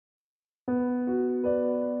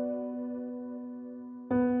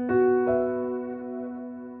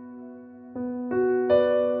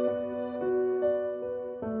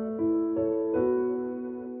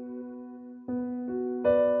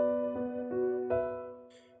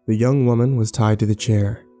The young woman was tied to the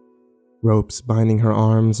chair, ropes binding her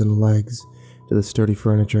arms and legs to the sturdy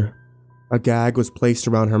furniture. A gag was placed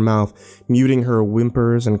around her mouth, muting her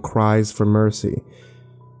whimpers and cries for mercy.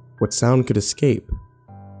 What sound could escape?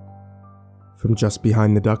 From just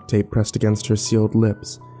behind the duct tape pressed against her sealed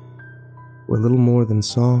lips were little more than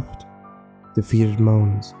soft, defeated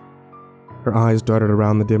moans. Her eyes darted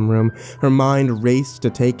around the dim room. Her mind raced to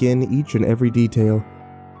take in each and every detail.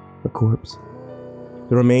 A corpse.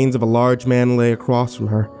 The remains of a large man lay across from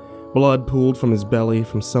her. Blood pooled from his belly.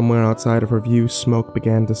 From somewhere outside of her view, smoke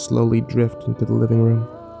began to slowly drift into the living room.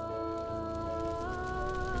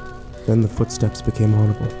 Then the footsteps became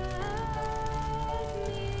audible.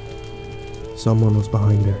 Someone was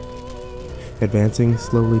behind her, advancing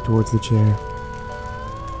slowly towards the chair.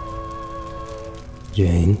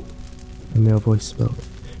 "Jane," a male voice spoke,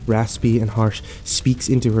 raspy and harsh, speaks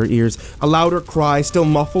into her ears. A louder cry, still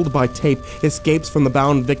muffled by tape, escapes from the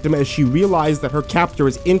bound victim as she realized that her captor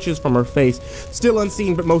is inches from her face, still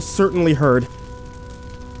unseen but most certainly heard.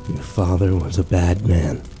 "Your father was a bad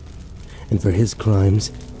man, and for his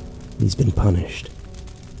crimes, he's been punished.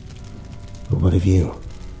 But what of you?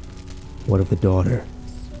 What of the daughter?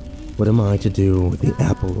 What am I to do with the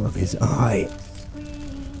apple of his eye?"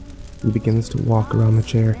 He begins to walk around the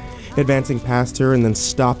chair, advancing past her and then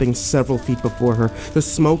stopping several feet before her. The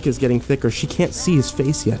smoke is getting thicker. She can't see his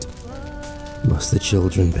face yet. "Must the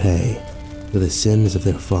children pay for the sins of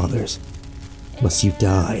their fathers? Must you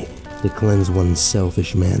die to cleanse one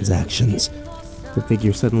selfish man's actions?" The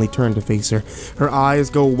figure suddenly turned to face her. Her eyes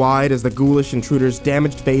go wide as the ghoulish intruder's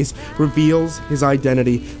damaged face reveals his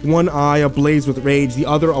identity. One eye ablaze with rage, the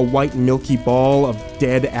other a white milky ball of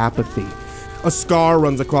dead apathy. A scar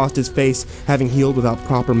runs across his face. Having healed without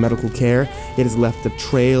proper medical care, it has left a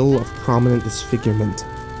trail of prominent disfigurement.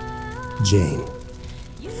 "Jane,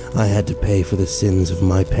 I had to pay for the sins of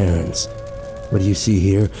my parents. What you see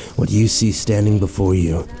here, what you see standing before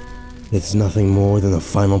you, it's nothing more than the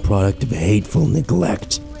final product of hateful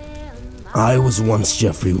neglect. I was once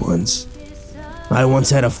Jeffrey Woods. I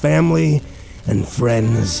once had a family and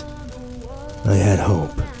friends. I had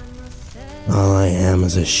hope. All I am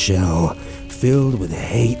is a shell filled with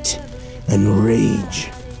hate and rage.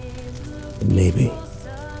 And maybe,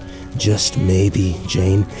 just maybe,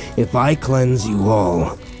 Jane, if I cleanse you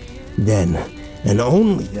all, then, and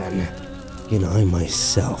only then, can I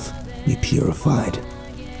myself be purified."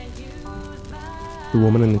 The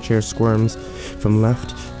woman in the chair squirms from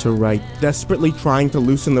left to right, desperately trying to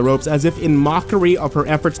loosen the ropes. As if in mockery of her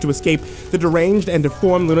efforts to escape, the deranged and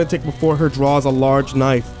deformed lunatic before her draws a large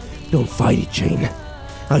knife. "Don't fight it, Jane.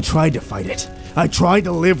 I tried to fight it. I tried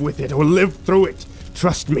to live with it or live through it.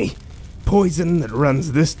 Trust me, poison that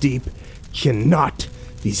runs this deep cannot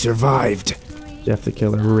be survived." Jeff the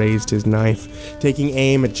killer raised his knife, taking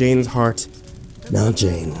aim at Jane's heart. "Now,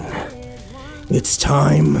 Jane, it's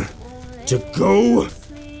time to go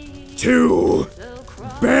to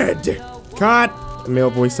bed." "Cut!" a male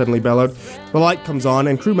voice suddenly bellowed. The light comes on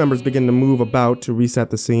and crew members begin to move about to reset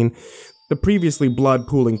the scene. The previously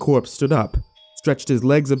blood-pooling corpse stood up, stretched his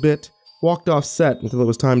legs a bit, walked off set until it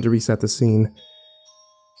was time to reset the scene.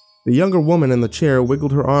 The younger woman in the chair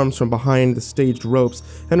wiggled her arms from behind the staged ropes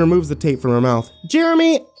and removes the tape from her mouth.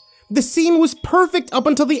 "Jeremy, the scene was perfect up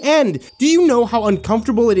until the end. Do you know how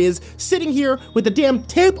uncomfortable it is sitting here with the damn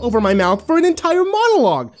tape over my mouth for an entire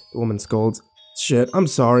monologue?" the woman scolds. "Shit, I'm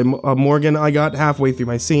sorry, Morgan. I got halfway through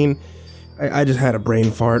my scene. I just had a brain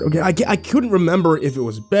fart. Okay, I couldn't remember if it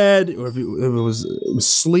was bed or if it was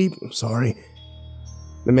sleep. I'm sorry."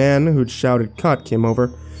 The man who'd shouted cut came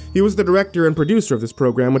over. He was the director and producer of this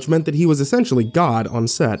program, which meant that he was essentially God on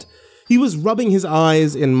set. He was rubbing his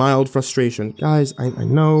eyes in mild frustration. "Guys, I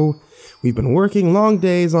know we've been working long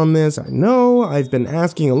days on this. I know I've been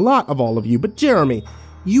asking a lot of all of you, but Jeremy,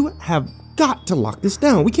 you have got to lock this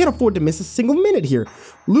down. We can't afford to miss a single minute here.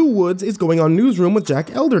 Lou Woods is going on Newsroom with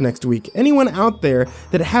Jack Elder next week. Anyone out there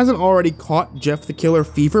that hasn't already caught Jeff the Killer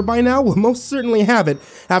fever by now will most certainly have it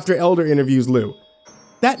after Elder interviews Lou.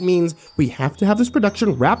 That means we have to have this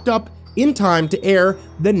production wrapped up in time to air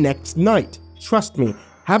the next night. Trust me,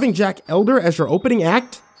 having Jack Elder as your opening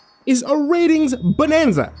act is a ratings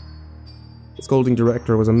bonanza." The scolding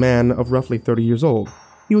director was a man of roughly 30 years old.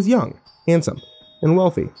 He was young, handsome, and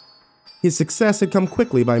wealthy. His success had come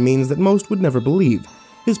quickly by means that most would never believe.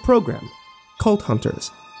 His program, Cult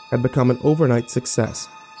Hunters, had become an overnight success.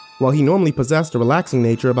 While he normally possessed a relaxing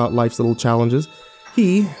nature about life's little challenges,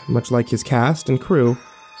 he, much like his cast and crew,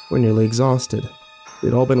 were nearly exhausted.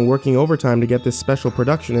 They'd all been working overtime to get this special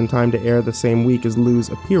production in time to air the same week as Lou's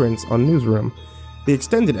appearance on Newsroom. The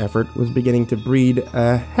extended effort was beginning to breed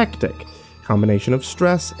a hectic combination of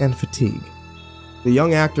stress and fatigue. The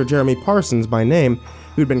young actor Jeremy Parsons, by name,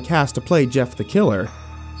 who'd been cast to play Jeff the Killer,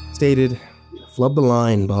 stated, "Flub the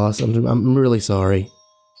line, boss. I'm really sorry."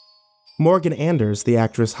 Morgan Anders, the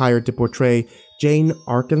actress hired to portray Jane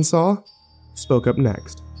Arkansas, spoke up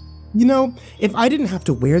next. "You know, if I didn't have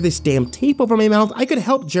to wear this damn tape over my mouth, I could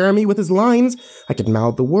help Jeremy with his lines. I could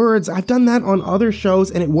mouth the words. I've done that on other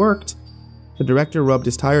shows, and it worked." The director rubbed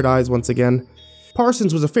his tired eyes once again.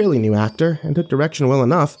 Parsons was a fairly new actor, and took direction well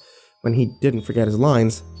enough when he didn't forget his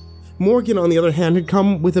lines. Morgan, on the other hand, had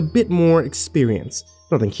come with a bit more experience.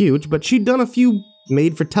 Nothing huge, but she'd done a few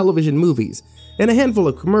made-for-television movies, and a handful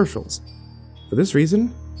of commercials. For this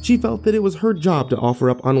reason, she felt that it was her job to offer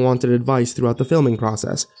up unwanted advice throughout the filming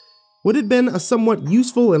process. What had been a somewhat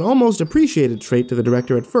useful and almost appreciated trait to the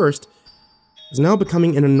director at first was now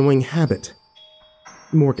becoming an annoying habit.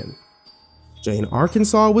 Morgan. Jane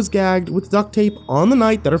Arkansas was gagged with duct tape on the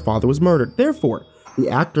night that her father was murdered. Therefore, the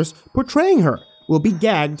actress portraying her will be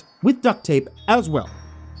gagged with duct tape as well.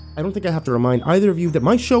 I don't think I have to remind either of you that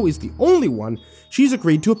my show is the only one she's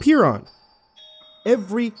agreed to appear on.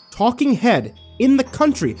 Every talking head in the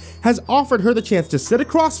country has offered her the chance to sit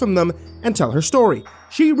across from them and tell her story.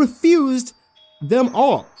 She refused them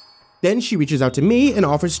all. Then she reaches out to me and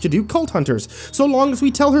offers to do Cult Hunters, so long as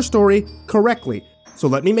we tell her story correctly. So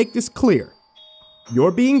let me make this clear.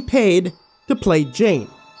 You're being paid to play Jane.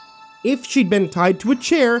 If she'd been tied to a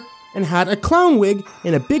chair and had a clown wig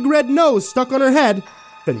and a big red nose stuck on her head,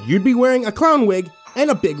 then you'd be wearing a clown wig and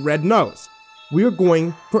a big red nose. We're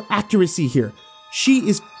going for accuracy here. She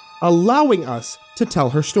is allowing us to tell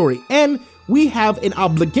her story, and we have an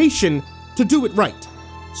obligation to do it right.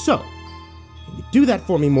 So, can you do that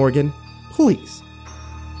for me, Morgan? Please.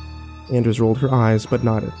 Anders rolled her eyes, but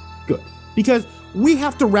nodded. Good. Because we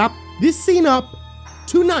have to wrap this scene up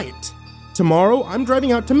tonight. Tomorrow, I'm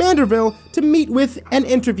driving out to Manderville to meet with and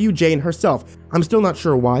interview Jane herself. I'm still not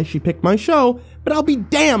sure why she picked my show, but I'll be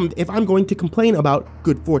damned if I'm going to complain about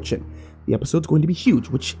good fortune. The episode's going to be huge,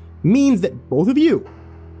 which means that both of you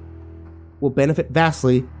will benefit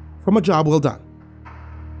vastly from a job well done.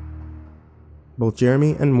 Both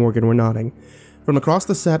Jeremy and Morgan were nodding. From across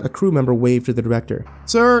the set, a crew member waved to the director.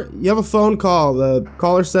 "Sir, you have a phone call. The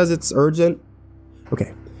caller says it's urgent."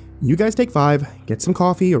 "Okay, you guys take 5, get some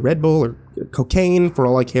coffee or Red Bull or cocaine for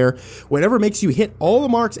all I care. Whatever makes you hit all the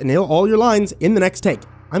marks and nail all your lines in the next take.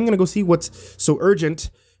 I'm gonna go see what's so urgent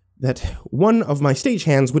that one of my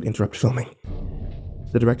stagehands would interrupt filming."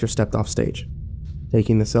 The director stepped off stage,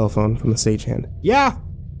 taking the cell phone from the stagehand. "Yeah,"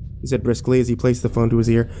 he said briskly as he placed the phone to his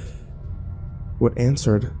ear. What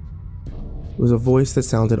answered was a voice that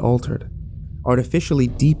sounded altered, artificially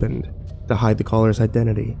deepened to hide the caller's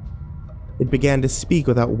identity. It began to speak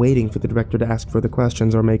without waiting for the director to ask further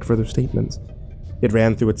questions or make further statements. It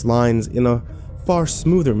ran through its lines in a far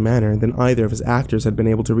smoother manner than either of his actors had been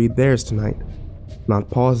able to read theirs tonight, not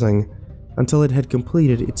pausing until it had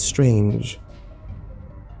completed its strange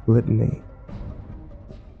litany.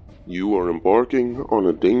 You are embarking on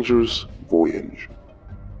a dangerous voyage.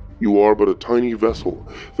 You are but a tiny vessel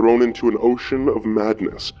thrown into an ocean of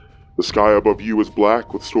madness. The sky above you is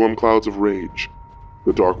black with storm clouds of rage.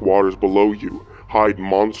 The dark waters below you hide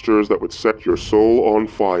monsters that would set your soul on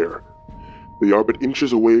fire. They are but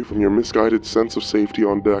inches away from your misguided sense of safety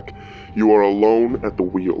on deck. You are alone at the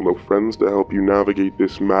wheel, no friends to help you navigate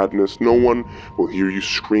this madness. No one will hear you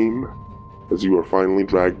scream as you are finally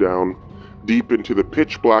dragged down, deep into the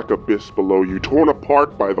pitch-black abyss below you, torn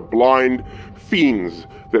apart by the blind fiends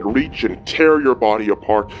that reach and tear your body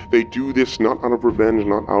apart. They do this not out of revenge,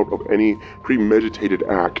 not out of any premeditated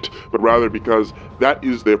act, but rather because that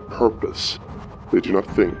is their purpose. They do not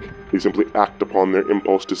think. They simply act upon their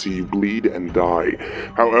impulse to see you bleed and die.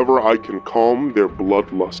 However, I can calm their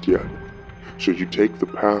bloodlust yet. Should you take the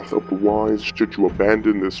path of the wise, should you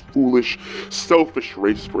abandon this foolish, selfish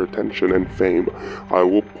race for attention and fame, I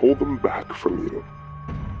will pull them back from you.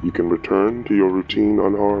 You can return to your routine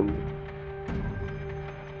unharmed.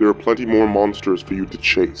 There are plenty more monsters for you to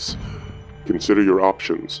chase. Consider your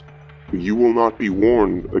options. You will not be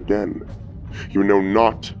warned again. You know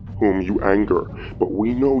not whom you anger, but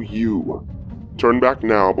we know you. Turn back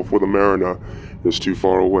now before the Mariner is too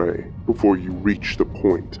far away, before you reach the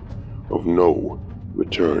point of no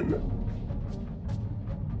return.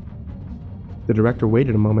 The director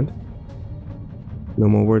waited a moment. No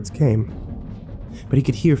more words came, but he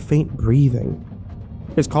could hear faint breathing.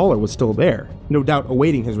 His caller was still there, no doubt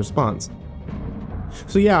awaiting his response.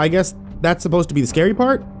 "So yeah, I guess that's supposed to be the scary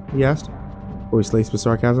part?" he asked, voice laced with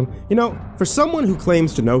sarcasm. "You know, for someone who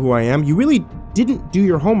claims to know who I am, you really didn't do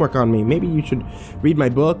your homework on me. Maybe you should read my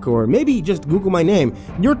book, or maybe just Google my name.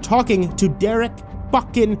 You're talking to Derrick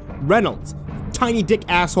fucking Reynolds, tiny dick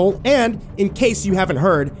asshole, and, in case you haven't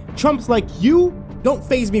heard, chumps like you don't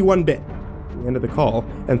faze me one bit. He ended the call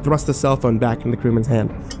and thrust the cell phone back in the crewman's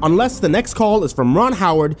hand. Unless the next call is from Ron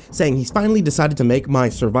Howard saying he's finally decided to make my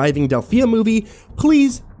Surviving Delphia movie,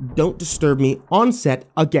 please don't disturb me on set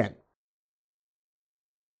again.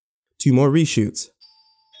 2 more reshoots,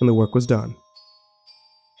 and the work was done.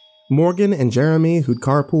 Morgan and Jeremy, who'd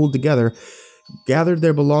carpooled together, gathered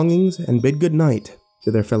their belongings and bid goodnight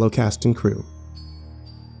to their fellow cast and crew.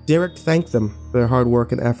 Derrick thanked them for their hard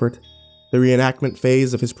work and effort. The reenactment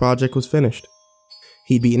phase of his project was finished.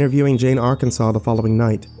 He'd be interviewing Jane Arkansas the following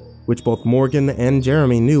night, which both Morgan and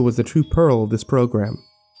Jeremy knew was the true pearl of this program.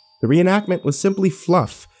 The reenactment was simply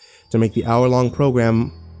fluff to make the hour-long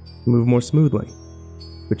program move more smoothly,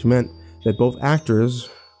 which meant that both actors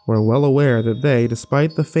were well aware that they,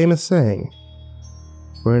 despite the famous saying,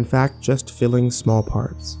 were in fact just filling small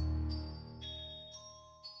parts.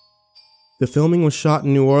 The filming was shot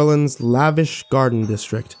in New Orleans' lavish garden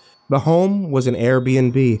district. The home was an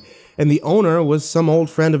Airbnb, and the owner was some old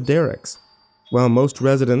friend of Derrick's. While most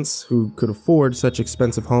residents who could afford such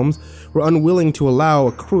expensive homes were unwilling to allow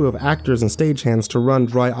a crew of actors and stagehands to run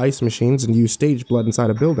dry ice machines and use stage blood inside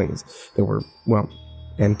of buildings that were, well,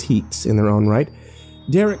 antiques in their own right,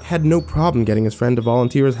 Derrick had no problem getting his friend to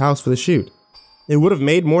volunteer his house for the shoot. It would have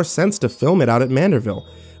made more sense to film it out at Manderville,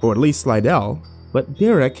 or at least Slidell, but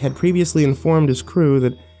Derrick had previously informed his crew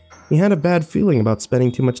that he had a bad feeling about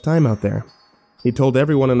spending too much time out there. He told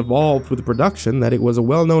everyone involved with the production that it was a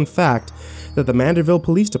well-known fact that the Manderville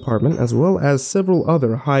Police Department, as well as several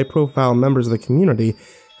other high-profile members of the community,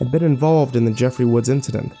 had been involved in the Jeffrey Woods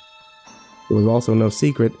incident. It was also no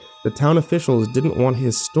secret that town officials didn't want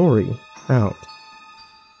his story out.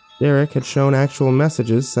 Derrick had shown actual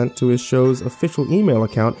messages sent to his show's official email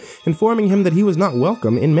account informing him that he was not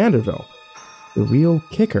welcome in Manderville. The real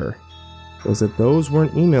kicker was that those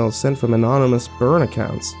weren't emails sent from anonymous burn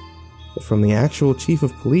accounts, but from the actual chief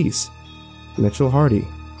of police, Mitchell Hardy.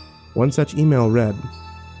 One such email read,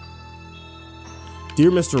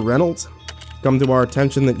 "Dear Mr. Reynolds, come to our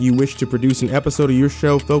attention that you wish to produce an episode of your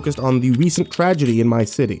show focused on the recent tragedy in my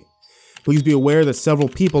city. Please be aware that several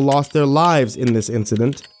people lost their lives in this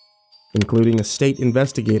incident, including a state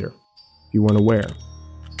investigator, if you weren't aware.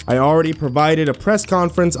 I already provided a press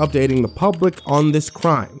conference updating the public on this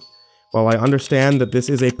crime. While I understand that this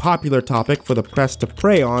is a popular topic for the press to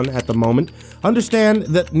prey on at the moment, understand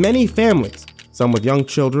that many families, some with young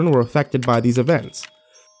children, were affected by these events.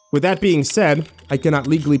 With that being said, I cannot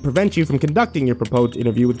legally prevent you from conducting your proposed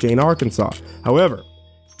interview with Jane Arkansas. However,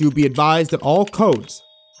 do be advised that all codes,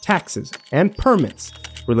 taxes, and permits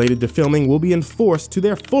related to filming will be enforced to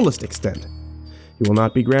their fullest extent. You will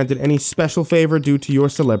not be granted any special favor due to your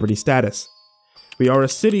celebrity status. We are a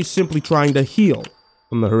city simply trying to heal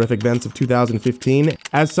from the horrific events of 2015.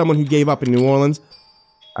 As someone who gave up in New Orleans,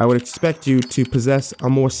 I would expect you to possess a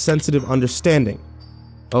more sensitive understanding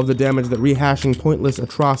of the damage that rehashing pointless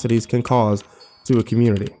atrocities can cause to a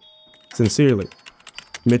community. Sincerely,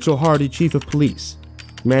 Mitchell Hardy, Chief of Police,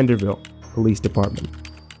 Manderville Police Department."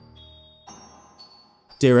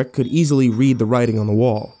 Derrick could easily read the writing on the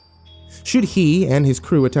wall. Should he and his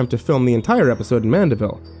crew attempt to film the entire episode in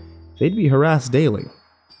Manderville, they'd be harassed daily.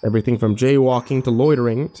 Everything from jaywalking to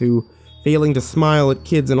loitering to failing to smile at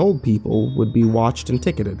kids and old people would be watched and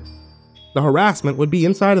ticketed. The harassment would be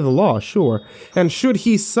inside of the law, sure, and should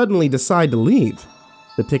he suddenly decide to leave,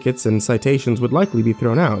 the tickets and citations would likely be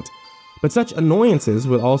thrown out. But such annoyances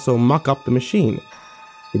would also muck up the machine.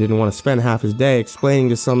 He didn't want to spend half his day explaining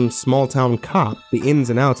to some small-town cop the ins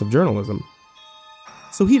and outs of journalism.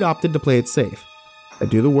 So he'd opted to play it safe and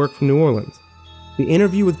do the work from New Orleans. The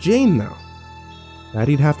interview with Jane, though, that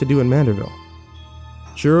he'd have to do in Manderville.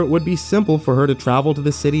 Sure, it would be simple for her to travel to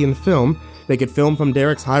the city and film. They could film from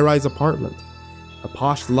Derrick's high-rise apartment, a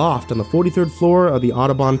posh loft on the 43rd floor of the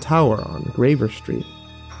Audubon Tower on Graver Street.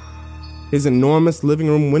 His enormous living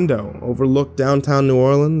room window overlooked downtown New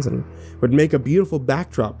Orleans and would make a beautiful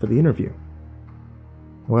backdrop for the interview.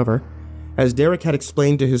 However, as Derrick had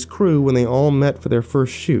explained to his crew when they all met for their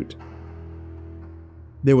first shoot,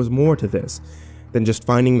 there was more to this than just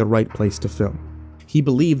finding the right place to film. He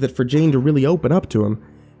believed that for Jane to really open up to him,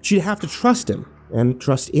 she'd have to trust him and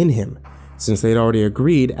trust in him. Since they'd already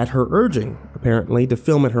agreed, at her urging, apparently, to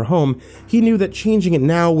film at her home, he knew that changing it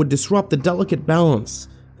now would disrupt the delicate balance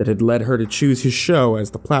that had led her to choose his show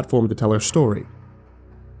as the platform to tell her story.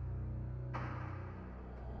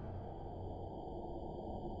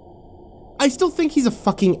 I still think he's a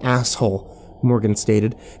fucking asshole. Morgan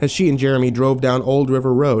stated, as she and Jeremy drove down Old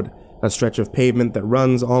River Road, a stretch of pavement that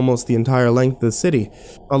runs almost the entire length of the city,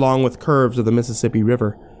 along with curves of the Mississippi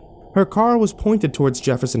River. Her car was pointed towards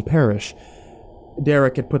Jefferson Parish.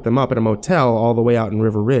 Derrick had put them up at a motel all the way out in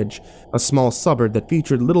River Ridge, a small suburb that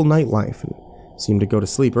featured little nightlife and seemed to go to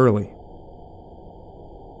sleep early.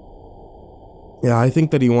 Yeah, I think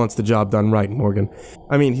that he wants the job done right, Morgan.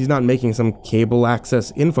 I mean, he's not making some cable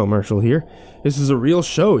access infomercial here. This is a real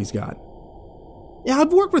show he's got. Yeah,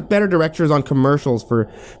 I've worked with better directors on commercials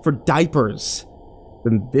for diapers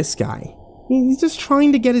than this guy. He's just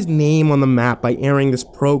trying to get his name on the map by airing this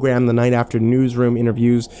program the night after newsroom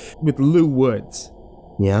interviews with Lou Woods.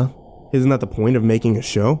 Yeah? Isn't that the point of making a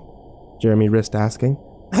show? Jeremy risked asking.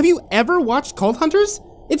 Have you ever watched Cult Hunters?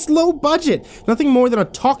 It's low budget, nothing more than a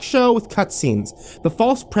talk show with cutscenes. The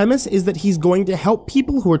false premise is that he's going to help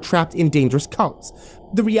people who are trapped in dangerous cults.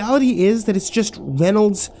 The reality is that it's just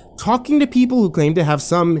Reynolds talking to people who claim to have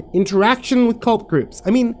some interaction with cult groups.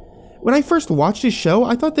 I mean, when I first watched his show,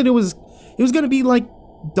 I thought that it was going to be like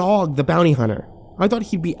Dog the Bounty Hunter. I thought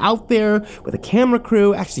he'd be out there with a camera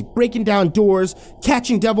crew, actually breaking down doors,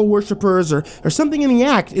 catching devil worshippers, or something in the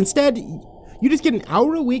act. Instead, you just get an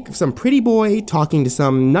hour a week of some pretty boy talking to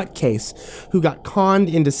some nutcase who got conned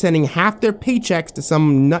into sending half their paychecks to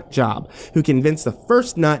some nut job who convinced the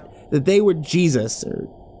first nut that they were Jesus or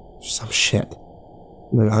some shit.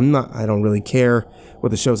 I don't really care what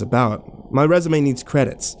the show's about. My resume needs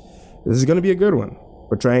credits. This is going to be a good one.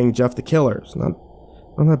 Portraying Jeff the Killer is not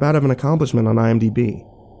that bad of an accomplishment on IMDb.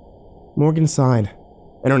 Morgan sighed,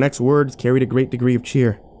 and her next words carried a great degree of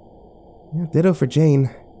cheer. Yeah, ditto for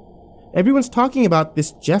Jane. Everyone's talking about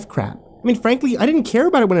this Jeff crap. I mean, frankly, I didn't care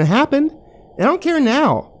about it when it happened, and I don't care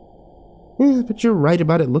now. Yeah, but you're right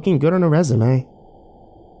about it looking good on a resume.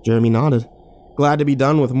 Jeremy nodded, glad to be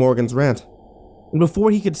done with Morgan's rant. And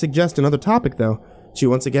before he could suggest another topic, though, she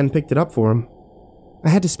once again picked it up for him. I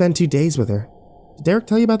had to spend 2 days with her. Did Derrick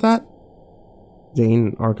tell you about that?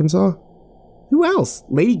 Jane, Arkansas? Who else?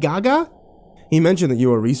 Lady Gaga? He mentioned that you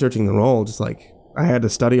were researching the role, just like I had to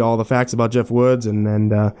study all the facts about Jeff Woods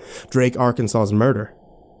and Drake, Arkansas's murder.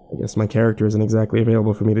 I guess my character isn't exactly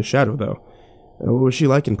available for me to shadow, though. What was she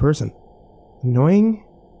like in person? Annoying?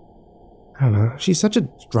 I don't know. She's such a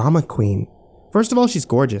drama queen. First of all, she's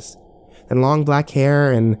gorgeous. And long black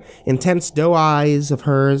hair and intense doe eyes of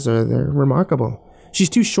hers they're remarkable. She's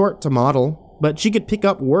too short to model, but she could pick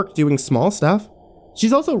up work doing small stuff.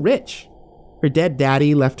 She's also rich. Her dead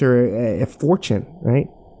daddy left her a fortune, right?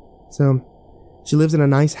 So she lives in a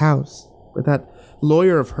nice house with that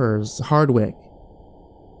lawyer of hers, Hardwick.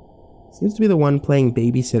 Seems to be the one playing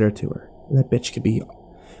babysitter to her. And that bitch could be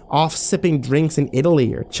off sipping drinks in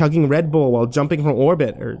Italy or chugging Red Bull while jumping from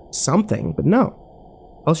orbit or something, but no.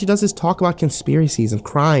 All she does is talk about conspiracies and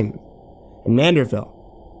crime and Manderville.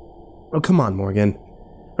 Oh, come on, Morgan.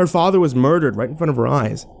 Her father was murdered right in front of her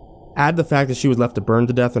eyes. Add the fact that she was left to burn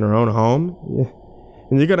to death in her own home,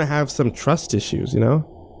 and you're gonna have some trust issues, you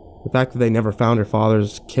know? The fact that they never found her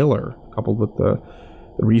father's killer, coupled with the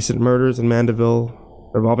recent murders in Mandeville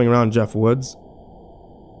revolving around Jeff Woods.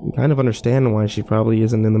 You kind of understand why she probably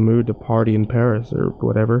isn't in the mood to party in Paris or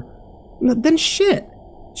whatever. Then shit.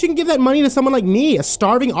 She can give that money to someone like me, a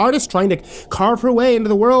starving artist trying to carve her way into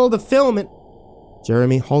the world of film and...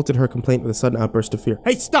 Jeremy halted her complaint with a sudden outburst of fear.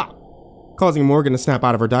 Hey, stop! Causing Morgan to snap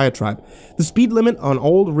out of her diatribe. The speed limit on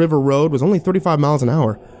Old River Road was only 35 miles an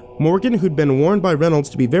hour. Morgan, who'd been warned by Reynolds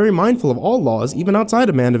to be very mindful of all laws, even outside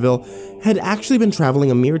of Mandeville, had actually been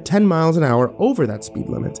traveling a mere 10 miles an hour over that speed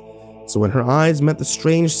limit. So when her eyes met the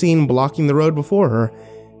strange scene blocking the road before her,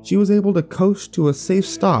 she was able to coast to a safe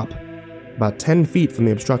stop, about 10 feet from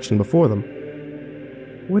the obstruction before them.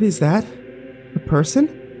 What is that? A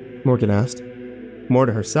person? Morgan asked, more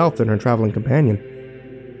to herself than her traveling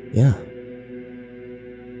companion. Yeah.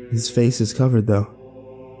 His face is covered, though.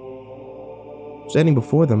 Standing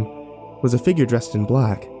before them was a figure dressed in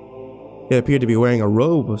black. It appeared to be wearing a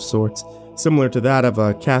robe of sorts, similar to that of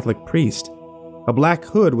a Catholic priest. A black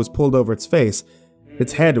hood was pulled over its face.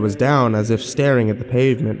 Its head was down as if staring at the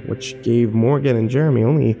pavement, which gave Morgan and Jeremy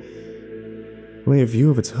only a view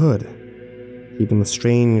of its hood, keeping the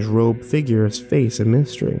strange robed figure's face a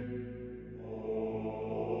mystery.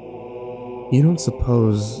 You don't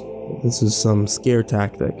suppose this is some scare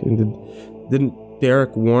tactic? And didn't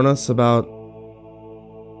Derrick warn us about,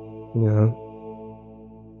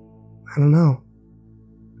 I don't know.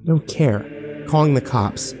 I don't care. Calling the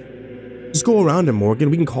cops. Just go around him, Morgan.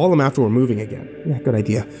 We can call him after we're moving again. Yeah, good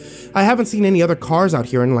idea. I haven't seen any other cars out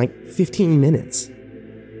here in like 15 minutes.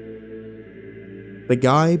 The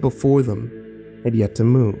guy before them had yet to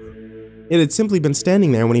move. It had simply been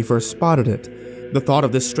standing there when he first spotted it. The thought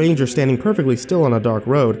of this stranger standing perfectly still on a dark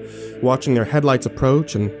road, watching their headlights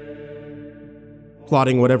approach and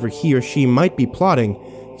plotting whatever he or she might be plotting,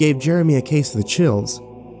 gave Jeremy a case of the chills.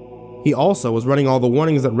 He also was running all the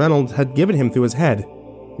warnings that Reynolds had given him through his head.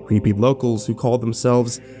 The creepy locals who called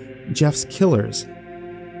themselves Jeff's Killers,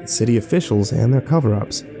 the city officials and their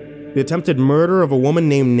cover-ups, the attempted murder of a woman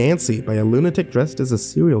named Nancy by a lunatic dressed as a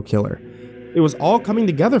serial killer. It was all coming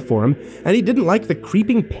together for him, and he didn't like the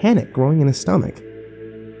creeping panic growing in his stomach.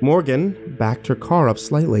 Morgan backed her car up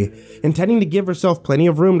slightly, intending to give herself plenty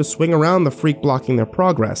of room to swing around the freak blocking their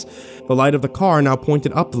progress. The light of the car now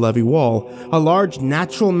pointed up the levee wall, a large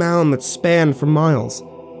natural mound that spanned for miles.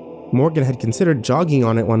 Morgan had considered jogging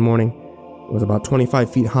on it one morning. It was about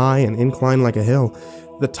 25 feet high and inclined like a hill.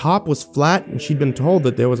 The top was flat, and she'd been told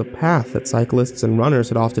that there was a path that cyclists and runners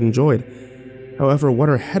had often enjoyed. However, what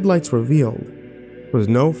her headlights revealed was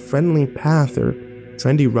no friendly path or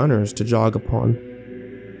trendy runners to jog upon,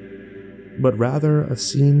 but rather a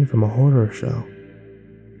scene from a horror show.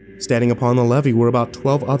 Standing upon the levee were about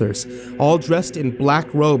 12 others, all dressed in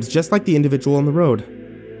black robes just like the individual on the road.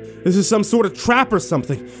 "This is some sort of trap or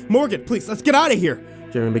something. Morgan, please, let's get out of here,"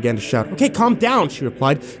 Jeremy began to shout. "Okay, calm down," she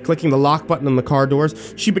replied, clicking the lock button on the car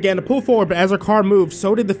doors. She began to pull forward, but as her car moved,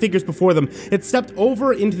 so did the figures before them. It stepped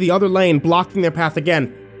over into the other lane, blocking their path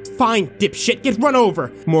again. "Fine, dipshit, get run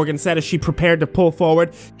over," Morgan said as she prepared to pull forward.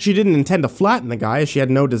 She didn't intend to flatten the guy, as she had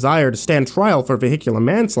no desire to stand trial for vehicular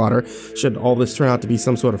manslaughter, should all this turn out to be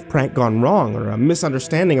some sort of prank gone wrong or a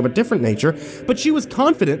misunderstanding of a different nature, but she was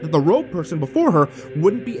confident that the rogue person before her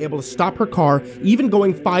wouldn't be able to stop her car, even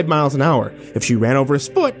going 5 miles an hour. If she ran over his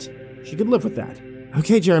foot, she could live with that.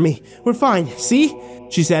 "Okay, Jeremy, we're fine, see?"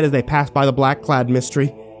 she said as they passed by the black-clad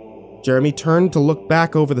mystery. Jeremy turned to look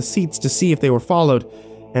back over the seats to see if they were followed,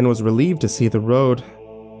 and was relieved to see the road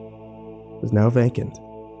was now vacant.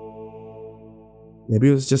 Maybe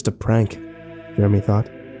it was just a prank, Jeremy thought.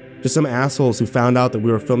 Just some assholes who found out that we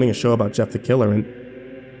were filming a show about Jeff the Killer, and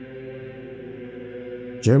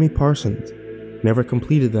Jeremy Parsons never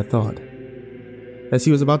completed that thought. As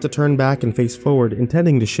he was about to turn back and face forward,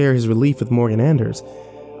 intending to share his relief with Morgan Anders,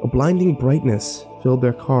 a blinding brightness filled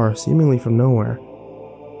their car seemingly from nowhere.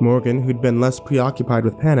 Morgan, who'd been less preoccupied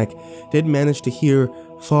with panic, did manage to hear,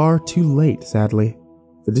 far too late sadly,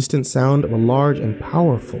 the distant sound of a large and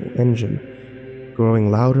powerful engine, growing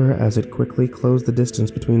louder as it quickly closed the distance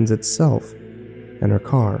between itself and her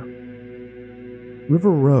car. River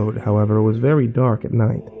Road, however, was very dark at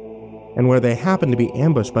night, and where they happened to be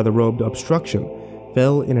ambushed by the robed obstruction,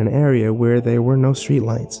 fell in an area where there were no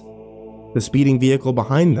streetlights. The speeding vehicle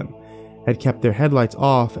behind them had kept their headlights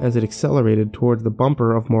off as it accelerated towards the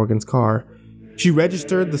bumper of Morgan's car. She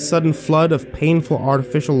registered the sudden flood of painful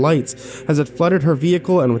artificial lights as it flooded her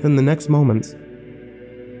vehicle, and within the next moments,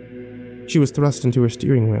 she was thrust into her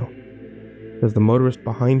steering wheel as the motorist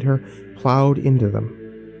behind her plowed into them.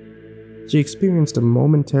 She experienced a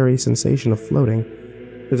momentary sensation of floating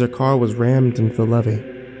as her car was rammed into the levee.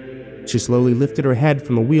 She slowly lifted her head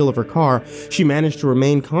from the wheel of her car. She managed to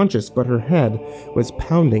remain conscious, but her head was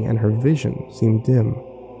pounding and her vision seemed dim.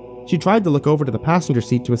 She tried to look over to the passenger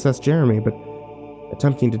seat to assess Jeremy, but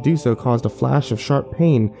attempting to do so caused a flash of sharp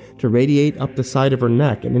pain to radiate up the side of her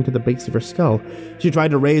neck and into the base of her skull. She tried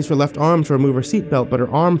to raise her left arm to remove her seatbelt, but her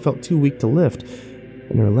arm felt too weak to lift,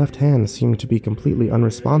 and her left hand seemed to be completely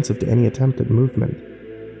unresponsive to any attempted movement.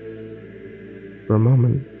 For a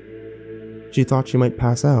moment, she thought she might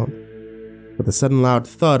pass out, but the sudden loud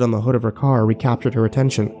thud on the hood of her car recaptured her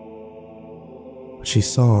attention. What she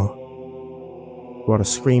saw brought a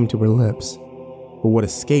scream to her lips, but what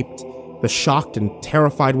escaped the shocked and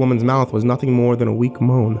terrified woman's mouth was nothing more than a weak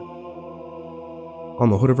moan.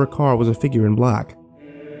 On the hood of her car was a figure in black.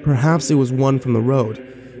 Perhaps it was one from the road,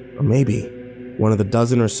 or maybe one of the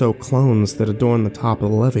dozen or so clones that adorned the top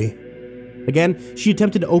of the levee. Again, she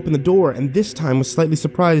attempted to open the door, and this time was slightly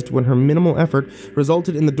surprised when her minimal effort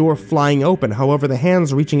resulted in the door flying open. However, the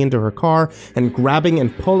hands reaching into her car and grabbing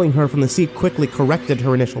and pulling her from the seat quickly corrected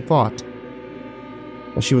her initial thought.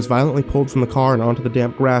 As she was violently pulled from the car and onto the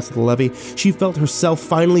damp grass of the levee, she felt herself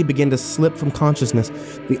finally begin to slip from consciousness.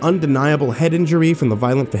 The undeniable head injury from the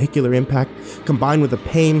violent vehicular impact, combined with the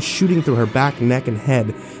pain shooting through her back, neck, and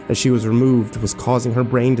head as she was removed, was causing her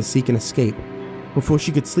brain to seek an escape. Before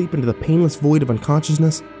she could sleep into the painless void of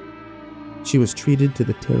unconsciousness, she was treated to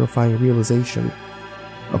the terrifying realization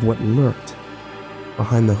of what lurked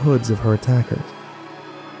behind the hoods of her attackers.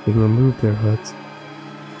 They removed their hoods.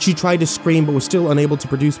 She tried to scream, but was still unable to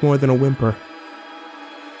produce more than a whimper.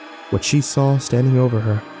 What she saw standing over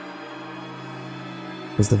her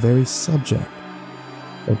was the very subject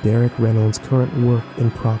a Derrick Reynolds' current work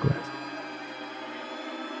in progress.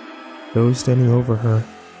 Those standing over her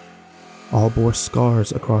all bore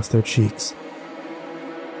scars across their cheeks,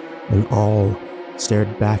 and all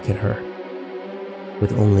stared back at her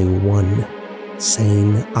with only one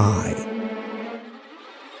sane eye.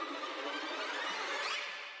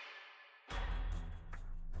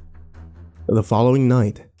 The following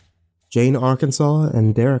night, Jane Arkansas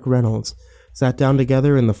and Derrick Reynolds sat down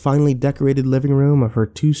together in the finely decorated living room of her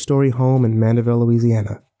 2-story home in Mandeville,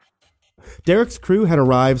 Louisiana. Derrick's crew had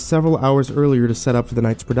arrived several hours earlier to set up for the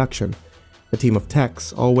night's production. A team of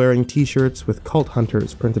techs, all wearing t-shirts with Cult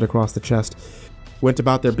Hunters printed across the chest, went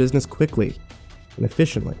about their business quickly and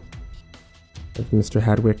efficiently. As Mr.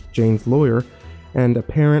 Hadwick, Jane's lawyer, and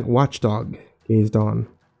apparent watchdog gazed on.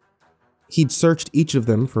 He'd searched each of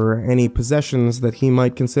them for any possessions that he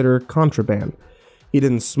might consider contraband. He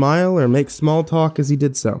didn't smile or make small talk as he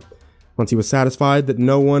did so. Once he was satisfied that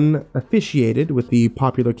no one affiliated with the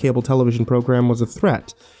popular cable television program was a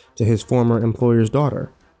threat to his former employer's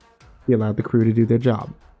daughter, he allowed the crew to do their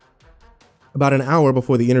job. About an hour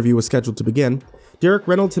before the interview was scheduled to begin, Derrick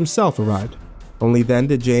Reynolds himself arrived. Only then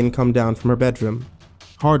did Jane come down from her bedroom.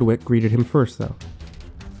 Hardwick greeted him first, though.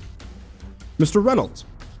 "Mr. Reynolds,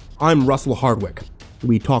 I'm Russell Hardwick.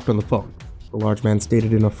 We talked on the phone," the large man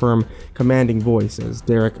stated in a firm, commanding voice as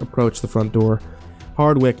Derrick approached the front door.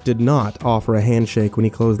 Hardwick did not offer a handshake when he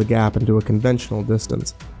closed the gap into a conventional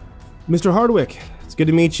distance. "Mr. Hardwick, it's good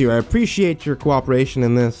to meet you. I appreciate your cooperation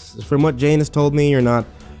in this. From what Jane has told me, you're not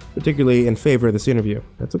particularly in favor of this interview.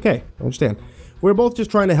 That's okay, I understand. We're both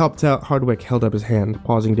just trying to help." Hardwick held up his hand,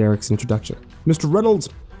 pausing Derrick's introduction. "Mr. Reynolds,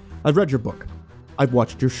 I've read your book. I've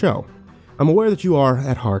watched your show. I'm aware that you are,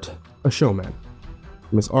 at heart, a showman.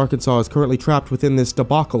 Miss Arkansas is currently trapped within this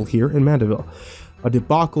debacle here in Mandeville. A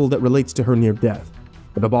debacle that relates to her near death.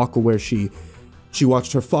 A debacle where she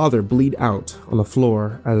watched her father bleed out on the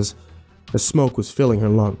floor as smoke was filling her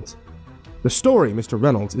lungs. The story, Mr.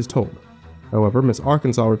 Reynolds, is told. However, Miss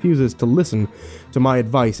Arkansas refuses to listen to my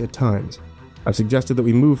advice at times. I've suggested that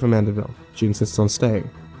we move from Mandeville. She insists on staying.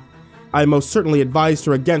 I most certainly advised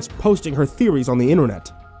her against posting her theories on the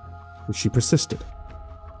internet. She persisted.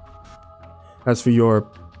 As for your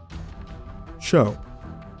show,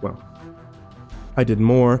 well, I did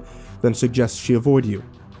more than suggest she avoid you.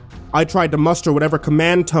 I tried to muster whatever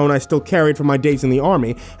command tone I still carried from my days in the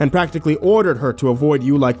army, and practically ordered her to avoid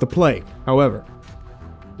you like the plague. However,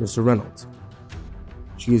 Mr. Reynolds,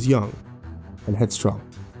 she is young and headstrong.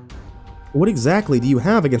 What exactly do you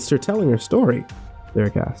have against her telling her story?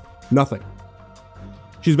 Derrick asked. Nothing.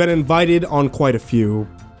 She's been invited on quite a few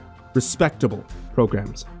respectable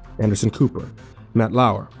programs. Anderson Cooper, Matt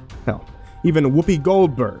Lauer, hell, even Whoopi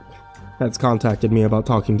Goldberg has contacted me about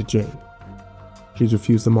talking to Jane. She's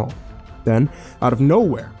refused them all. Then, out of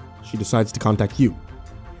nowhere, she decides to contact you.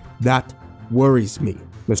 That worries me,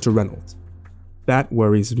 Mr. Reynolds. That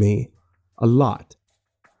worries me a lot.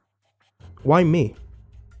 Why me?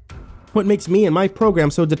 What makes me and my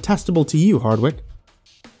program so detestable to you, Hardwick?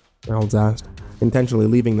 Reynolds asked, intentionally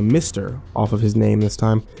leaving the Mr. off of his name this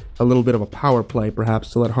time, a little bit of a power play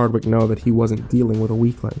perhaps to let Hardwick know that he wasn't dealing with a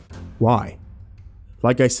weakling. Why?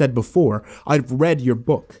 Like I said before, I've read your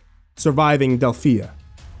book, Surviving Delphia.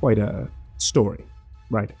 Quite a story,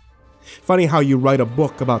 right? Funny how you write a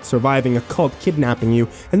book about surviving a cult kidnapping you,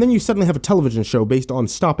 and then you suddenly have a television show based on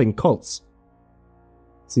stopping cults.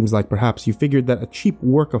 Seems like perhaps you figured that a cheap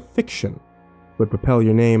work of fiction would propel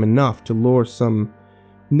your name enough to lure some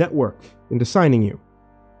network into signing you.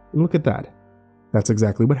 And look at that. That's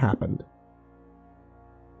exactly what happened.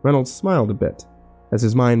 Reynolds smiled a bit, as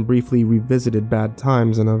his mind briefly revisited bad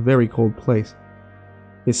times in a very cold place.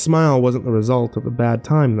 His smile wasn't the result of a bad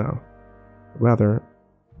time, though, but rather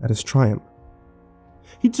at his triumph.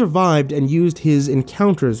 He'd survived and used his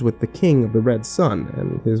encounters with the King of the Red Sun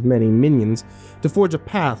and his many minions to forge a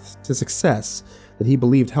path to success that he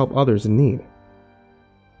believed helped others in need.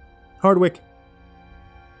 Hardwick,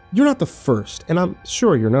 you're not the first, and I'm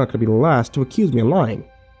sure you're not going to be the last, to accuse me of lying.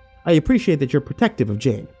 I appreciate that you're protective of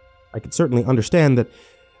Jane. I can certainly understand that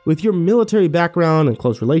with your military background and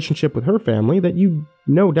close relationship with her family, that you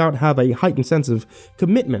no doubt have a heightened sense of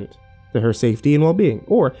commitment to her safety and well-being.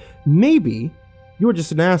 Or maybe you're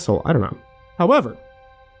just an asshole, I don't know. However,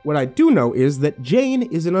 what I do know is that Jane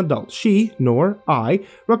is an adult. She, nor I,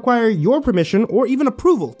 require your permission or even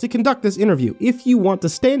approval to conduct this interview. If you want to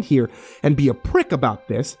stand here and be a prick about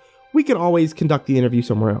this, we can always conduct the interview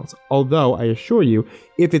somewhere else. Although, I assure you,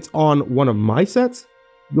 if it's on one of my sets,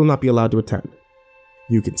 you'll not be allowed to attend.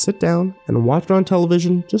 You can sit down and watch it on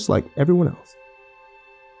television just like everyone else.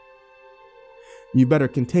 You better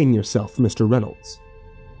contain yourself, Mr. Reynolds,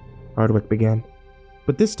 Hardwick began.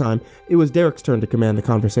 But this time, it was Derrick's turn to command the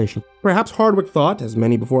conversation. Perhaps Hardwick thought, as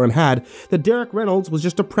many before him had, that Derrick Reynolds was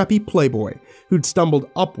just a preppy playboy who'd stumbled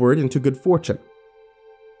upward into good fortune.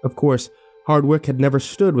 Of course, Hardwick had never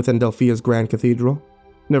stood within Delphia's grand cathedral,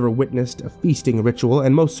 never witnessed a feasting ritual,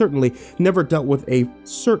 and most certainly never dealt with a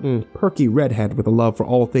certain perky redhead with a love for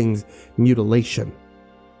all things mutilation.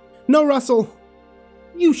 No, Russell,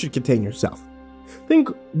 you should contain yourself. Think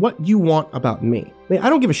what you want about me. I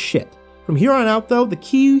don't give a shit. From here on out, though, the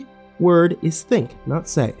key word is think, not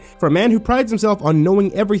say. For a man who prides himself on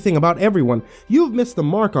knowing everything about everyone, you've missed the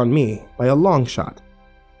mark on me by a long shot.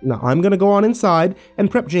 Now, I'm going to go on inside and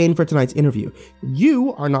prep Jane for tonight's interview.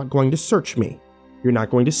 You are not going to search me. You're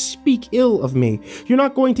not going to speak ill of me. You're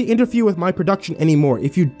not going to interfere with my production anymore.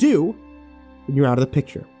 If you do, then you're out of the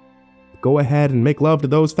picture. Go ahead and make love to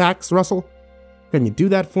those facts, Russell. Can you do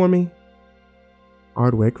that for me?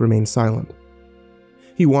 Hardwick remained silent.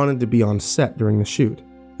 He wanted to be on set during the shoot.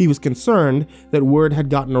 He was concerned that word had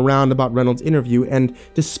gotten around about Reynolds' interview, and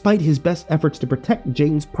despite his best efforts to protect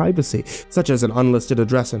Jane's privacy, such as an unlisted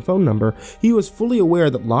address and phone number, he was fully aware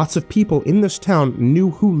that lots of people in this town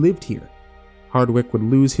knew who lived here. Hardwick would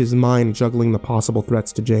lose his mind juggling the possible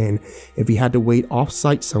threats to Jane if he had to wait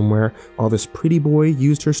off-site somewhere while this pretty boy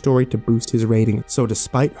used her story to boost his rating. So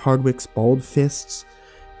despite Hardwick's balled fists,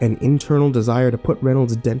 an internal desire to put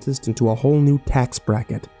Reynolds' dentist into a whole new tax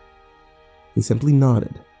bracket, he simply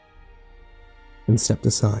nodded and stepped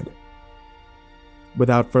aside.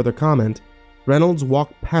 Without further comment, Reynolds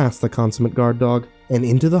walked past the consummate guard dog and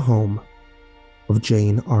into the home of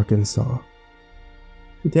Jane Arkansas.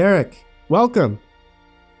 Derrick, welcome,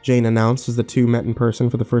 Jane announced as the two met in person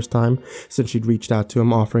for the first time since she'd reached out to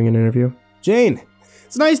him offering an interview. Jane,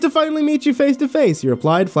 it's nice to finally meet you face to face, he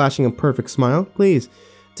replied, flashing a perfect smile. Please,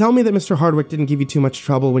 tell me that Mr. Hardwick didn't give you too much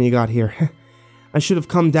trouble when you got here. I should have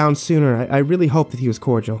come down sooner. I really hope that he was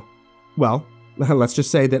cordial. Well, let's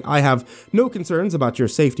just say that I have no concerns about your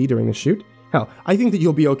safety during the shoot. Hell, I think that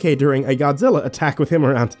you'll be okay during a Godzilla attack with him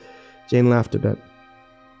around. Jane laughed a bit.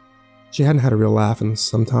 She hadn't had a real laugh in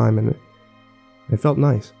some time, and it felt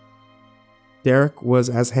nice. Derrick was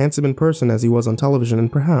as handsome in person as he was on television,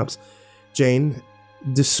 and perhaps Jane,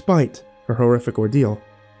 despite her horrific ordeal,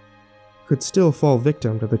 could still fall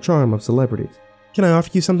victim to the charm of celebrities. Can I offer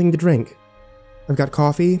you something to drink? I've got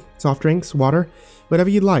coffee, soft drinks, water, whatever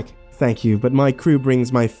you'd like. Thank you, but my crew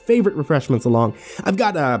brings my favorite refreshments along. I've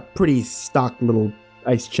got a pretty stocked little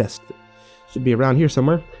ice chest that should be around here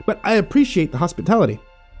somewhere, but I appreciate the hospitality.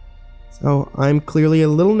 So I'm clearly a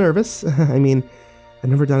little nervous. I mean, I've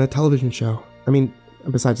never done a television show. I mean,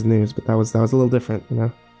 besides the news, but that was a little different, you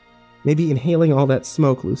know. Maybe inhaling all that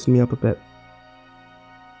smoke loosened me up a bit.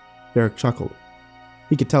 Derrick chuckled.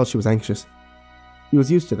 He could tell she was anxious. He was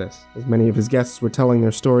used to this, as many of his guests were telling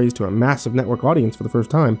their stories to a massive network audience for the first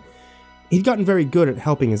time. He'd gotten very good at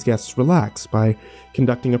helping his guests relax by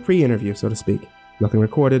conducting a pre-interview, so to speak. Nothing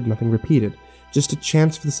recorded, nothing repeated. Just a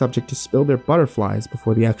chance for the subject to spill their butterflies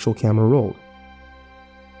before the actual camera rolled.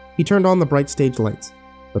 He turned on the bright stage lights,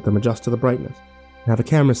 let them adjust to the brightness, and have a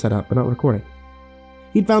camera set up but not recording.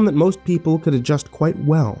 He'd found that most people could adjust quite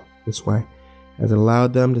well this way, as it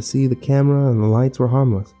allowed them to see the camera and the lights were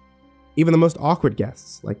harmless. Even the most awkward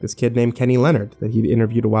guests, like this kid named Kenny Leonard that he'd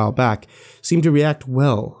interviewed a while back, seemed to react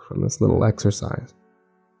well from this little exercise.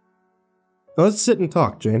 Now let's sit and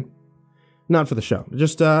talk, Jane. Not for the show,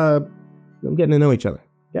 just getting to know each other,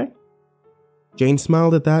 okay? Jane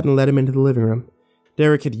smiled at that and led him into the living room.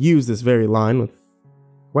 Derrick had used this very line with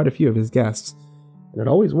quite a few of his guests, and it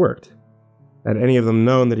always worked. Had any of them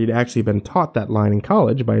known that he'd actually been taught that line in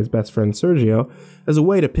college by his best friend Sergio as a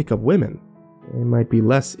way to pick up women, they might be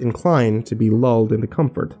less inclined to be lulled into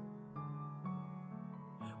comfort.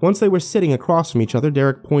 Once they were sitting across from each other,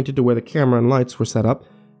 Derrick pointed to where the camera and lights were set up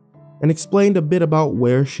and explained a bit about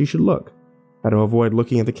where she should look, how to avoid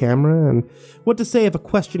looking at the camera, and what to say if a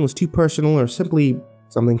question was too personal or simply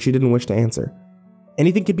something she didn't wish to answer.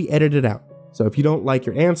 Anything could be edited out, so if you don't like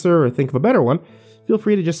your answer or think of a better one, feel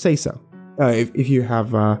free to just say so. If you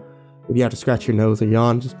have to scratch your nose or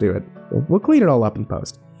yawn, just do it. We'll clean it all up in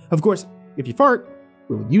post. Of course, if you fart,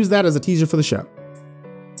 we'll use that as a teaser for the show.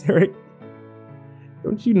 Derrick,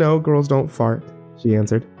 don't you know girls don't fart? She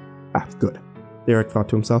answered. Ah, good. Derrick thought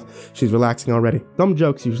to himself. She's relaxing already. Dumb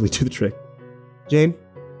jokes usually do the trick. Jane,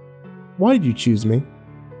 why did you choose me?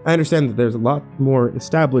 I understand that there's a lot more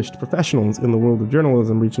established professionals in the world of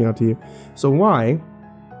journalism reaching out to you. So why?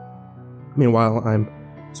 Meanwhile, I'm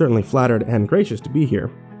certainly flattered and gracious to be here.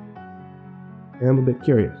 I am a bit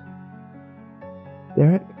curious.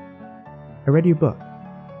 Derrick, I read your book.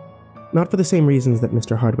 Not for the same reasons that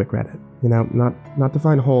Mr. Hardwick read it. Not to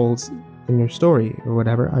find holes in your story or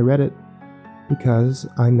whatever. I read it because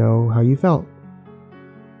I know how you felt.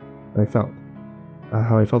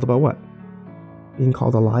 How I felt about what? Being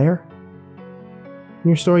called a liar? In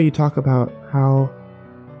your story, you talk about how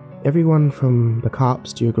everyone from the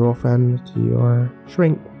cops to your girlfriend to your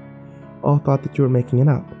shrink all thought that you were making it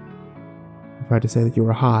up. You tried to say that you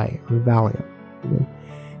were high on Valium.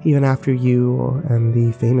 Even after you and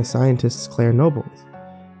the famous scientist Claire Nobles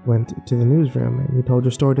went to the newsroom and you told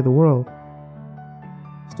your story to the world,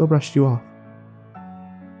 still brushed you off.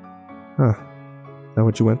 Huh. Is that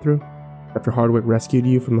what you went through? After Hardwick rescued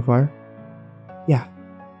you from the fire? Yeah.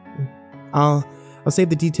 I'll save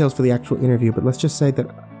the details for the actual interview, but let's just say that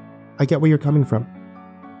I get where you're coming from.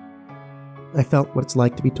 I felt what it's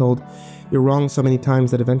like to be told you're wrong so many times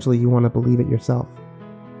that eventually you want to believe it yourself.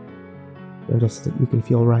 And just that you can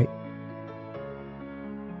feel right.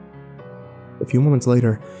 A few moments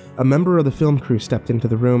later, a member of the film crew stepped into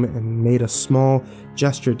the room and made a small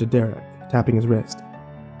gesture to Derrick, tapping his wrist.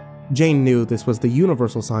 Jane knew this was the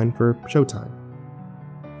universal sign for showtime.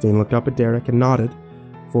 Jane looked up at Derrick and nodded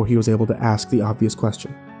before he was able to ask the obvious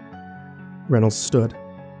question. Reynolds stood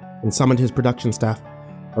and summoned his production staff.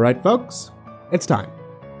 All right, folks, it's time.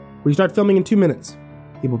 We start filming in 2 minutes.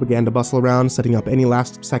 People began to bustle around, setting up any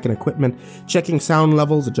last-second equipment, checking sound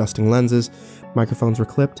levels, adjusting lenses. Microphones were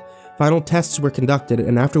clipped. Final tests were conducted,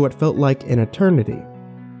 and after what felt like an eternity,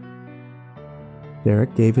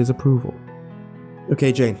 Derrick gave his approval.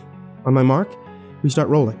 Okay, Jane, on my mark, we start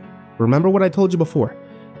rolling. Remember what I told you before.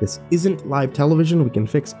 This isn't live television. We can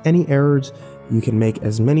fix any errors. You can make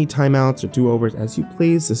as many timeouts or do-overs as you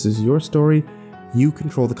please. This is your story. You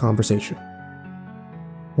control the conversation.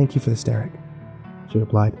 Thank you for this, Derrick, she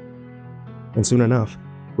replied, and soon enough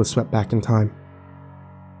was swept back in time.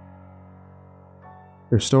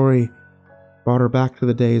 Her story brought her back to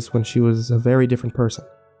the days when she was a very different person.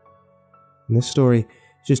 In this story,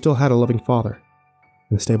 she still had a loving father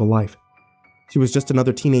and a stable life. She was just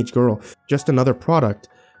another teenage girl, just another product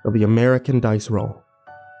of the American dice roll.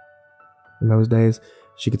 In those days,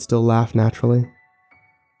 she could still laugh naturally,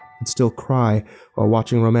 could still cry while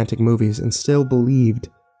watching romantic movies, and still believed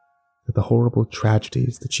that the horrible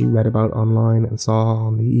tragedies that she read about online and saw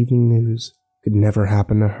on the evening news could never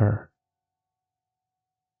happen to her.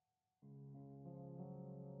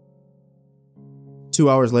 Two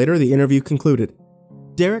hours later, the interview concluded.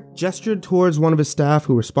 Derrick gestured towards one of his staff,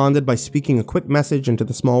 who responded by speaking a quick message into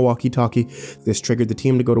the small walkie-talkie. This triggered the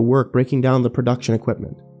team to go to work, breaking down the production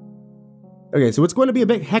equipment. Okay, so it's going to be a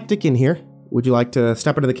bit hectic in here. Would you like to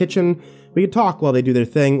step into the kitchen? We could talk while they do their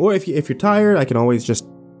thing, or if you're tired, I can always just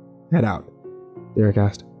head out, Derrick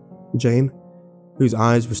asked. Jane, whose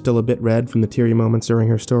eyes were still a bit red from the teary moments during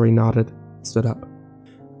her story, nodded and stood up.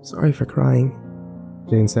 Sorry for crying,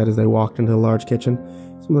 Jane said as they walked into the large kitchen.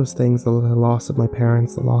 Some of those things, the loss of my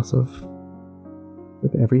parents, the loss of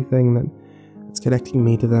everything that's connecting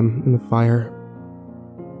me to them in the fire.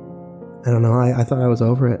 I don't know, I thought I was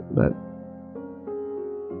over it, but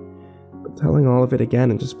telling all of it again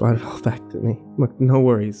and just brought it all back to me. Look, no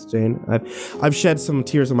worries, Jane. I've shed some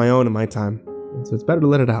tears of my own in my time, so it's better to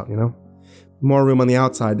let it out, More room on the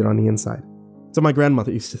outside than on the inside. So my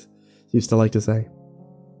grandmother used to like to say.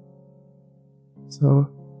 So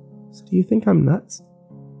do you think I'm nuts?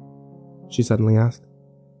 She suddenly asked.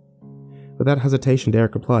 Without hesitation,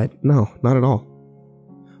 Derrick replied, No, not at all.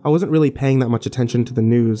 I wasn't really paying that much attention to the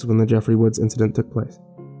news when the Jeffrey Woods incident took place,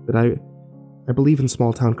 but I believe in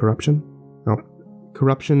small-town corruption. Now,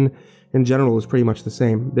 corruption in general is pretty much the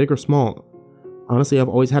same, big or small. Honestly, I've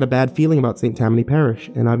always had a bad feeling about St. Tammany Parish,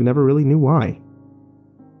 and I've never really knew why.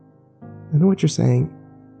 I know what you're saying.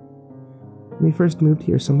 When we first moved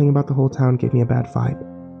here, something about the whole town gave me a bad vibe.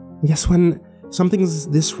 I guess when something's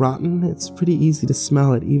this rotten, it's pretty easy to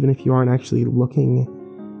smell it, even if you aren't actually looking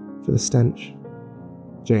for the stench.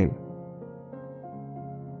 Jane,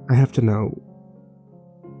 I have to know.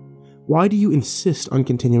 Why do you insist on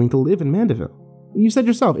continuing to live in Mandeville? You said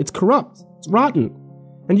yourself, it's corrupt, it's rotten,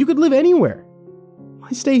 and you could live anywhere. Why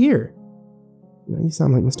stay here? Now you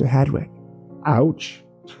sound like Mr. Hardwick. Ouch.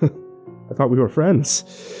 I thought we were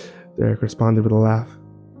friends, Derrick responded with a laugh.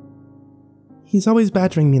 He's always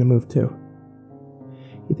badgering me to move too.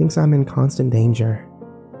 He thinks I'm in constant danger.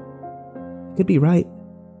 He could be right,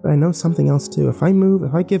 but I know something else too. If I move,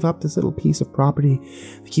 if I give up this little piece of property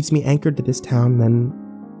that keeps me anchored to this town, then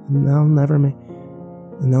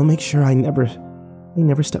they'll make sure I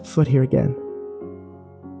never step foot here again.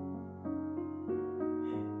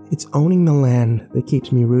 It's owning the land that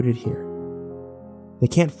keeps me rooted here. They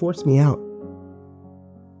can't force me out.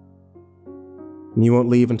 And you won't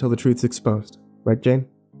leave until the truth's exposed. Right, Jane?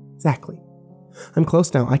 Exactly. I'm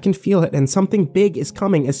close now. I can feel it, and something big is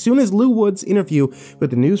coming. As soon as Lou Wood's interview with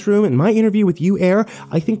the newsroom and my interview with you air,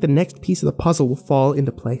 I think the next piece of the puzzle will fall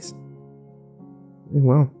into place.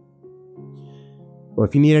 Well,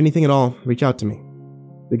 if you need anything at all, reach out to me.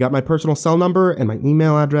 You got my personal cell number and my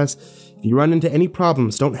email address. If you run into any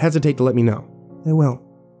problems, don't hesitate to let me know. I will.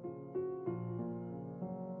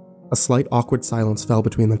 A slight awkward silence fell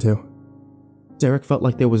between the two. Derrick felt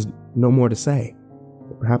like there was no more to say.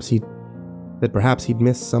 That perhaps he'd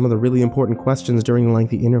missed some of the really important questions during the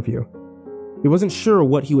lengthy interview. He wasn't sure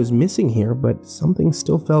what he was missing here, but something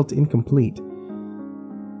still felt incomplete.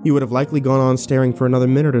 He would have likely gone on staring for another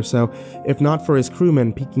minute or so, if not for his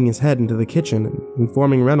crewmen peeking his head into the kitchen and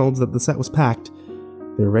informing Reynolds that the set was packed.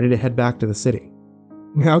 They were ready to head back to the city.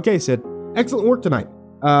 Okay, Sid. Excellent work tonight.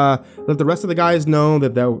 Let the rest of the guys know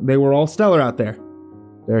that they were all stellar out there,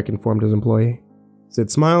 Derrick informed his employee. Sid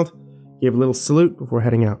smiled, gave a little salute before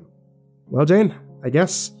heading out. Well, Jane, I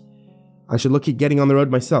guess I should look at getting on the road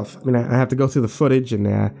myself. I have to go through the footage and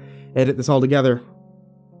edit this all together.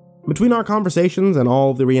 Between our conversations and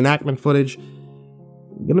all the reenactment footage,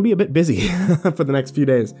 I'm going to be a bit busy for the next few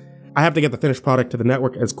days. I have to get the finished product to the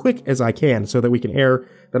network as quick as I can so that we can air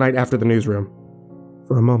the night after the newsroom.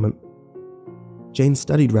 For a moment, Jane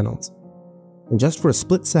studied Reynolds, and just for a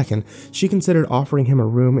split second, she considered offering him a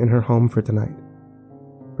room in her home for tonight.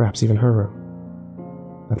 Perhaps even her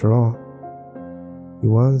room. After all, he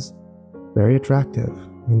was very attractive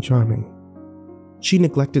and charming. She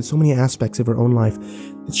neglected so many aspects of her own life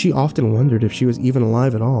that she often wondered if she was even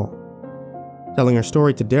alive at all. Telling her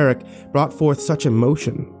story to Derrick brought forth such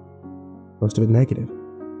emotion, most of it negative.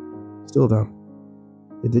 Still though,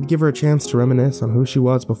 it did give her a chance to reminisce on who she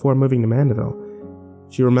was before moving to Mandeville.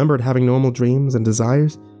 She remembered having normal dreams and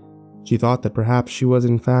desires. She thought that perhaps she was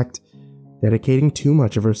in fact dedicating too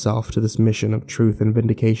much of herself to this mission of truth and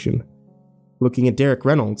vindication. Looking at Derrick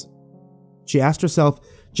Reynolds, she asked herself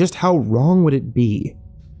just how wrong would it be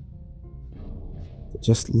to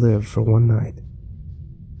just live for one night.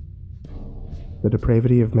 The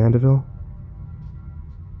depravity of Mandeville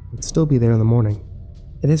would still be there in the morning.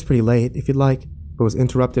 It is pretty late, if you'd like, but was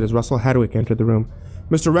interrupted as Russell Hadwick entered the room.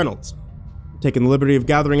 Mr. Reynolds, I've taken the liberty of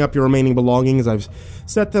gathering up your remaining belongings. I've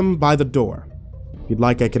set them by the door. If you'd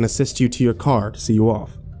like, I can assist you to your car to see you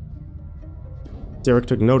off. Derrick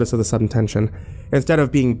took notice of the sudden tension. Instead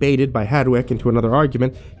of being baited by Hadwick into another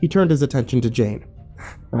argument, he turned his attention to Jane.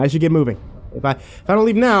 I should get moving. If I don't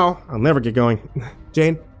leave now, I'll never get going.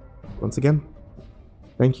 Jane, once again,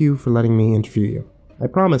 thank you for letting me interview you. I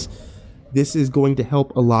promise this is going to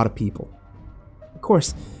help a lot of people. Of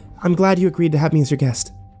course, I'm glad you agreed to have me as your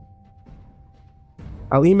guest.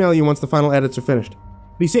 I'll email you once the final edits are finished.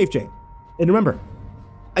 Be safe, Jane. And remember,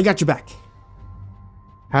 I got your back.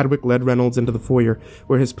 Hadwick led Reynolds into the foyer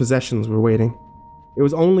where his possessions were waiting. It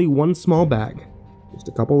was only one small bag, just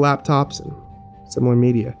a couple laptops and similar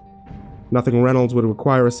media. Nothing Reynolds would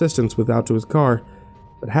require assistance with out to his car,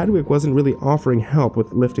 but Hadwick wasn't really offering help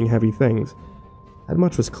with lifting heavy things. That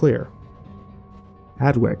much was clear.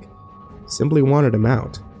 Hadwick simply wanted him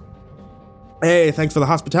out. Hey, thanks for the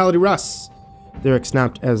hospitality, Russ, Derrick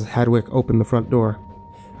snapped as Hadwick opened the front door.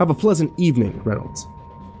 Have a pleasant evening, Reynolds,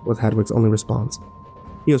 was Hadwick's only response.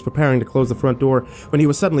 He was preparing to close the front door when he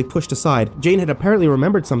was suddenly pushed aside. Jane had apparently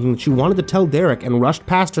remembered something that she wanted to tell Derrick and rushed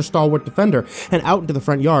past her stalwart defender and out into the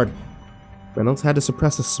front yard. Reynolds had to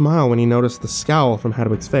suppress a smile when he noticed the scowl from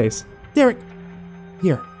Hadwick's face. Derrick!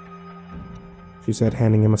 Here, she said,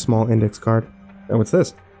 handing him a small index card. And what's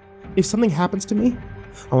this? If something happens to me,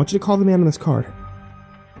 I want you to call the man on this card.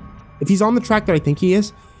 If he's on the track that I think he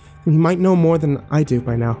is, then he might know more than I do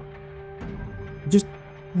by now. Just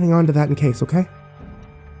hang on to that in case, okay?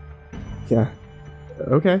 Yeah.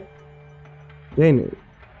 Okay. Jane,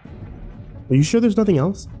 are you sure there's nothing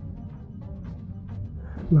else?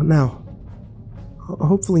 Not now.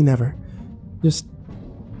 Hopefully never. Just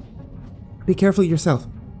be careful yourself.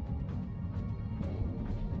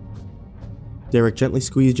 Derrick gently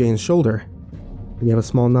squeezed Jane's shoulder and gave a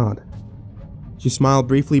small nod. She smiled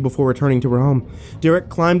briefly before returning to her home. Derrick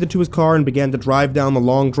climbed into his car and began to drive down the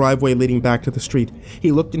long driveway leading back to the street.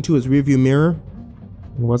 He looked into his rearview mirror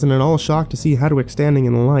and wasn't at all shocked to see Hadwick standing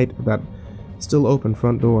in the light of that still open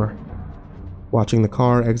front door, watching the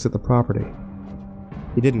car exit the property.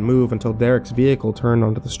 He didn't move until Derrick's vehicle turned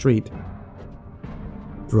onto the street,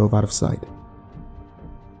 drove out of sight.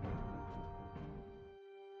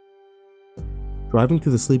 Driving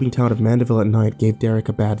through the sleeping town of Mandeville at night gave Derrick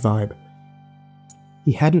a bad vibe.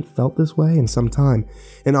 He hadn't felt this way in some time,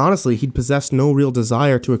 and honestly, he'd possessed no real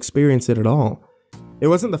desire to experience it at all. It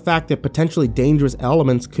wasn't the fact that potentially dangerous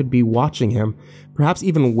elements could be watching him, perhaps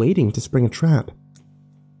even waiting to spring a trap.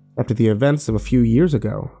 After the events of a few years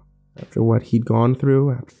ago, after what he'd gone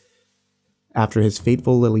through, after his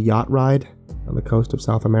fateful little yacht ride on the coast of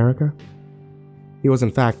South America, he was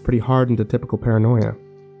in fact pretty hardened to typical paranoia.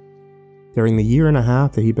 During the year and a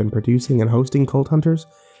half that he'd been producing and hosting Cult Hunters,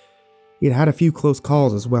 he'd had a few close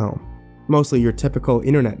calls as well. Mostly your typical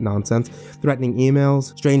internet nonsense, threatening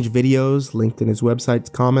emails, strange videos linked in his website's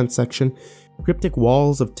comments section, cryptic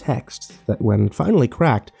walls of text that, when finally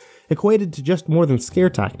cracked, equated to just more than scare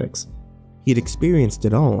tactics. He'd experienced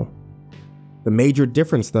it all. The major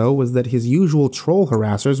difference, though, was that his usual troll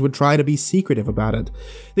harassers would try to be secretive about it.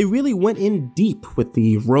 They really went in deep with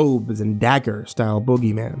the robes and dagger style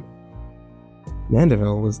boogeyman.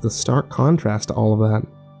 Mandeville was the stark contrast to all of that.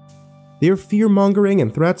 Their fear-mongering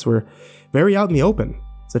and threats were very out in the open,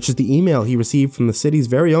 such as the email he received from the city's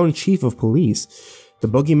very own chief of police. The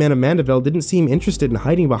boogeyman of Mandeville didn't seem interested in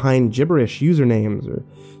hiding behind gibberish usernames or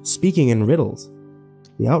speaking in riddles.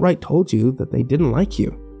 They outright told you that they didn't like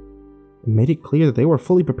you, and made it clear that they were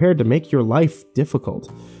fully prepared to make your life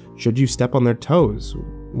difficult, should you step on their toes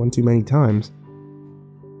one too many times.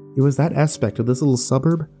 It was that aspect of this little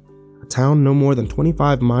suburb, a town no more than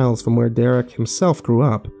 25 miles from where Derrick himself grew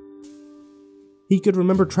up. He could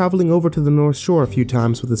remember traveling over to the North Shore a few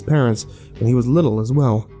times with his parents when he was little as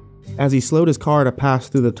well. As he slowed his car to pass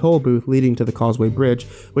through the toll booth leading to the Causeway Bridge,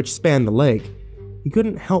 which spanned the lake, he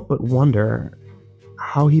couldn't help but wonder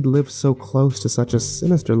how he'd lived so close to such a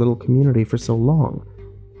sinister little community for so long,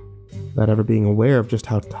 without ever being aware of just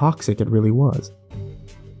how toxic it really was.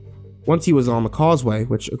 Once he was on the causeway,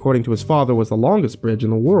 which according to his father was the longest bridge in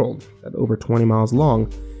the world, at over 20 miles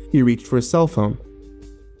long, he reached for his cell phone.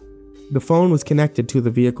 The phone was connected to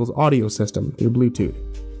the vehicle's audio system through Bluetooth.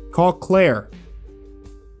 "Call Claire,"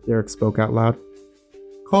 Derrick spoke out loud.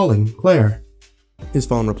 "Calling Claire," his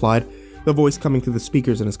phone replied, the voice coming through the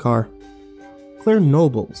speakers in his car. Claire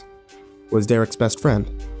Nobles was Derrick's best friend.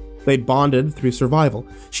 They'd bonded through survival.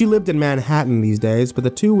 She lived in Manhattan these days, but the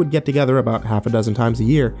two would get together about half a dozen times a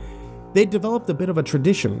year. They'd developed a bit of a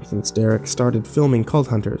tradition since Derrick started filming Cult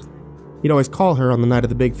Hunters. He'd always call her on the night of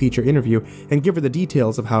the big feature interview and give her the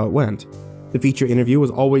details of how it went. The feature interview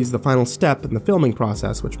was always the final step in the filming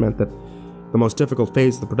process, which meant that the most difficult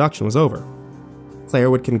phase of the production was over.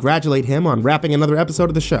 Claire would congratulate him on wrapping another episode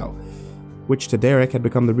of the show, which to Derrick had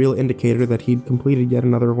become the real indicator that he'd completed yet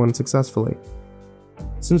another one successfully.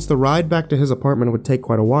 Since the ride back to his apartment would take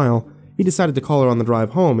quite a while, he decided to call her on the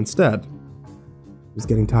drive home instead. He was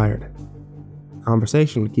getting tired. The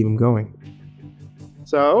conversation would keep him going.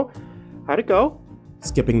 "So, how'd it go?"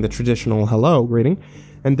 Skipping the traditional hello greeting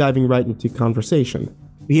and diving right into conversation.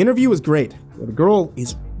 "The interview was great. The girl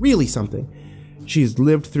is really something. She's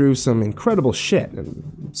lived through some incredible shit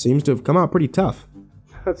and seems to have come out pretty tough."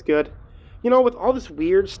 "That's good. You know, with all this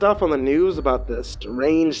weird stuff on the news about this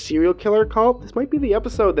deranged serial killer cult, this might be the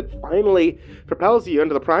episode that finally propels you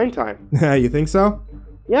into the prime time." "You think so?"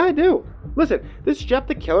 "Yeah, I do. Listen, this Jeff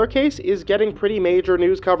the Killer case is getting pretty major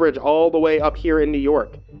news coverage all the way up here in New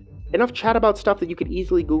York. Enough chat about stuff that you could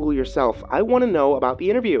easily Google yourself. I want to know about the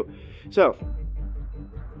interview. So,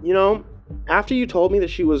 you know, after you told me that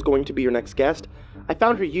she was going to be your next guest, I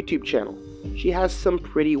found her YouTube channel. She has some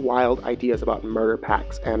pretty wild ideas about murder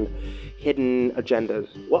pacts and hidden agendas.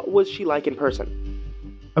 What was she like in person?"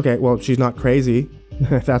 "Okay, well, she's not crazy,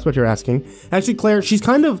 if that's what you're asking. Actually, Claire, she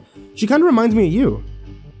kind of reminds me of you,"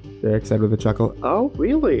 Derrick said with a chuckle. "Oh,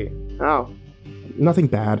 really? How?" "Nothing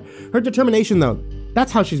bad. Her determination, though,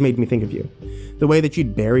 that's how she's made me think of you. The way that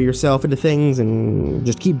you'd bury yourself into things and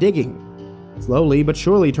just keep digging. Slowly but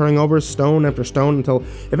surely turning over stone after stone until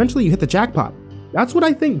eventually you hit the jackpot. That's what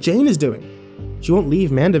I think Jane is doing. She won't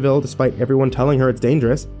leave Mandeville despite everyone telling her it's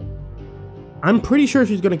dangerous. I'm pretty sure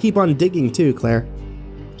she's going to keep on digging too, Claire.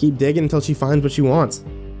 Keep digging until she finds what she wants."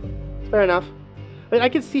 "Fair enough. I mean, I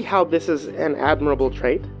can see how this is an admirable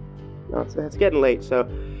trait. No, it's getting late, so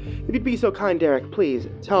if you'd be so kind, Derrick, please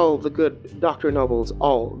tell the good Dr. Nobles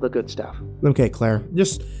all the good stuff." "Okay, Claire,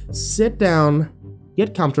 just sit down,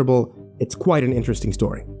 get comfortable. It's quite an interesting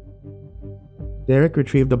story." Derrick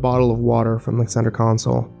retrieved a bottle of water from the center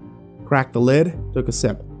console, cracked the lid, took a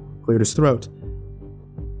sip, cleared his throat,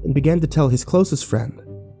 and began to tell his closest friend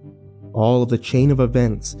all of the chain of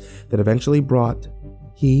events that eventually brought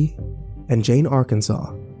he and Jane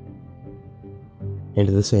Arkansas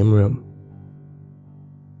into the same room.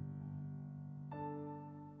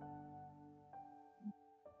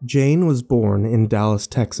 Jane was born in Dallas,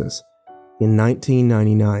 Texas, in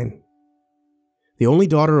 1999. The only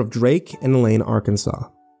daughter of Drake and Elaine Arkansas.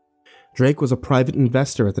 Drake was a private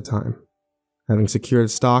investor at the time. having secured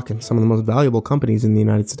stock in some of the most valuable companies in the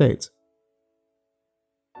United States.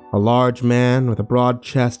 A large man with a broad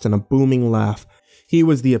chest and a booming laugh, he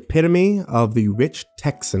was the epitome of the rich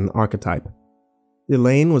Texan archetype.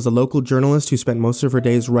 Elaine was a local journalist who spent most of her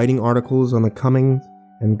days writing articles on the comings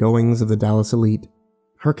and goings of the Dallas elite.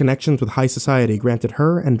 Her connections with high society granted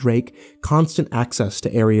her and Drake constant access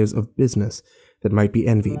to areas of business that might be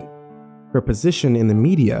envied. Her position in the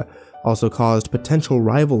media also caused potential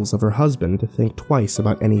rivals of her husband to think twice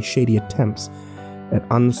about any shady attempts at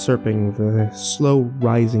usurping the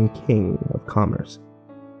slow-rising king of commerce.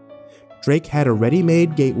 Drake had a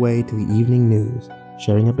ready-made gateway to the evening news,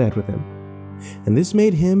 sharing a bed with him, and this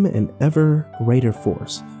made him an ever greater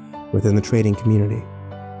force within the trading community.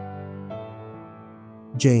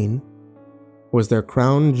 Jane was their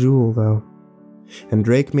crown jewel, though, and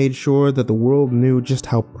Drake made sure that the world knew just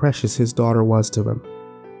how precious his daughter was to him.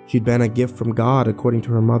 She'd been a gift from God, according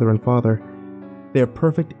to her mother and father, their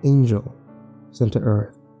perfect angel sent to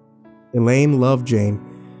Earth. Elaine loved Jane,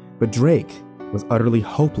 but Drake was utterly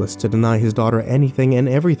hopeless to deny his daughter anything and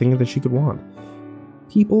everything that she could want.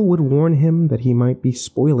 People would warn him that he might be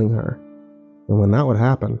spoiling her, and when that would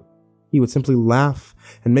happen, he would simply laugh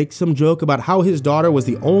and make some joke about how his daughter was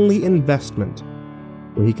the only investment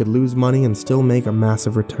where he could lose money and still make a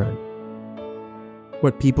massive return.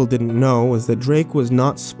 What people didn't know was that Drake was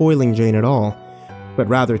not spoiling Jane at all, but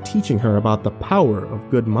rather teaching her about the power of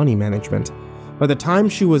good money management. By the time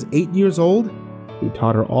she was 8 years old, he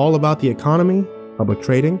taught her all about the economy, public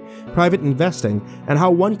trading, private investing, and how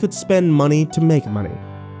one could spend money to make money.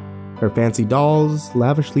 Her fancy dolls,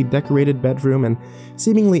 lavishly decorated bedroom, and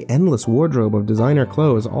seemingly endless wardrobe of designer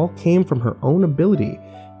clothes all came from her own ability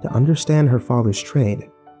to understand her father's trade.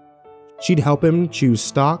 She'd help him choose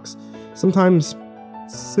stocks, sometimes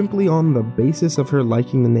simply on the basis of her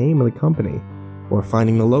liking the name of the company or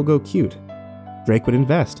finding the logo cute. Drake would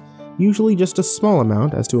invest, usually just a small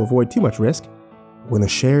amount as to avoid too much risk. When the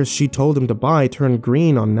shares she told him to buy turned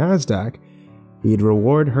green on NASDAQ, he'd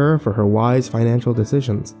reward her for her wise financial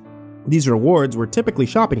decisions. These rewards were typically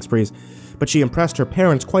shopping sprees, but she impressed her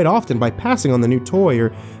parents quite often by passing on the new toy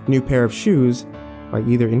or new pair of shoes, by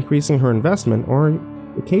either increasing her investment or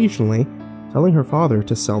occasionally telling her father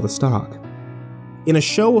to sell the stock. In a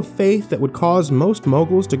show of faith that would cause most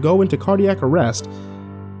moguls to go into cardiac arrest,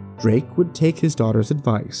 Drake would take his daughter's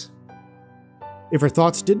advice. If her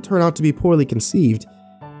thoughts did turn out to be poorly conceived,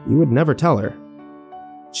 he would never tell her.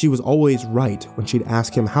 She was always right when she'd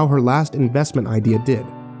ask him how her last investment idea did.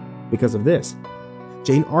 Because of this,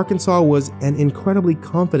 Jane Arkansas was an incredibly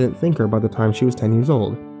confident thinker by the time she was 10 years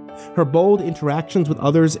old. Her bold interactions with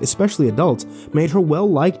others, especially adults, made her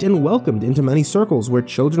well-liked and welcomed into many circles where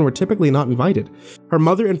children were typically not invited. Her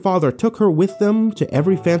mother and father took her with them to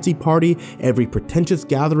every fancy party, every pretentious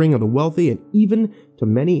gathering of the wealthy, and even to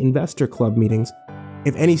many investor club meetings.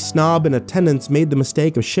 If any snob in attendance made the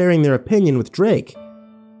mistake of sharing their opinion with Drake,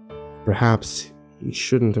 perhaps he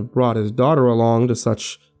shouldn't have brought his daughter along to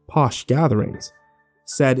such posh gatherings.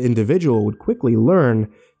 Said individual would quickly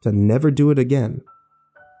learn to never do it again.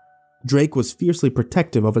 Drake was fiercely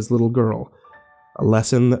protective of his little girl, a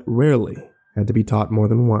lesson that rarely had to be taught more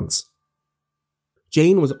than once.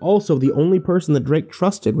 Jane was also the only person that Drake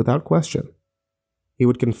trusted without question. He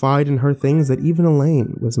would confide in her things that even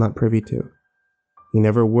Elaine was not privy to. He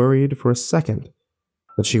never worried for a second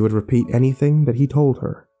that she would repeat anything that he told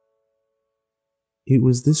her. It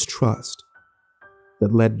was this trust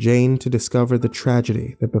that led Jane to discover the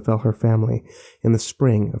tragedy that befell her family in the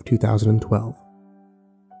spring of 2012.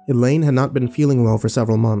 Elaine had not been feeling well for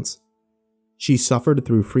several months. She suffered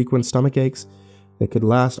through frequent stomach aches that could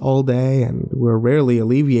last all day and were rarely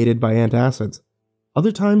alleviated by antacids.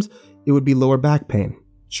 Other times, it would be lower back pain,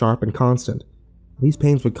 sharp and constant. These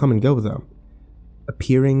pains would come and go, though,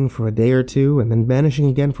 appearing for a day or two and then vanishing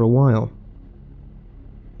again for a while.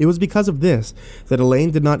 It was because of this that Elaine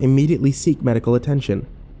did not immediately seek medical attention.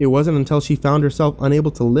 It wasn't until she found herself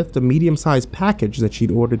unable to lift a medium-sized package that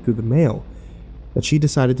she'd ordered through the mail that she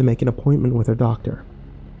decided to make an appointment with her doctor.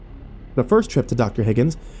 The first trip to Dr.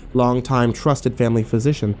 Higgins, longtime trusted family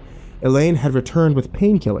physician, Elaine had returned with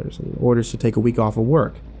painkillers and orders to take a week off of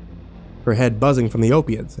work, her head buzzing from the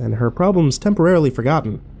opiates and her problems temporarily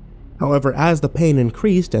forgotten. However, as the pain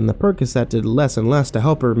increased and the Percocet did less and less to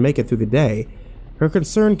help her make it through the day, her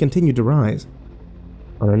concern continued to rise.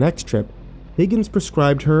 On her next trip, Higgins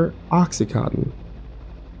prescribed her Oxycontin.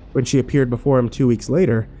 When she appeared before him 2 weeks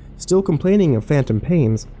later, still complaining of phantom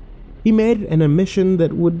pains, he made an admission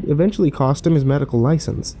that would eventually cost him his medical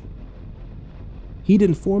license. He'd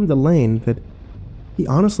informed Elaine that he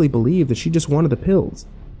honestly believed that she just wanted the pills,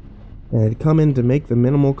 and had come in to make the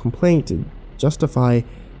minimal complaint justify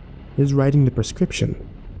his writing the prescription.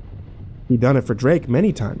 He'd done it for Drake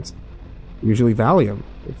many times, usually Valium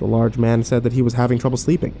if the large man said that he was having trouble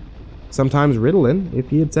sleeping, sometimes Ritalin if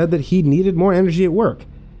he had said that he needed more energy at work.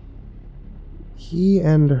 He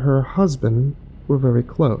and her husband were very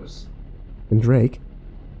close, and Drake,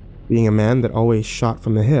 being a man that always shot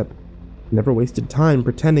from the hip, never wasted time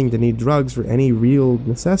pretending to need drugs for any real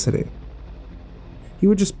necessity. He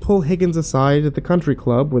would just pull Higgins aside at the country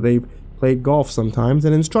club where they played golf sometimes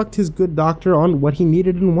and instruct his good doctor on what he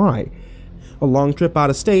needed and why. A long trip out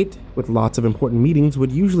of state, with lots of important meetings,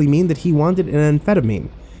 would usually mean that he wanted an amphetamine.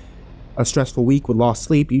 A stressful week with lost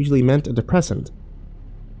sleep usually meant a depressant.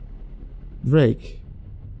 Drake,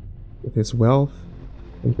 with his wealth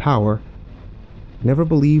and power, never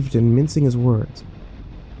believed in mincing his words.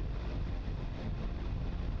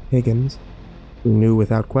 Higgins, who knew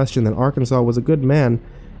without question that Arkansas was a good man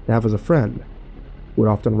to have as a friend, would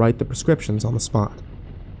often write the prescriptions on the spot.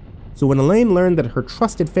 So when Elaine learned that her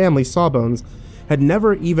trusted family Sawbones had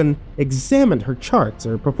never even examined her charts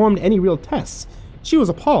or performed any real tests, she was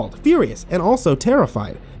appalled, furious, and also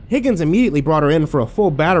terrified. Higgins immediately brought her in for a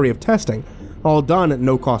full battery of testing, all done at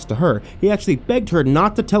no cost to her. He actually begged her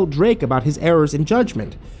not to tell Drake about his errors in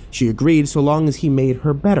judgment. She agreed so long as he made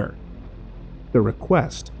her better. The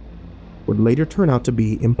request would later turn out to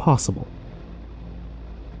be impossible.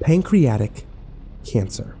 Pancreatic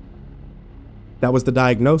cancer. That was the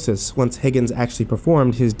diagnosis once Higgins actually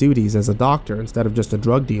performed his duties as a doctor instead of just a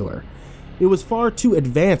drug dealer. It was far too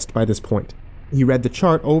advanced by this point. He read the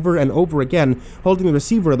chart over and over again, holding the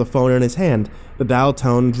receiver of the phone in his hand, the dial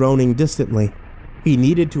tone droning distantly. He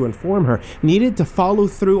needed to inform her, needed to follow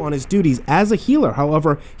through on his duties as a healer.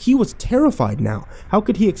 However, he was terrified now. How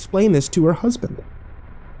could he explain this to her husband?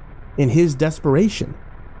 In his desperation,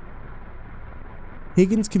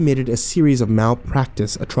 Higgins committed a series of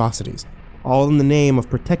malpractice atrocities, all in the name of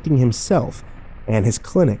protecting himself and his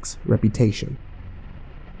clinic's reputation.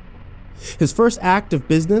 His first act of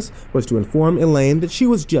business was to inform Elaine that she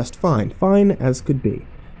was just fine, fine as could be.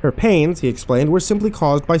 Her pains, he explained, were simply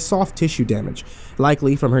caused by soft tissue damage,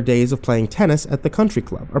 likely from her days of playing tennis at the country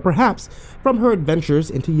club, or perhaps from her adventures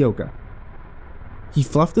into yoga. He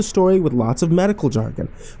fluffed the story with lots of medical jargon,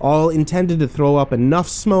 all intended to throw up enough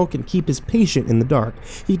smoke and keep his patient in the dark.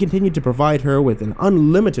 He continued to provide her with an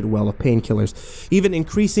unlimited well of painkillers, even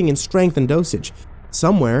increasing in strength and dosage.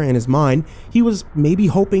 Somewhere in his mind, he was maybe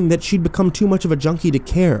hoping that she'd become too much of a junkie to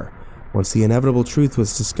care once the inevitable truth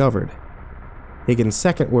was discovered. Higgins'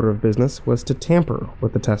 second order of business was to tamper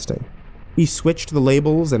with the testing. He switched the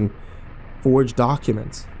labels and forged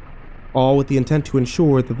documents, all with the intent to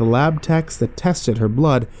ensure that the lab techs that tested her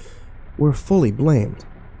blood were fully blamed.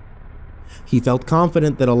 He felt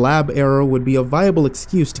confident that a lab error would be a viable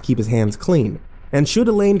excuse to keep his hands clean, and should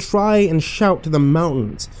Elaine try and shout to the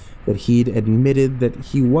mountains that he'd admitted that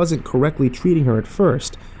he wasn't correctly treating her at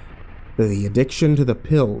first, the addiction to the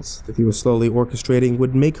pills that he was slowly orchestrating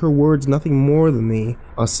would make her words nothing more than the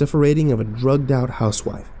vociferating of a drugged-out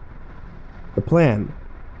housewife. The plan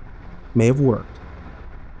may have worked.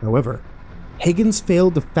 However, Higgins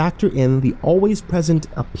failed to factor in the always-present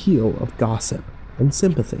appeal of gossip and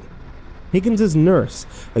sympathy. Higgins' nurse,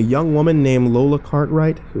 a young woman named Lola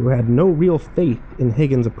Cartwright, who had no real faith in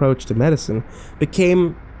Higgins' approach to medicine,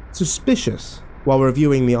 became suspicious while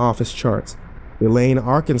reviewing the office charts. Elaine,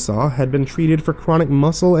 Arkansas, had been treated for chronic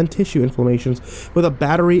muscle and tissue inflammations with a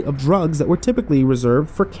battery of drugs that were typically reserved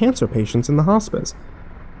for cancer patients in the hospice.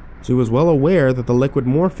 She was well aware that the liquid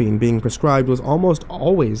morphine being prescribed was almost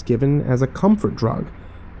always given as a comfort drug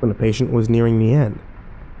when a patient was nearing the end.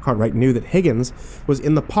 Cartwright knew that Higgins was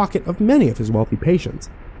in the pocket of many of his wealthy patients.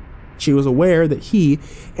 She was aware that he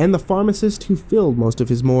and the pharmacist who filled most of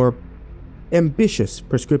his more ambitious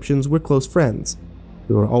prescriptions were close friends,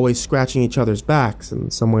 who were always scratching each other's backs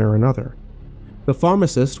in some way or another. The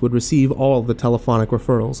pharmacist would receive all of the telephonic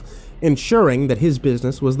referrals, ensuring that his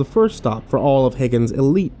business was the first stop for all of Higgins'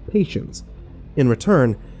 elite patients. In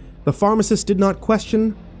return, the pharmacist did not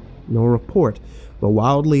question nor report the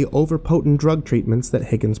wildly overpotent drug treatments that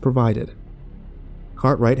Higgins provided.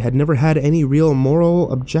 Cartwright had never had any real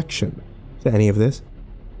moral objection to any of this,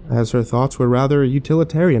 as her thoughts were rather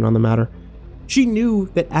utilitarian on the matter. She knew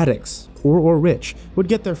that addicts, poor or rich, would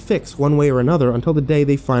get their fix one way or another until the day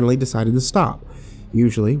they finally decided to stop,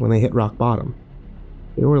 usually when they hit rock bottom.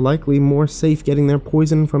 They were likely more safe getting their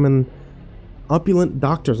poison from an opulent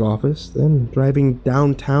doctor's office than driving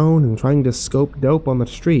downtown and trying to scope dope on the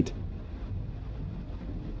street.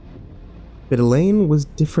 But Elaine was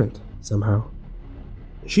different, somehow.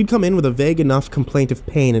 She'd come in with a vague enough complaint of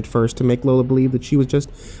pain at first to make Lola believe that she was just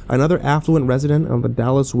another affluent resident of a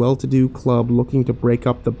Dallas well-to-do club looking to break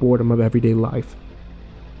up the boredom of everyday life.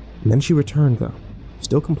 And then she returned, though,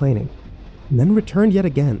 still complaining, and then returned yet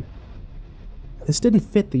again. This didn't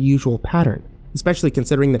fit the usual pattern, especially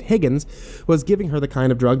considering that Higgins was giving her the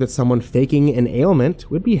kind of drug that someone faking an ailment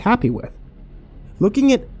would be happy with.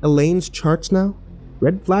 Looking at Elaine's charts now,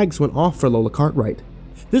 red flags went off for Lola Cartwright.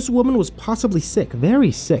 This woman was possibly sick,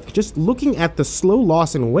 very sick, just looking at the slow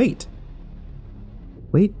loss in weight.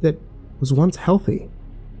 Weight that was once healthy,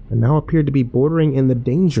 and now appeared to be bordering in the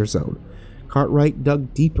danger zone. Cartwright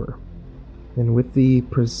dug deeper, and with the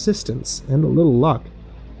persistence and a little luck,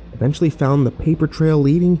 eventually found the paper trail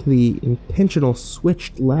leading to the intentional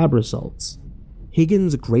switched lab results.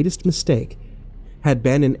 Higgins' greatest mistake had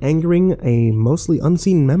been in angering a mostly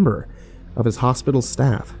unseen member of his hospital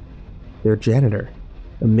staff, their janitor,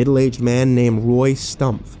 a middle-aged man named Roy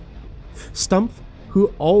Stumpf. Stumpf,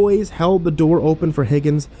 who always held the door open for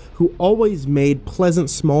Higgins, who always made pleasant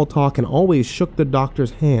small talk and always shook the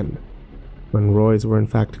doctor's hand, when Roy's were in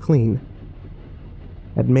fact clean,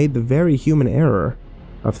 had made the very human error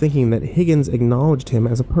of thinking that Higgins acknowledged him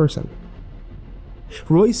as a person.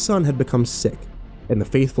 Roy's son had become sick, and the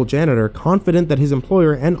faithful janitor, confident that his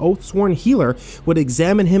employer and oath-sworn healer would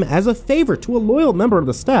examine him as a favor to a loyal member of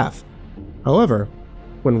the staff. However,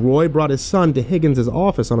 when Roy brought his son to Higgins'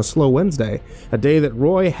 office on a slow Wednesday, a day that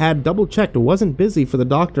Roy had double-checked wasn't busy for the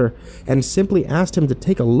doctor, and simply asked him to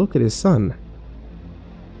take a look at his son,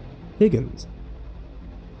 Higgins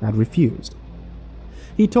had refused.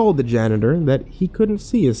 He told the janitor that he couldn't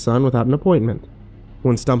see his son without an appointment.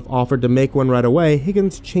 When Stumpf offered to make one right away,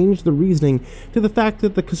 Higgins changed the reasoning to the fact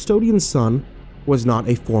that the custodian's son was not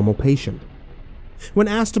a formal patient. When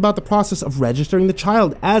asked about the process of registering the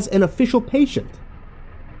child as an official patient,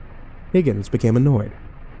 Higgins became annoyed.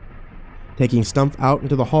 Taking Stumpf out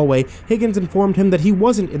into the hallway, Higgins informed him that he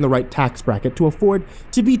wasn't in the right tax bracket to afford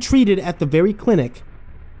to be treated at the very clinic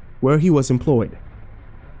where he was employed.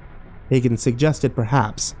 Higgins suggested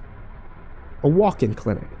perhaps a walk-in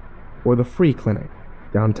clinic or the free clinic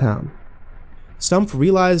downtown. Stumpf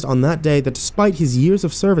realized on that day that despite his years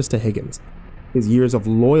of service to Higgins, his years of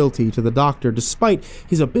loyalty to the doctor, despite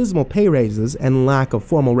his abysmal pay raises and lack of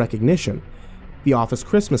formal recognition, the office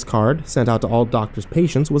Christmas card sent out to all doctor's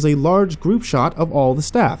patients was a large group shot of all the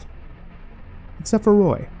staff, except for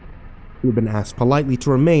Roy, who had been asked politely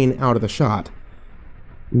to remain out of the shot.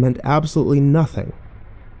 It meant absolutely nothing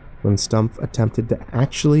when Stumpf attempted to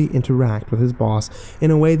actually interact with his boss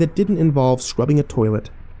in a way that didn't involve scrubbing a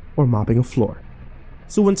toilet or mopping a floor.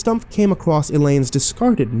 So when Stumpf came across Elaine's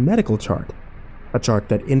discarded medical chart, a chart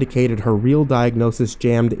that indicated her real diagnosis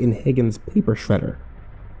jammed in Higgins' paper shredder,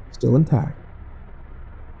 still intact,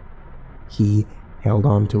 he held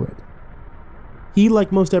on to it. He,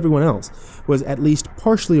 like most everyone else, was at least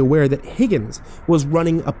partially aware that Higgins was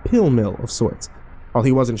running a pill mill of sorts. While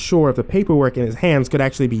he wasn't sure if the paperwork in his hands could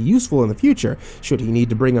actually be useful in the future, should he need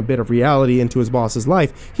to bring a bit of reality into his boss's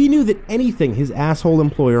life, he knew that anything his asshole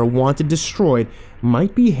employer wanted destroyed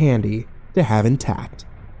might be handy to have intact.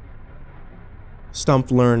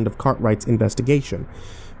 Stumpf learned of Cartwright's investigation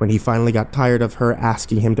when he finally got tired of her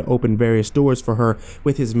asking him to open various doors for her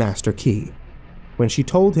with his master key. When she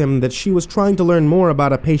told him that she was trying to learn more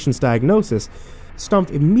about a patient's diagnosis,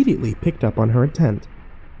 Stumpf immediately picked up on her intent.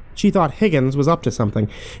 She thought Higgins was up to something,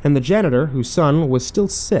 and the janitor, whose son was still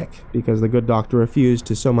sick because the good doctor refused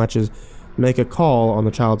to so much as make a call on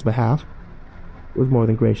the child's behalf, was more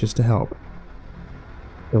than gracious to help.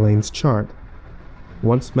 Elaine's chart,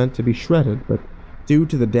 once meant to be shredded, but due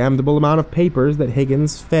to the damnable amount of papers that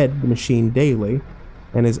Higgins fed the machine daily,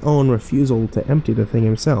 and his own refusal to empty the thing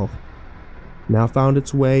himself, now found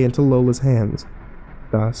its way into Lola's hands,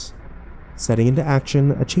 thus setting into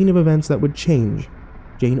action a chain of events that would change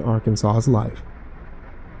Jane Arkansas's life.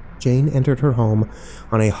 Jane entered her home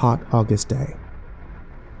on a hot August day.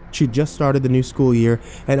 She'd just started the new school year,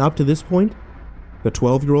 and up to this point, the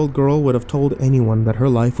 12-year-old girl would have told anyone that her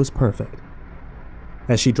life was perfect.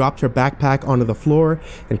 As she dropped her backpack onto the floor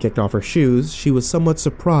and kicked off her shoes, she was somewhat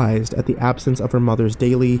surprised at the absence of her mother's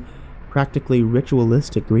daily, practically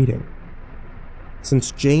ritualistic greeting.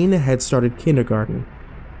 Since Jane had started kindergarten,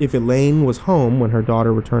 if Elaine was home when her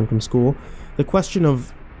daughter returned from school, the question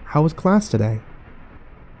of "How was class today?"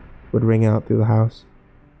 would ring out through the house.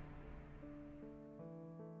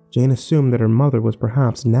 Jane assumed that her mother was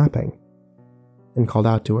perhaps napping and called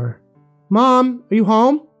out to her, "Mom, are you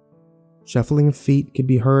home?" Shuffling of feet could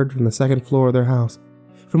be heard from the second floor of their house.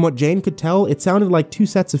 From what Jane could tell, it sounded like 2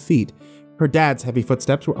 sets of feet. Her dad's heavy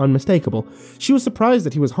footsteps were unmistakable. She was surprised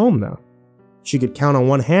that he was home, though. She could count on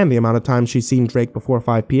one hand the amount of times she'd seen Drake before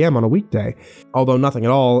 5 p.m. on a weekday. Although nothing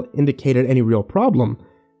at all indicated any real problem,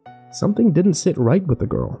 something didn't sit right with the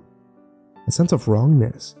girl. A sense of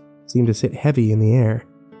wrongness seemed to sit heavy in the air.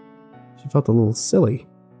 She felt a little silly,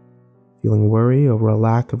 feeling worry over a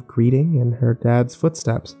lack of greeting in her dad's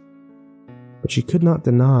footsteps. But she could not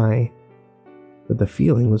deny that the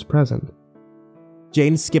feeling was present.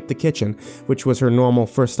 Jane skipped the kitchen, which was her normal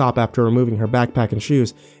first stop after removing her backpack and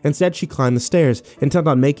shoes. Instead, she climbed the stairs, intent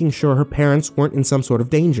on making sure her parents weren't in some sort of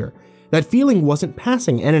danger. That feeling wasn't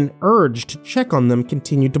passing, and an urge to check on them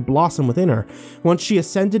continued to blossom within her. Once she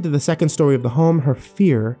ascended to the second story of the home, her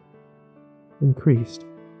fear increased.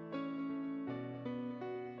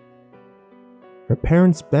 Her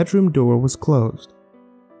parents' bedroom door was closed.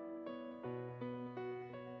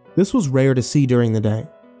 This was rare to see during the day.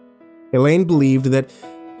 Elaine believed that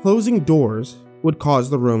closing doors would cause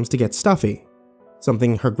the rooms to get stuffy,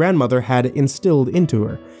 something her grandmother had instilled into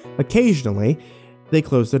her. Occasionally, they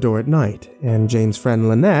closed the door at night, and Jane's friend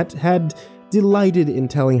Lynette had delighted in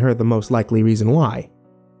telling her the most likely reason why.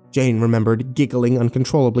 Jane remembered giggling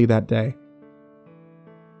uncontrollably that day.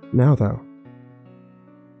 Now, though,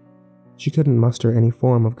 she couldn't muster any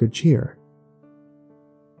form of good cheer.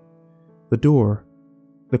 The door,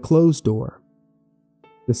 the closed door,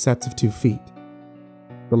 the sets of 2 feet,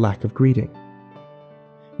 the lack of greeting.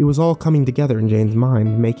 It was all coming together in Jane's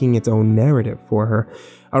mind, making its own narrative for her.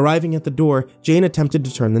 Arriving at the door, Jane attempted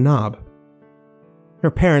to turn the knob.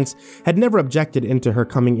 Her parents had never objected into her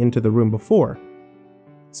coming into the room before,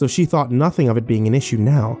 so she thought nothing of it being an issue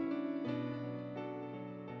now.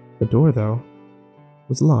 The door, though,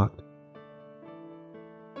 was locked.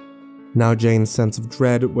 Now Jane's sense of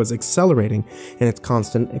dread was accelerating in its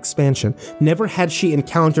constant expansion. Never had she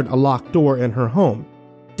encountered a locked door in her home.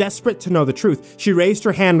 Desperate to know the truth, she raised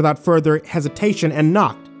her hand without further hesitation and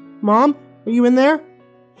knocked. "Mom, are you in there?"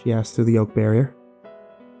 she asked through the oak barrier.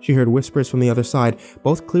 She heard whispers from the other side,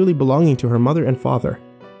 both clearly belonging to her mother and father.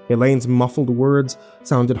 Elaine's muffled words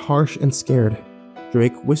sounded harsh and scared.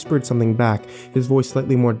 Drake whispered something back, his voice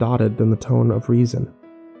slightly more dotted than the tone of reason.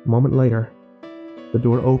 A moment later, the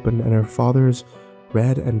door opened and her father's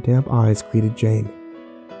red and damp eyes greeted Jane.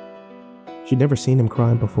 She'd never seen him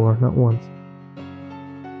cry before, not once.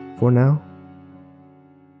 For now,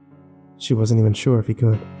 she wasn't even sure if he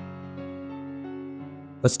could.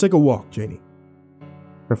 "Let's take a walk, Janie,"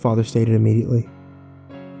 her father stated immediately.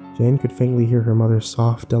 Jane could faintly hear her mother's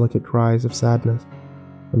soft, delicate cries of sadness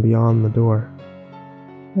from beyond the door.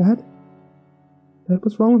 Dad,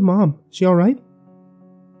 what's wrong with Mom? Is she alright?"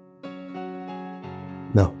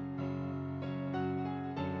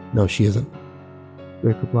 No, she isn't,"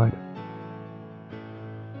 Drake replied.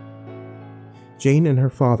 Jane and her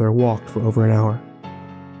father walked for over an hour.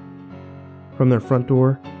 From their front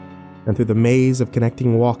door, and through the maze of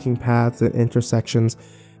connecting walking paths and intersections,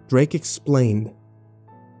 Drake explained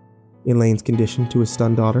Elaine's condition to his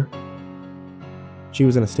stunned daughter. She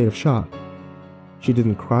was in a state of shock. She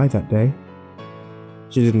didn't cry that day.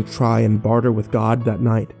 She didn't try and barter with God that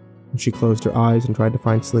night, and she closed her eyes and tried to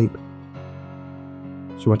find sleep.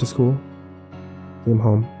 She went to school, came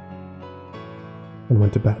home, and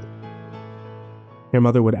went to bed. Her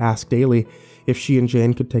mother would ask daily if she and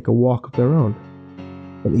Jane could take a walk of their own,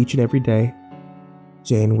 and each and every day,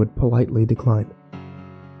 Jane would politely decline.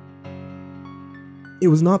 It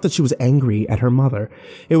was not that she was angry at her mother,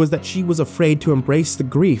 it was that she was afraid to embrace the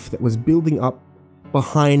grief that was building up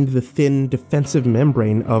behind the thin, defensive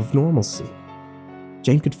membrane of normalcy.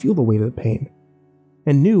 Jane could feel the weight of the pain,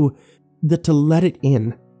 and knew that to let it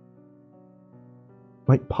in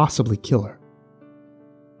might possibly kill her.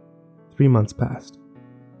 3 months passed.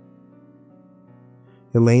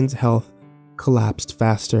 Elaine's health collapsed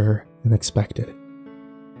faster than expected.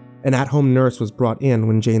 An at-home nurse was brought in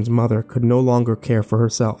when Jane's mother could no longer care for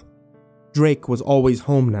herself. Drake was always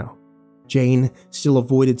home now. Jane still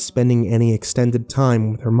avoided spending any extended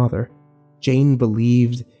time with her mother. Jane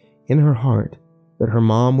believed in her heart that her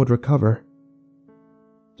mom would recover.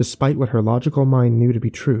 Despite what her logical mind knew to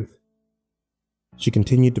be truth, she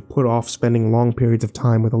continued to put off spending long periods of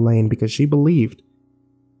time with Elaine because she believed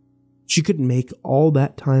she could make all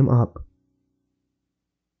that time up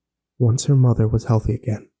once her mother was healthy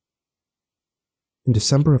again. In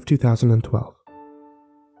December of 2012,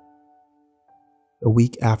 a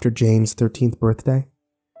week after Jane's 13th birthday,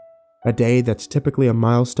 a day that's typically a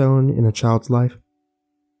milestone in a child's life,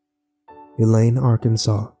 Elaine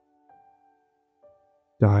Arkansas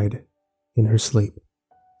died in her sleep.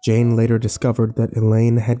 Jane later discovered that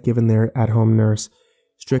Elaine had given their at-home nurse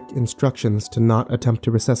strict instructions to not attempt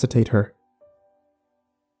to resuscitate her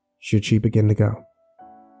should she begin to go.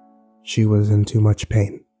 She was in too much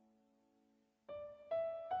pain.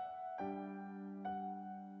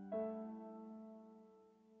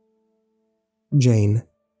 Jane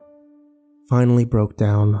finally broke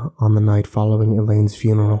down on the night following Elaine's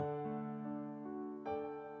funeral.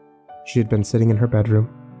 She had been sitting in her bedroom,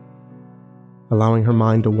 allowing her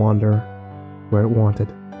mind to wander where it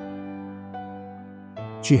wanted.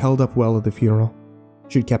 She held up well at the funeral.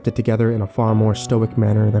 She'd kept it together in a far more stoic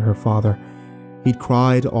manner than her father. He'd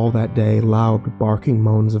cried all that day, loud, barking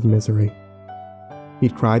moans of misery.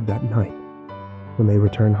 He'd cried that night when they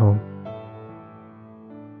returned home.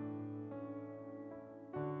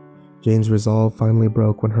 Jane's resolve finally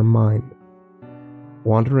broke when her mind,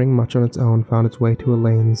 wandering much on its own, found its way to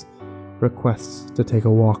Elaine's requests to take a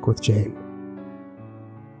walk with Jane.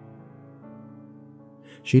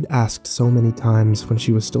 She'd asked so many times when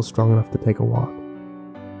she was still strong enough to take a walk.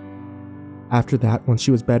 After that, once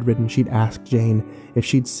she was bedridden, she'd ask Jane if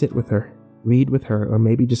she'd sit with her, read with her, or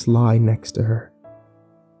maybe just lie next to her.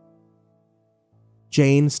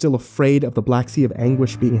 Jane, still afraid of the black sea of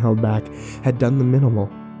anguish being held back, had done the minimal.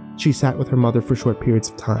 She sat with her mother for short periods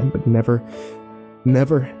of time, but never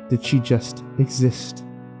did she just exist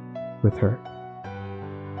with her.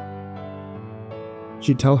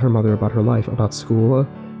 She'd tell her mother about her life, about school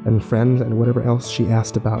and friends and whatever else she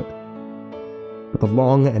asked about. But the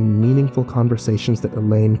long and meaningful conversations that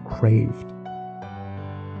Elaine craved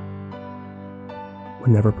were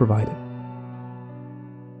never provided.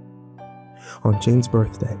 On Jane's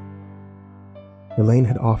birthday, Elaine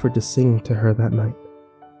had offered to sing to her that night.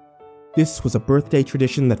 This was a birthday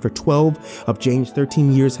tradition that for 12 of Jane's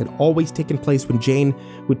 13 years had always taken place when Jane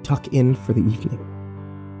would tuck in for the evening.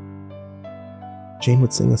 Jane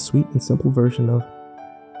would sing a sweet and simple version of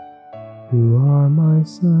 "You are my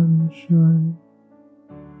sunshine,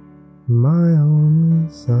 my only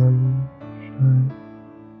sunshine."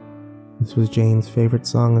 This was Jane's favorite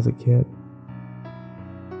song as a kid.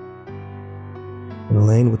 And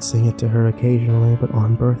Elaine would sing it to her occasionally, but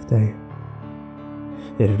on birthday,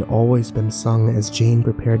 it had always been sung as Jane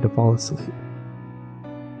prepared to fall asleep.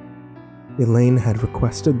 Elaine had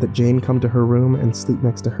requested that Jane come to her room and sleep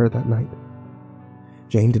next to her that night.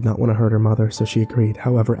 Jane did not want to hurt her mother, so she agreed.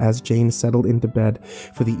 However, as Jane settled into bed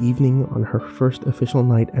for the evening on her first official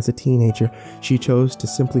night as a teenager, she chose to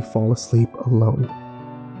simply fall asleep alone,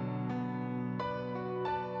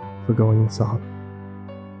 forgoing the song.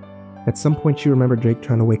 At some point, she remembered Drake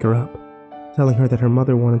trying to wake her up, telling her that her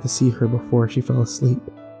mother wanted to see her before she fell asleep.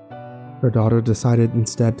 Her daughter decided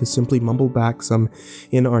instead to simply mumble back some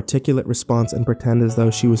inarticulate response and pretend as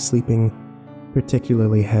though she was sleeping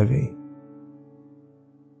particularly heavy.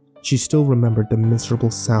 She still remembered the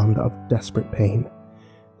miserable sound of desperate pain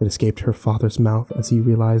that escaped her father's mouth as he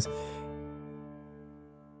realized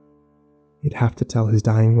he'd have to tell his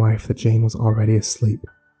dying wife that Jane was already asleep.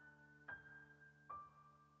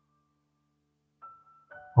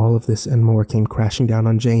 All of this and more came crashing down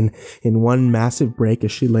on Jane in one massive break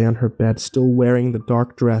as she lay on her bed, still wearing the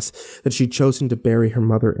dark dress that she'd chosen to bury her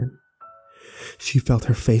mother in. She felt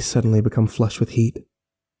her face suddenly become flushed with heat.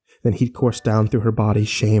 Then heat coursed down through her body,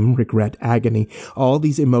 shame, regret, agony. All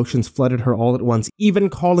these emotions flooded her all at once. Even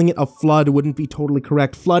calling it a flood wouldn't be totally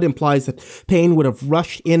correct. Flood implies that pain would have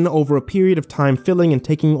rushed in over a period of time, filling and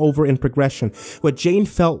taking over in progression. What Jane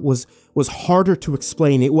felt was harder to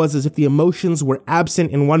explain. It was as if the emotions were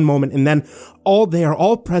absent in one moment and then all there,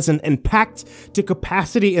 all present and packed to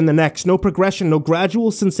capacity in the next. No progression, no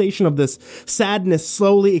gradual sensation of this sadness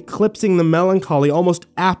slowly eclipsing the melancholy, almost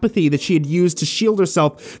apathy that she had used to shield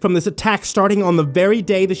herself from this attack starting on the very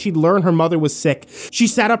day that she'd learned her mother was sick. She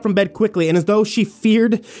sat up from bed quickly, and as though she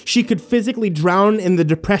feared she could physically drown in the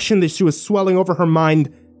depression that she was swelling over her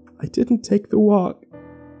mind, "I didn't take the walk,"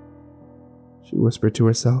 she whispered to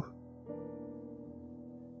herself.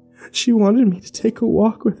 She wanted me to take a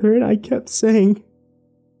walk with her, and I kept saying,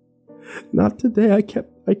 "Not today." I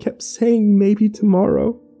kept saying, "Maybe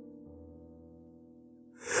tomorrow."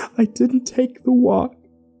 "I didn't take the walk."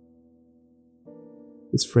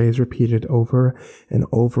 This phrase repeated over and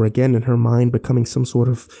over again in her mind, becoming some sort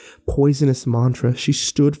of poisonous mantra. She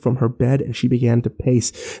stood from her bed and she began to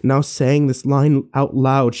pace, now saying this line out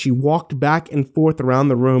loud. She walked back and forth around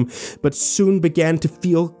the room, but soon began to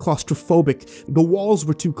feel claustrophobic. The walls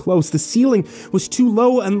were too close, the ceiling was too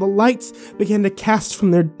low, and the lights began to cast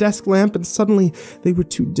from their desk lamp, and suddenly they were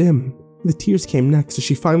too dim. The tears came next as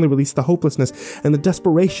she finally released the hopelessness and the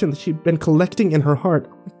desperation that she'd been collecting in her heart.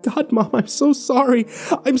 "Oh my God, Mom, I'm so sorry.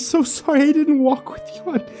 I'm so sorry I didn't walk with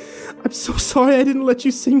you. I'm so sorry I didn't let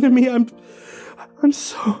you sing to me. I'm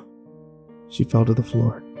so..." She fell to the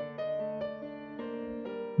floor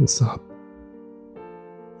and sobbed.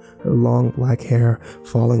 her long black hair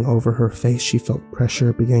falling over her face. She felt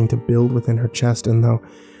pressure beginning to build within her chest, and though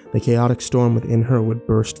the chaotic storm within her would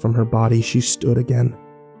burst from her body, she stood again.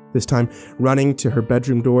 This time, running to her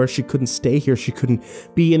bedroom door. She couldn't stay here. She couldn't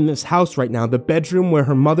be in this house right now. The bedroom where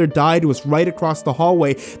her mother died was right across the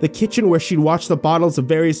hallway. The kitchen where she'd watched the bottles of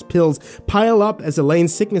various pills pile up as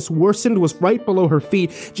Elaine's sickness worsened was right below her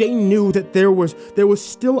feet. Jane knew that there was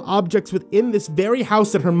still objects within this very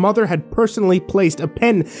house that her mother had personally placed. A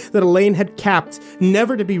pen that Elaine had capped,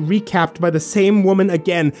 never to be recapped by the same woman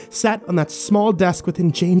again, sat on that small desk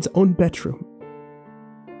within Jane's own bedroom.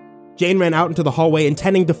 Jane ran out into the hallway,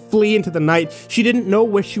 intending to flee into the night. She didn't know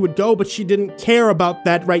where she would go, but she didn't care about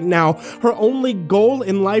that right now. Her only goal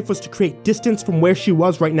in life was to create distance from where she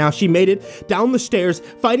was right now. She made it down the stairs,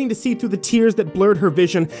 fighting to see through the tears that blurred her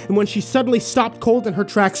vision, and when she suddenly stopped cold in her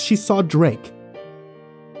tracks, she saw Drake.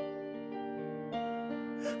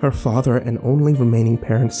 Her father and only remaining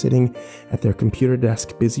parent sitting at their computer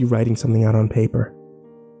desk, busy writing something out on paper.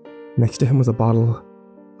 Next to him was a bottle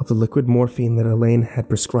of the liquid morphine that Elaine had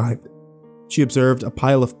prescribed. She observed a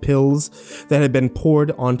pile of pills that had been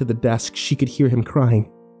poured onto the desk. She could hear him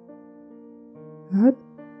crying. Dad?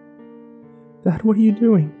 Dad, what are you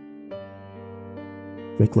doing?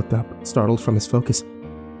 Drake looked up, startled from his focus.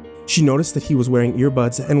 She noticed that he was wearing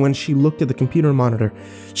earbuds, and when she looked at the computer monitor,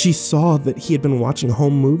 she saw that he had been watching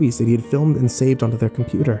home movies that he had filmed and saved onto their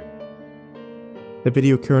computer. The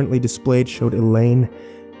video currently displayed showed Elaine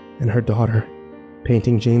and her daughter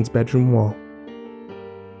painting Jane's bedroom wall.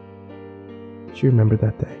 She remembered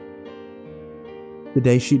that day. The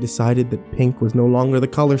day she decided that pink was no longer the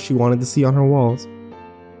color she wanted to see on her walls.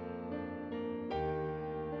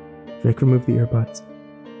 Drake removed the earbuds.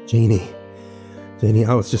 Janie,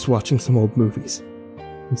 I was just watching some old movies,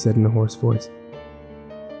 he said in a hoarse voice.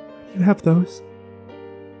 Do you have those?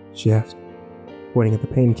 She asked, pointing at the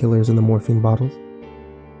painkillers and the morphine bottles.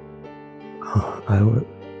 Oh,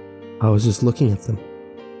 I was just looking at them.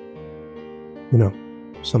 You know,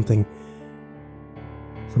 something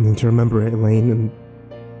to remember, Elaine, and...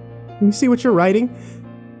 Can you see what you're writing?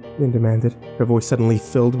 Lynn demanded, her voice suddenly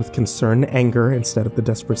filled with concern, anger, instead of the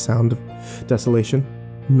desperate sound of desolation.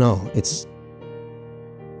 No, it's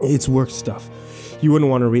work stuff. You wouldn't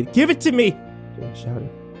want to read it. Give it to me! Jane shouted.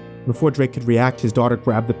 Before Drake could react, his daughter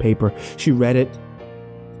grabbed the paper. She read it,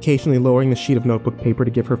 occasionally lowering the sheet of notebook paper to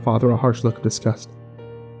give her father a harsh look of disgust.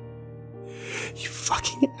 You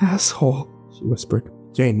fucking asshole, she whispered.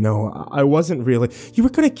 Jane, no, I wasn't really. You were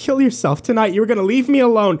gonna kill yourself tonight. You were gonna leave me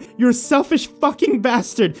alone. You're a selfish fucking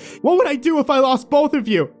bastard. What would I do if I lost both of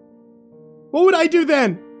you? What would I do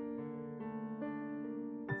then?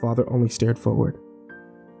 The father only stared forward.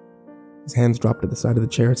 His hands dropped to the side of the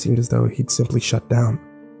chair. It seemed as though he'd simply shut down.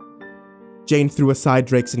 Jane threw aside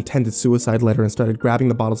Drake's intended suicide letter and started grabbing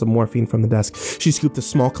the bottles of morphine from the desk. She scooped a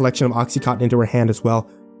small collection of Oxycontin into her hand as well.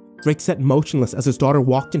 Drake sat motionless as his daughter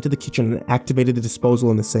walked into the kitchen and activated the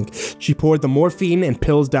disposal in the sink. She poured the morphine and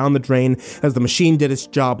pills down the drain as the machine did its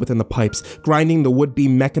job within the pipes, grinding the would-be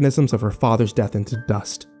mechanisms of her father's death into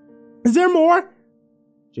dust. Is there more?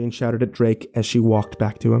 Jane shouted at Drake as she walked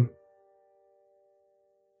back to him.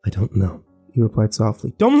 I don't know, he replied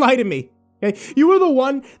softly. Don't lie to me, okay? You were the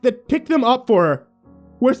one that picked them up for her.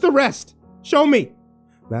 Where's the rest? Show me.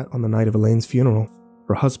 That on the night of Elaine's funeral.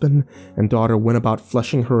 Her husband and daughter went about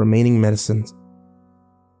flushing her remaining medicines.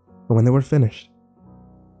 But when they were finished,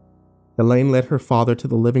 Elaine led her father to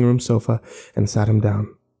the living room sofa and sat him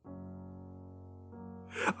down.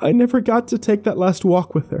 I never got to take that last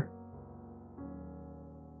walk with her,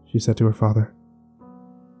 she said to her father.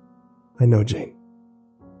 I know, Jane.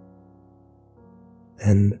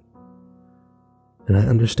 And I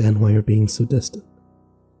understand why you're being so distant.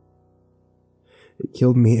 It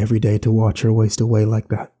killed me every day to watch her waste away like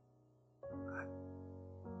that.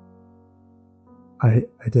 I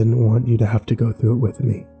didn't want you to have to go through it with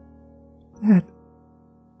me. Dad,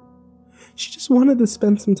 she just wanted to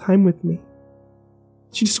spend some time with me.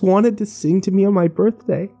 She just wanted to sing to me on my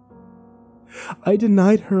birthday. I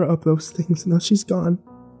denied her of those things, and now she's gone.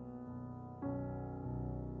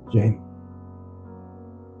 Jane,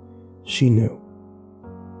 she knew.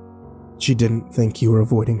 She didn't think you were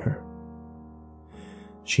avoiding her.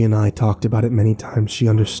 She and I talked about it many times. She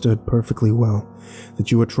understood perfectly well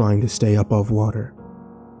that you were trying to stay above water.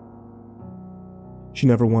 She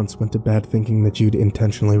never once went to bed thinking that you'd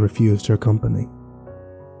intentionally refused her company.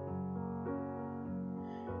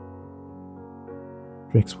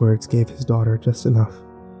 Drake's words gave his daughter just enough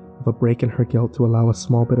of a break in her guilt to allow a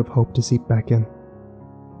small bit of hope to seep back in.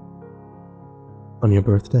 On your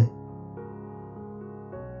birthday,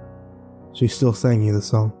 she still sang you the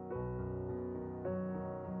song.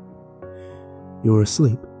 You were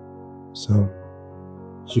asleep, so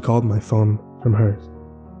she called my phone from hers,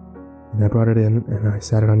 and I brought it in and I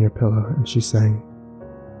sat it on your pillow, and she sang.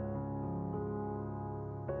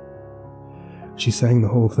 She sang the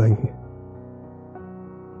whole thing.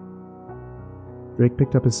 Drake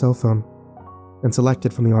picked up his cell phone and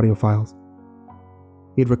selected from the audio files.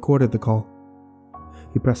 He had recorded the call.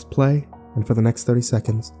 He pressed play, and for the next 30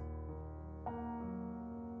 seconds,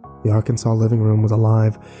 the Arkansas living room was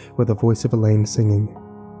alive with the voice of Elaine singing,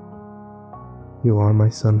 "You are my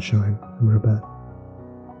sunshine," from her bed.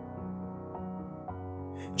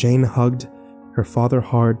 Jane hugged her father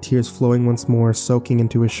hard, tears flowing once more, soaking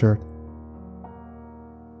into his shirt.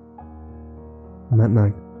 And that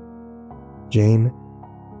night, Jane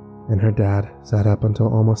and her dad sat up until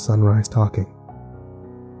almost sunrise talking.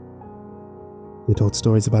 They told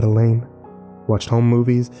stories about Elaine, watched home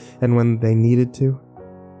movies, and when they needed to,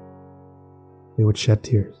 they would shed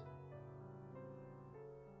tears.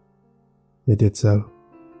 They did so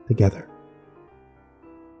together.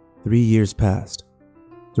 3 years passed.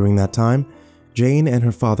 During that time, Jane and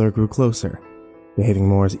her father grew closer, behaving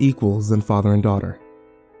more as equals than father and daughter.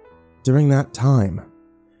 During that time,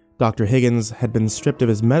 Dr. Higgins had been stripped of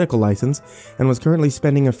his medical license and was currently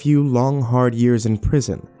spending a few long, hard years in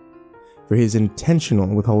prison for his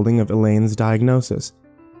intentional withholding of Elaine's diagnosis,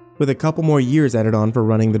 with a couple more years added on for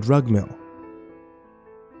running the drug mill.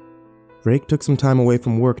 Drake took some time away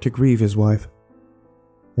from work to grieve his wife,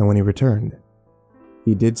 and when he returned,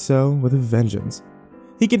 he did so with a vengeance.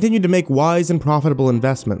 He continued to make wise and profitable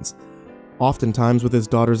investments, oftentimes with his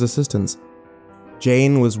daughter's assistance.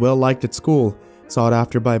 Jane was well liked at school, sought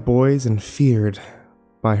after by boys, and feared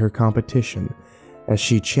by her competition as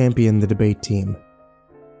she championed the debate team.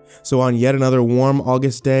 So on yet another warm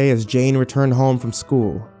August day, as Jane returned home from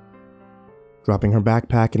school, dropping her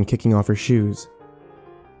backpack and kicking off her shoes,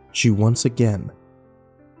 she once again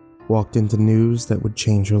walked into news that would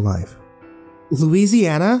change her life.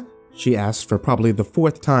 "Louisiana?" she asked for probably the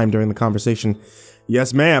 4th time during the conversation.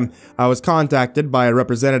 "Yes, ma'am. I was contacted by a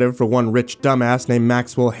representative for one rich dumbass named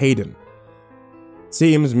Maxwell Hayden.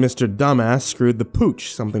 Seems Mr. Dumbass screwed the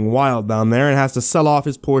pooch, something wild down there, and has to sell off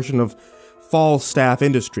his portion of Falstaff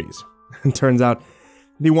Industries. And turns out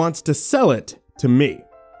he wants to sell it to me."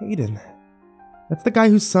 "Hayden? That's the guy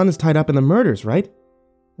whose son is tied up in the murders, right?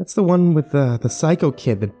 That's the one with the psycho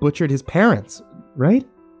kid that butchered his parents, right?"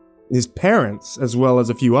 "His parents, as well as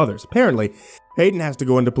a few others. Apparently, Hayden has to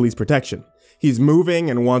go into police protection. He's moving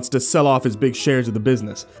and wants to sell off his big shares of the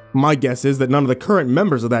business. My guess is that none of the current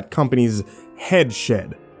members of that company's head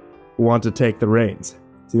shed want to take the reins.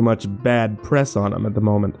 Too much bad press on him at the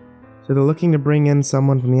moment. So they're looking to bring in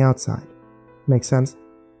someone from the outside. Makes sense.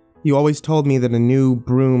 You always told me that a new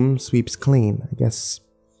broom sweeps clean. I guess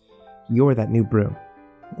you're that new broom."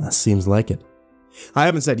 "Seems like it. I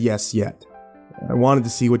haven't said yes yet. I wanted to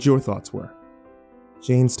see what your thoughts were."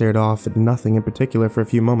 Jane stared off at nothing in particular for a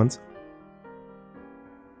few moments.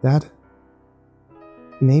 "Dad,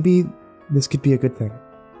 maybe this could be a good thing.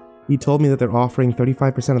 You told me that they're offering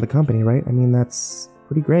 35% of the company, right? I mean, that's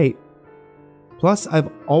pretty great. Plus, I've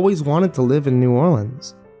always wanted to live in New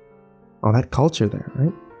Orleans. All that culture there,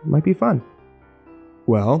 right? It might be fun."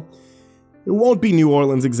 "Well, it won't be New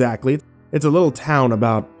Orleans exactly. It's a little town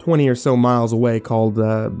about 20 or so miles away called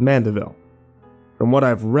Mandeville. From what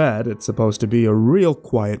I've read, it's supposed to be a real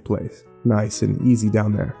quiet place. Nice and easy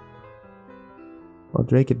down there." While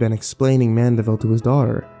Drake had been explaining Mandeville to his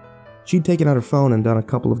daughter, she'd taken out her phone and done a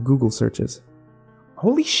couple of Google searches.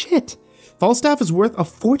 "Holy shit! Falstaff is worth a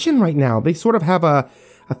fortune right now. They sort of have a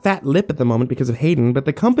fat lip at the moment because of Hayden, but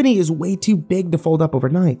the company is way too big to fold up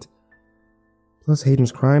overnight. Plus,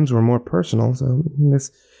 Hayden's crimes were more personal, so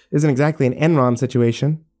this isn't exactly an Enron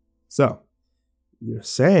situation. So, you're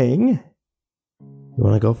saying you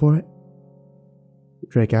want to go for it?"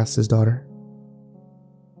 Drake asked his daughter.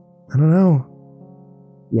 "I don't know.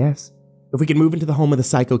 Yes. If we could move into the home of the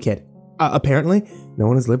psycho kid. Apparently, no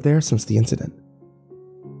one has lived there since the incident.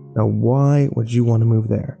 Now, why would you want to move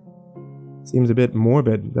there? Seems a bit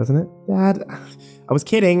morbid, doesn't it?" "Dad, I was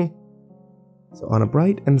kidding." So on a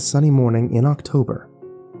bright and sunny morning in October,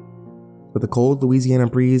 with a cold Louisiana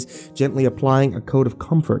breeze gently applying a coat of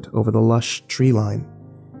comfort over the lush tree line,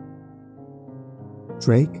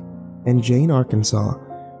 Drake and Jane Arkansas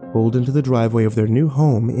pulled into the driveway of their new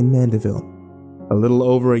home in Mandeville. A little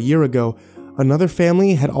over a year ago, another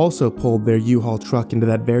family had also pulled their U-Haul truck into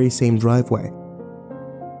that very same driveway.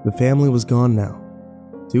 The family was gone now.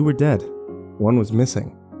 2 were dead, 1 was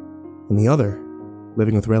missing, and the other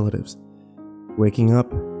living with relatives, waking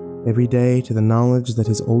up every day to the knowledge that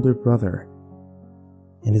his older brother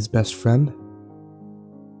and his best friend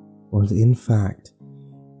was in fact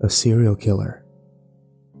a serial killer.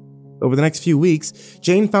 Over the next few weeks,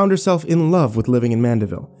 Jane found herself in love with living in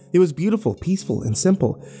Mandeville. It was beautiful, peaceful, and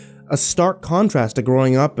simple, a stark contrast to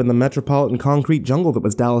growing up in the metropolitan concrete jungle that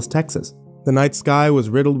was Dallas, Texas. The night sky was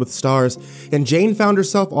riddled with stars, and Jane found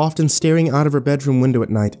herself often staring out of her bedroom window at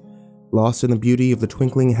night, lost in the beauty of the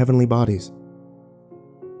twinkling heavenly bodies.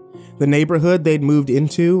 The neighborhood they'd moved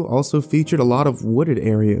into also featured a lot of wooded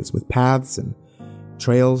areas with paths and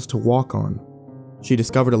trails to walk on. She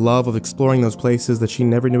discovered a love of exploring those places that she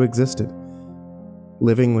never knew existed.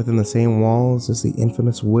 Living within the same walls as the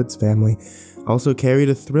infamous Woods family also carried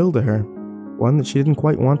a thrill to her, one that she didn't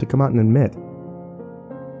quite want to come out and admit.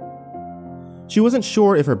 She wasn't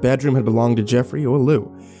sure if her bedroom had belonged to Jeffrey or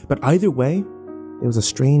Lou, but either way, there was a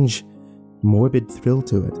strange, morbid thrill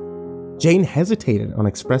to it. Jane hesitated on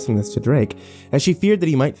expressing this to Drake, as she feared that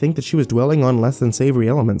he might think that she was dwelling on less than savory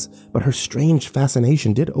elements, but her strange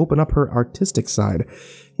fascination did open up her artistic side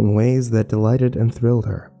in ways that delighted and thrilled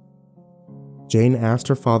her. Jane asked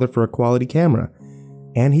her father for a quality camera,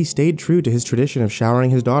 and he stayed true to his tradition of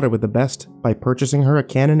showering his daughter with the best by purchasing her a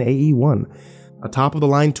Canon AE-1, a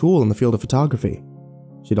top-of-the-line tool in the field of photography.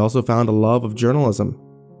 She'd also found a love of journalism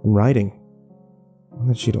and writing, one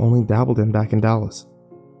that she'd only dabbled in back in Dallas.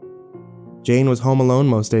 Jane was home alone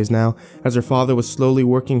most days now, as her father was slowly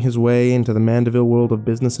working his way into the Mandeville world of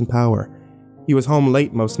business and power. He was home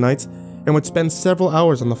late most nights, and would spend several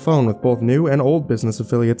hours on the phone with both new and old business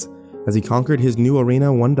affiliates as he conquered his new arena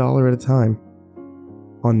 $1 at a time.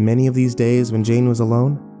 On many of these days when Jane was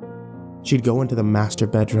alone, she'd go into the master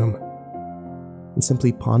bedroom and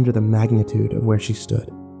simply ponder the magnitude of where she stood.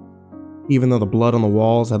 Even though the blood on the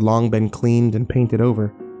walls had long been cleaned and painted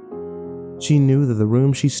over, she knew that the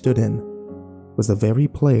room she stood in was the very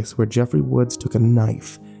place where Jeffrey Woods took a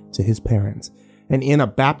knife to his parents, and in a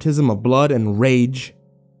baptism of blood and rage,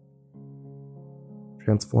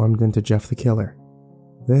 transformed into Jeff the Killer.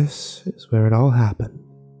 "This is where it all happened,"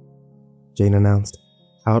 Jane announced,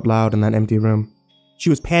 out loud in that empty room. She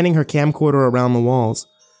was panning her camcorder around the walls.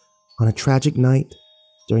 On a tragic night,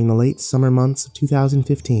 during the late summer months of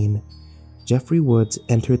 2015, Jeffrey Woods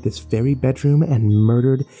entered this very bedroom and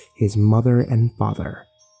murdered his mother and father.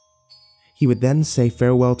 He would then say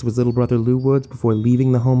farewell to his little brother Lou Woods before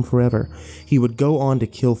leaving the home forever. He would go on to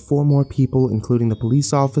kill 4 more people, including the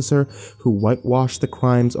police officer who whitewashed the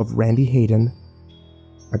crimes of Randy Hayden,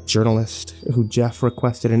 a journalist who Jeff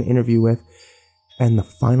requested an interview with, and the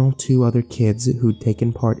final 2 other kids who'd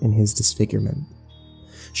taken part in his disfigurement.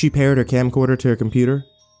 She paired her camcorder to her computer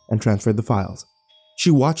and transferred the files. She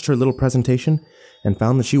watched her little presentation and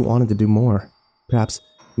found that she wanted to do more. Perhaps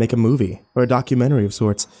make a movie or a documentary of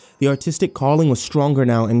sorts. The artistic calling was stronger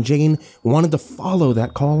now, and Jane wanted to follow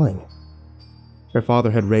that calling. Her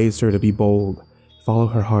father had raised her to be bold, follow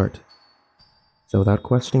her heart. So without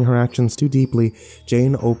questioning her actions too deeply,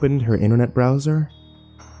 Jane opened her internet browser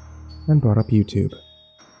and brought up YouTube.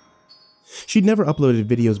 She'd never uploaded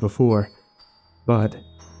videos before, but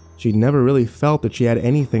she'd never really felt that she had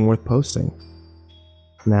anything worth posting.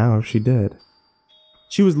 Now she did.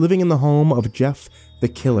 She was living in the home of Jeff the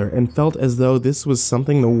Killer and felt as though this was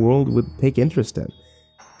something the world would take interest in.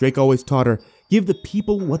 Drake always taught her, give the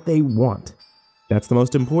people what they want. That's the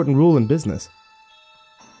most important rule in business.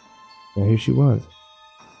 Now here she was,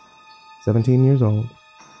 17 years old,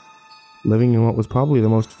 living in what was probably the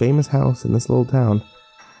most famous house in this little town.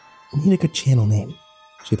 I need a good channel name,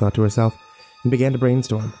 she thought to herself, and began to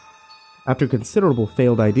brainstorm. After considerable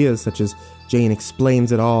failed ideas such as Jane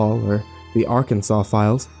Explains It All or the Arkansas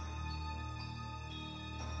Files,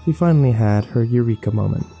 she finally had her eureka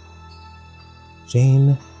moment.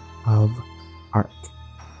 Jane of Arc.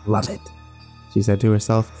 Love it, she said to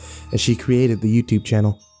herself as she created the YouTube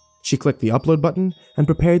channel. She clicked the upload button and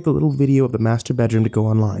prepared the little video of the master bedroom to go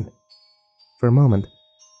online. For a moment,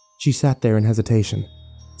 she sat there in hesitation.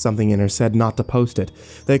 Something in her said not to post it,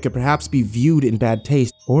 that it could perhaps be viewed in bad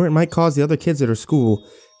taste, or it might cause the other kids at her school,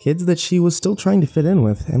 kids that she was still trying to fit in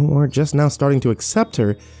with and were just now starting to accept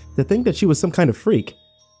her, to think that she was some kind of freak.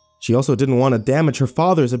 She also didn't want to damage her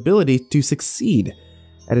father's ability to succeed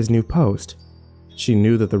at his new post. She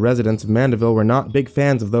knew that the residents of Mandeville were not big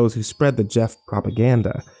fans of those who spread the Jeff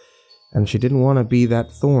propaganda, and she didn't want to be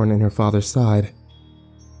that thorn in her father's side.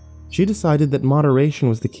 She decided that moderation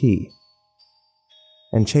was the key,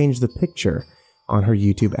 and changed the picture on her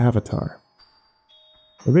YouTube avatar.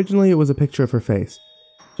 Originally, it was a picture of her face,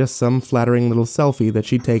 just some flattering little selfie that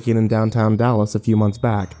she'd taken in downtown Dallas a few months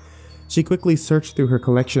back. She quickly searched through her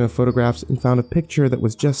collection of photographs and found a picture that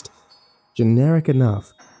was just generic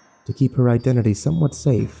enough to keep her identity somewhat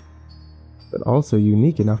safe, but also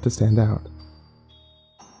unique enough to stand out.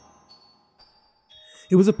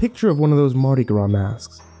 It was a picture of one of those Mardi Gras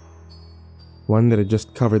masks. One that had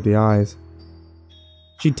just covered the eyes.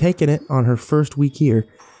 She'd taken it on her first week here,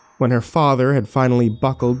 when her father had finally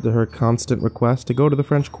buckled to her constant request to go to the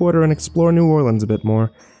French Quarter and explore New Orleans a bit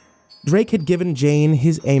more. Drake had given Jane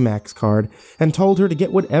his Amex card and told her to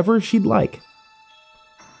get whatever she'd like.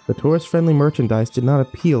 The tourist-friendly merchandise did not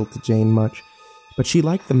appeal to Jane much, but she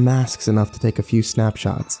liked the masks enough to take a few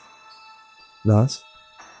snapshots. Thus,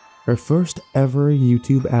 her first ever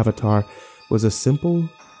YouTube avatar was a simple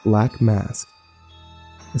black mask.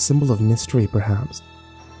 A symbol of mystery, perhaps.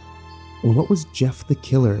 And what was Jeff the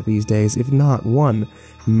Killer these days, if not one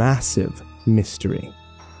massive mystery?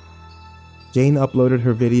 Jane uploaded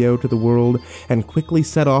her video to the world and quickly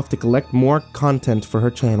set off to collect more content for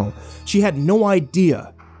her channel. She had no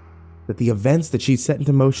idea that the events that she set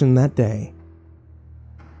into motion that day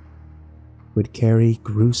would carry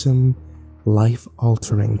gruesome,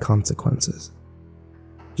 life-altering consequences.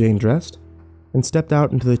 Jane dressed and stepped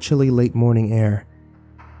out into the chilly late morning air.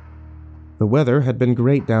 The weather had been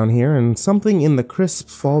great down here, and something in the crisp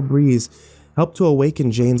fall breeze helped to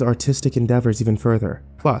awaken Jane's artistic endeavors even further.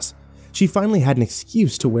 Plus, she finally had an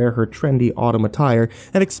excuse to wear her trendy autumn attire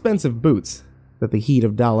and expensive boots that the heat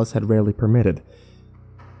of Dallas had rarely permitted.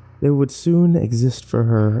 There would soon exist for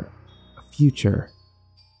her a future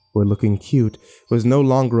where looking cute was no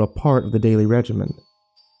longer a part of the daily regimen.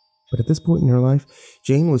 But at this point in her life,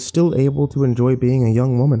 Jane was still able to enjoy being a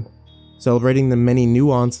young woman, celebrating the many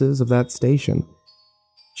nuances of that station.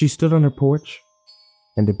 She stood on her porch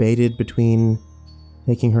and debated between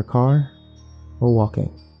taking her car or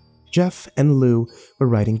walking. Jeff and Lou were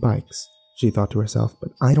riding bikes, she thought to herself,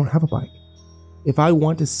 but I don't have a bike. If I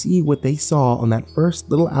want to see what they saw on that first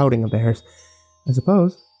little outing of theirs, I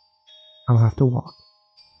suppose I'll have to walk.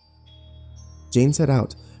 Jane set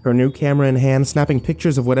out, her new camera in hand, snapping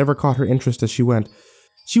pictures of whatever caught her interest as she went.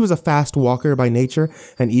 She was a fast walker by nature,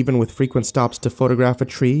 and even with frequent stops to photograph a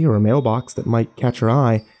tree or a mailbox that might catch her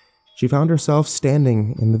eye, she found herself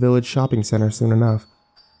standing in the village shopping center soon enough.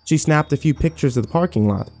 She snapped a few pictures of the parking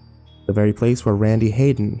lot, the very place where Randy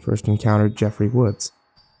Hayden first encountered Jeffrey Woods.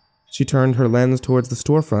 She turned her lens towards the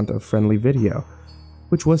storefront of Friendly Video,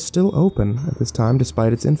 which was still open at this time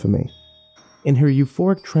despite its infamy. In her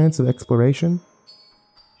euphoric trance of exploration,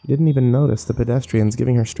 she didn't even notice the pedestrians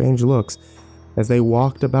giving her strange looks as they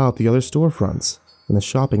walked about the other storefronts in the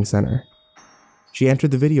shopping center. She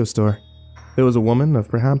entered the video store. There was a woman of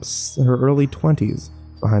perhaps her early 20s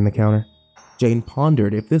behind the counter. Jane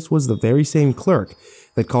pondered if this was the very same clerk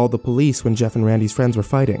that called the police when Jeff and Randy's friends were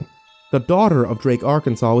fighting. The daughter of Drake,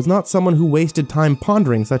 Arkansas, was not someone who wasted time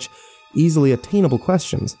pondering such easily attainable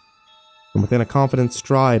questions, and within a confident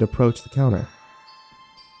stride approached the counter.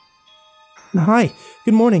 "Hi,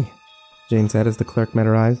 good morning," Jane said as the clerk met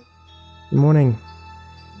her eyes. "Good morning.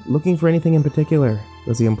 Looking for anything in particular?"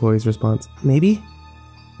 was the employee's response. "Maybe?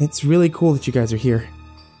 It's really cool that you guys are here.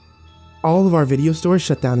 All of our video stores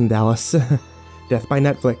shut down in Dallas. Death by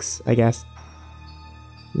Netflix, I guess.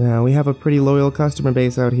 Now, we have a pretty loyal customer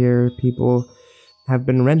base out here. People have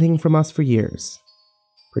been renting from us for years.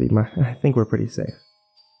 Pretty much, I think we're pretty safe,"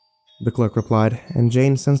 the clerk replied, and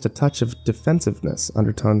Jane sensed a touch of defensiveness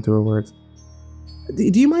undertoned through her words.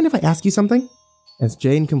 Do you mind if I ask you something?" As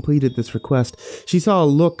Jane completed this request, she saw a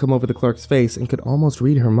look come over the clerk's face and could almost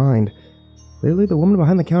read her mind. Clearly, the woman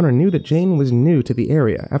behind the counter knew that Jane was new to the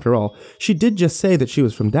area. After all, she did just say that she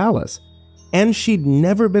was from Dallas, and she'd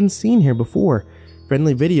never been seen here before.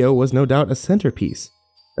 Friendly Video was no doubt a centerpiece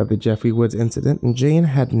of the Jeffrey Woods incident, and Jane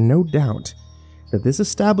had no doubt that this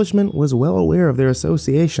establishment was well aware of their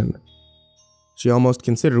association. She almost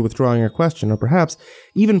considered withdrawing her question, or perhaps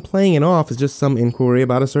even playing it off as just some inquiry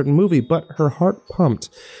about a certain movie, but her heart pumped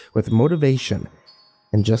with motivation,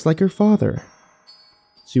 and just like her father,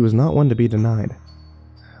 she was not one to be denied.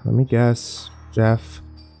 "Let me guess, Jeff,"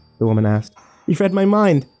 the woman asked. "You've read my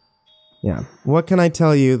mind." "Yeah, what can I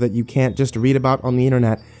tell you that you can't just read about on the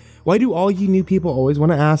internet? Why do all you new people always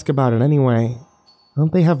want to ask about it anyway?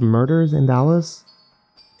 Don't they have murders in Dallas?"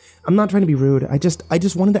 "I'm not trying to be rude. I just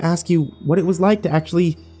wanted to ask you what it was like to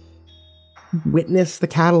actually witness the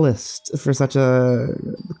catalyst for such a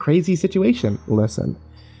crazy situation." "Listen,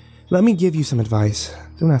 let me give you some advice.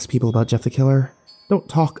 Don't ask people about Jeff the Killer. Don't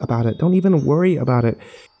talk about it. Don't even worry about it.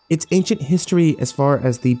 It's ancient history as far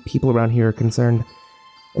as the people around here are concerned.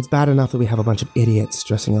 It's bad enough that we have a bunch of idiots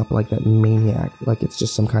dressing up like that maniac, like it's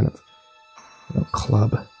just some kind of,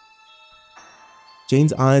 club."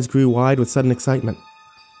 Jane's eyes grew wide with sudden excitement.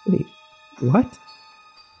 "Wait, what?"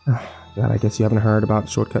 "God, I guess you haven't heard about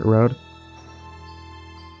Shortcut Road."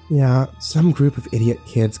 "Yeah, some group of idiot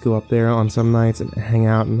kids go up there on some nights and hang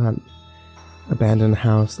out, and abandoned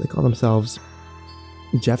house. They call themselves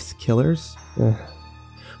Jeff's Killers.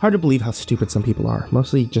 Hard to believe how stupid some people are.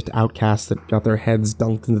 Mostly just outcasts that got their heads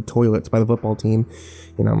dunked in the toilets by the football team,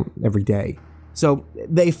 every day. So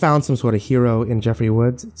they found some sort of hero in Jeffrey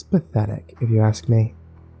Woods. It's pathetic, if you ask me.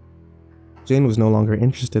 Jane was no longer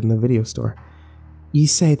interested in the video store. You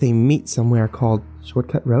say they meet somewhere called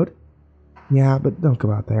Shortcut Road? Yeah, but don't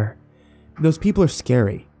go out there. Those people are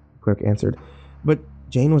scary, the clerk answered. But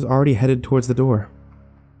Jane was already headed towards the door.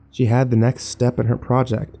 She had the next step in her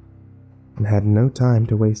project, and had no time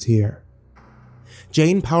to waste here.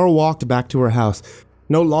 Jane power walked back to her house,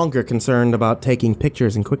 no longer concerned about taking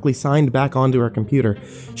pictures, and quickly signed back onto her computer.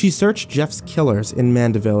 She searched Jeff's Killers in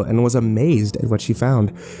Mandeville and was amazed at what she found.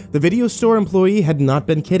 The video store employee had not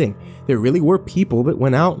been kidding. There really were people that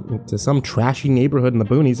went out to some trashy neighborhood in the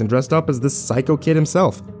boonies and dressed up as this psycho kid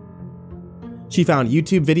himself. She found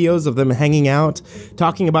YouTube videos of them hanging out,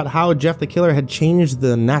 talking about how Jeff the Killer had changed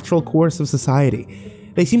the natural course of society.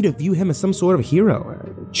 They seemed to view him as some sort of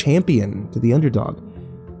hero, a champion to the underdog.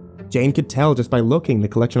 Jane could tell just by looking the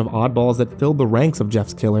collection of oddballs that filled the ranks of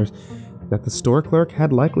Jeff's Killers that the store clerk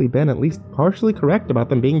had likely been at least partially correct about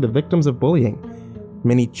them being the victims of bullying.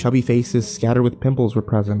 Many chubby faces scattered with pimples were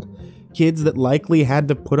present, kids that likely had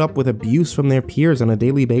to put up with abuse from their peers on a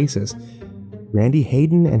daily basis. Randy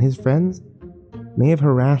Hayden and his friends may have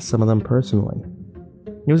harassed some of them personally.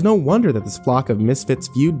 It was no wonder that this flock of misfits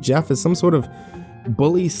viewed Jeff as some sort of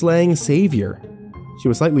bully-slaying savior. She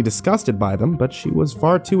was slightly disgusted by them, but she was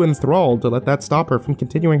far too enthralled to let that stop her from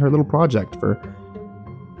continuing her little project for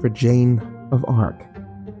Jane of Arc.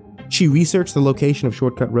 She researched the location of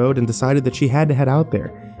Shortcut Road and decided that she had to head out there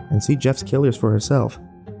and see Jeff's Killers for herself.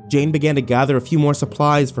 Jane began to gather a few more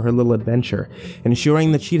supplies for her little adventure,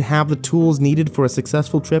 ensuring that she'd have the tools needed for a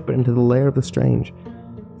successful trip into the lair of the strange.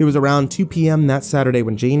 It was around 2 p.m. that Saturday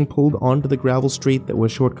when Jane pulled onto the gravel street that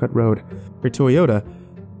was Shortcut Road. Her Toyota,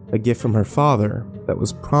 a gift from her father that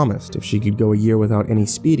was promised if she could go a year without any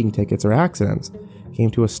speeding tickets or accidents, came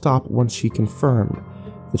to a stop once she confirmed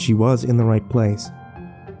that she was in the right place.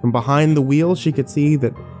 From behind the wheel, she could see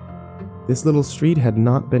that this little street had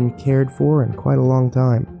not been cared for in quite a long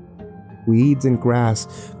time. Weeds and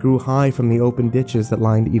grass grew high from the open ditches that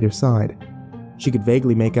lined either side. She could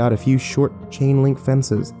vaguely make out a few short chain-link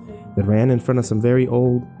fences that ran in front of some very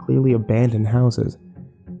old, clearly abandoned houses.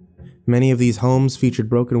 Many of these homes featured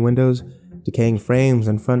broken windows, decaying frames,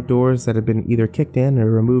 and front doors that had been either kicked in or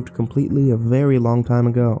removed completely a very long time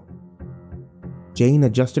ago. Jane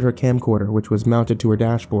adjusted her camcorder, which was mounted to her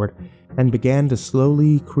dashboard, and began to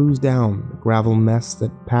slowly cruise down the gravel mess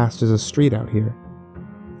that passed as a street out here.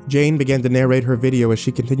 Jane began to narrate her video as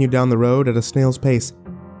she continued down the road at a snail's pace.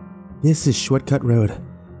 This is Shortcut Road.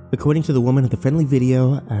 According to the woman of the friendly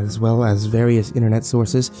video, as well as various internet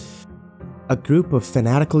sources, a group of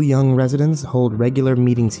fanatical young residents hold regular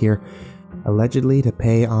meetings here, allegedly to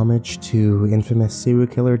pay homage to infamous serial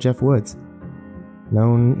killer Jeff Woods,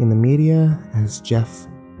 known in the media as Jeff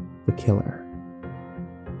the Killer.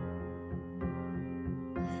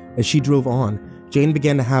 As she drove on, Jane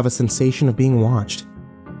began to have a sensation of being watched.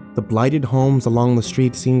 The blighted homes along the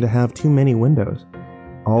street seemed to have too many windows,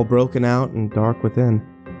 all broken out and dark within.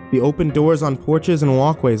 The open doors on porches and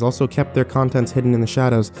walkways also kept their contents hidden in the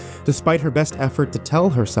shadows. Despite her best effort to tell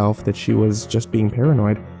herself that she was just being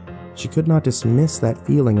paranoid, she could not dismiss that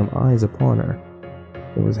feeling of eyes upon her.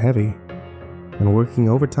 It was heavy, and working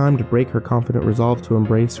overtime to break her confident resolve to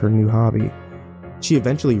embrace her new hobby. She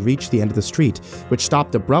eventually reached the end of the street, which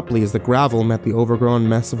stopped abruptly as the gravel met the overgrown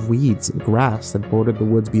mess of weeds and grass that bordered the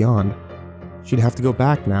woods beyond. She'd have to go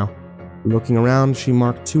back now. Looking around, she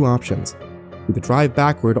marked two options: either drive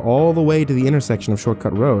backward all the way to the intersection of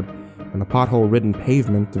Shortcut Road and the pothole-ridden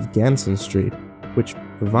pavement of Ganson Street, which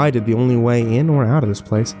provided the only way in or out of this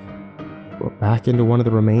place, or back into one of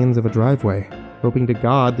the remains of a driveway, hoping to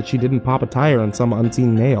God that she didn't pop a tire on some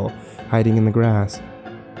unseen nail hiding in the grass.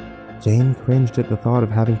 Jane cringed at the thought of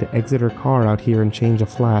having to exit her car out here and change a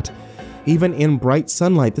flat. Even in bright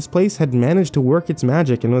sunlight, this place had managed to work its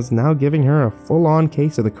magic and was now giving her a full-on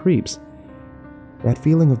case of the creeps. That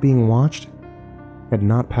feeling of being watched had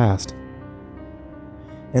not passed,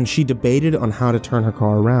 and she debated on how to turn her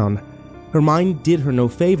car around. Her mind did her no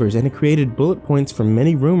favors, and it created bullet points from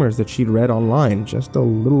many rumors that she'd read online just a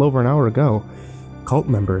little over an hour ago. Cult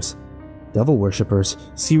members, devil worshippers,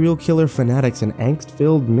 serial killer fanatics, and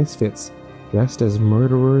angst-filled misfits dressed as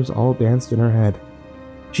murderers all danced in her head.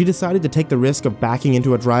 She decided to take the risk of backing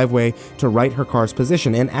into a driveway to right her car's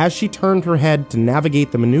position, and as she turned her head to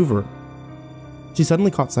navigate the maneuver, she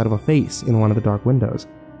suddenly caught sight of a face in one of the dark windows.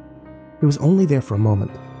 It was only there for a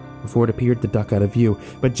moment, before it appeared to duck out of view,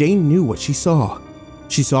 but Jane knew what she saw.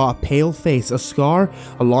 She saw a pale face, a scar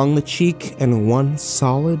along the cheek, and one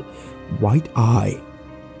solid white eye.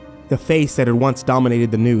 The face that had once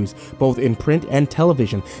dominated the news, both in print and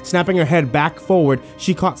television. Snapping her head back forward,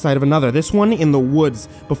 she caught sight of another, this one in the woods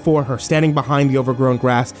before her, standing behind the overgrown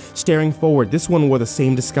grass, staring forward. This one wore the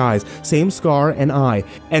same disguise, same scar and eye,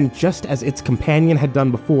 and just as its companion had done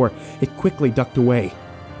before, it quickly ducked away.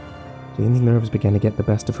 Jane's nerves began to get the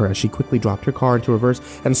best of her as she quickly dropped her car into reverse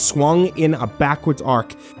and swung in a backwards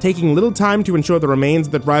arc. Taking little time to ensure the remains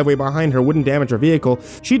of the driveway behind her wouldn't damage her vehicle,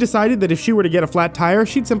 she decided that if she were to get a flat tire,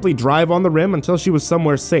 she'd simply drive on the rim until she was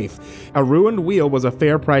somewhere safe. A ruined wheel was a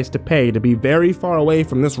fair price to pay to be very far away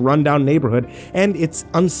from this rundown neighborhood and its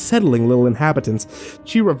unsettling little inhabitants.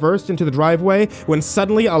 She reversed into the driveway when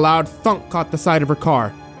suddenly a loud thunk caught the side of her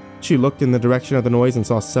car. She looked in the direction of the noise and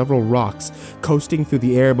saw several rocks coasting through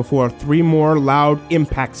the air before 3 more loud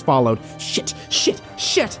impacts followed. Shit! Shit!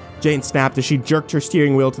 Shit! Jane snapped as she jerked her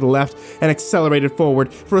steering wheel to the left and accelerated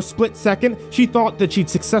forward. For a split second, she thought that she'd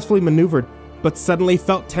successfully maneuvered, but suddenly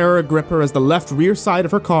felt terror grip her as the left rear side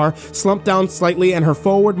of her car slumped down slightly and her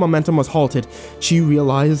forward momentum was halted. She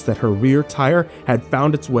realized that her rear tire had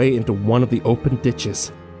found its way into one of the open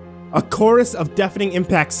ditches. A chorus of deafening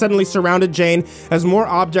impacts suddenly surrounded Jane as more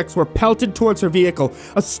objects were pelted towards her vehicle.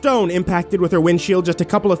 A stone impacted with her windshield just a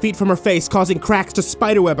couple of feet from her face, causing cracks to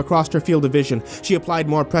spiderweb across her field of vision. She applied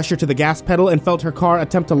more pressure to the gas pedal and felt her car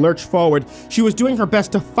attempt to lurch forward. She was doing her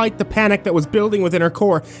best to fight the panic that was building within her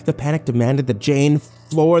core. The panic demanded that Jane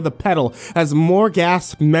floor the pedal, as more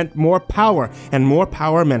gas meant more power, and more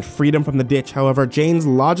power meant freedom from the ditch. However, Jane's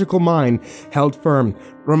logical mind held firm,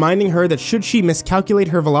 reminding her that should she miscalculate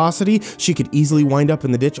her velocity, she could easily wind up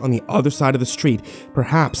in the ditch on the other side of the street,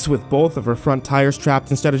 perhaps with both of her front tires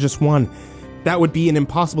trapped instead of just one. That would be an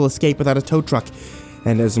impossible escape without a tow truck.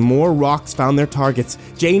 And as more rocks found their targets,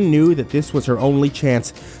 Jane knew that this was her only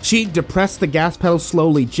chance. She depressed the gas pedal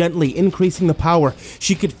slowly, gently increasing the power.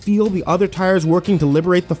 She could feel the other tires working to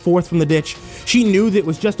liberate the fourth from the ditch. She knew that it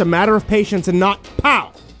was just a matter of patience and not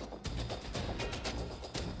pow!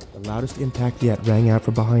 The loudest impact yet rang out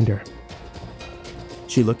from behind her.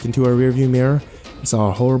 She looked into her rearview mirror and saw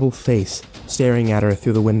a horrible face staring at her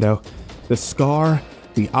through the window. The scar,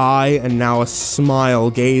 the eye, and now a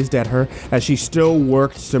smile gazed at her as she still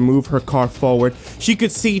worked to move her car forward. She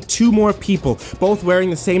could see 2 more people, both wearing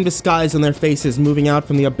the same disguise on their faces, moving out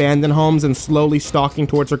from the abandoned homes and slowly stalking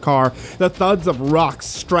towards her car. The thuds of rocks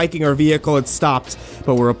striking her vehicle had stopped,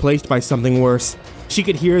 but were replaced by something worse. She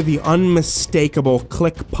could hear the unmistakable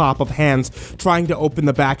click-pop of hands trying to open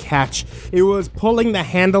the back hatch. It was pulling the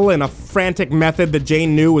handle in a frantic method that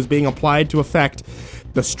Jane knew was being applied to effect.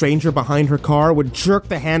 The stranger behind her car would jerk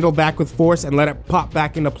the handle back with force and let it pop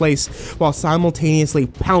back into place, while simultaneously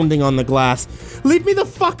pounding on the glass. "Leave me the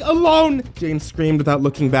fuck alone!" Jane screamed without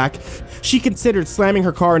looking back. She considered slamming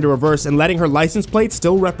her car into reverse and letting her license plate,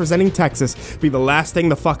 still representing Texas, be the last thing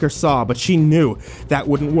the fucker saw, but she knew that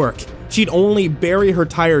wouldn't work. She'd only bury her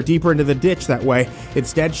tire deeper into the ditch that way.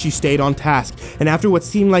 Instead, she stayed on task, and after what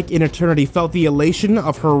seemed like an eternity, felt the elation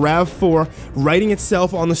of her RAV4 righting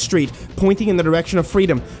itself on the street, pointing in the direction of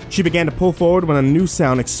freedom. She began to pull forward when a new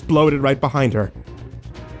sound exploded right behind her.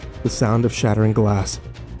 The sound of shattering glass.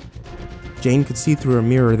 Jane could see through her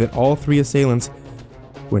mirror that all 3 assailants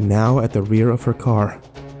were now at the rear of her car,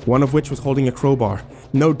 one of which was holding a crowbar.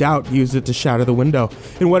 No doubt used it to shatter the window.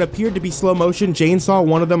 In what appeared to be slow motion, Jane saw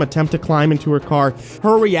one of them attempt to climb into her car.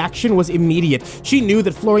 Her reaction was immediate. She knew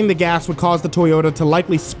that flooring the gas would cause the Toyota to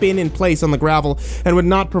likely spin in place on the gravel and would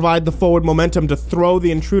not provide the forward momentum to throw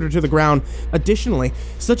the intruder to the ground. Additionally,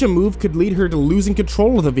 such a move could lead her to losing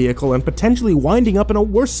control of the vehicle and potentially winding up in a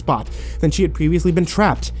worse spot than she had previously been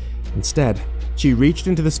trapped. Instead, she reached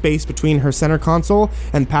into the space between her center console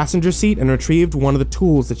and passenger seat and retrieved one of the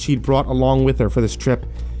tools that she'd brought along with her for this trip.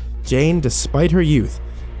 Jane, despite her youth,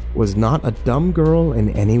 was not a dumb girl in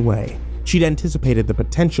any way. She'd anticipated the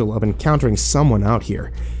potential of encountering someone out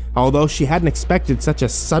here, although she hadn't expected such a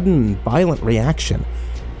sudden and violent reaction.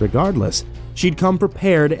 Regardless, she'd come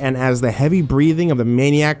prepared, and as the heavy breathing of the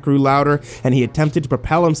maniac grew louder and he attempted to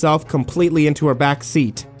propel himself completely into her back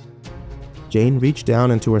seat, Jane reached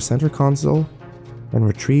down into her center console and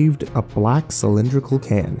retrieved a black cylindrical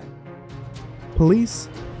can. Police,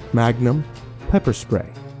 Magnum, Pepper Spray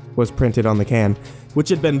was printed on the can, which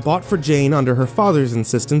had been bought for Jane under her father's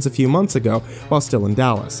insistence a few months ago while still in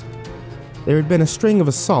Dallas. There had been a string of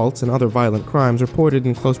assaults and other violent crimes reported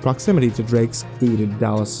in close proximity to Drake's gated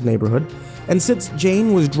Dallas neighborhood, and since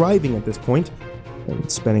Jane was driving at this point, and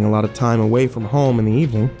spending a lot of time away from home in the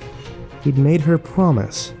evening, he'd made her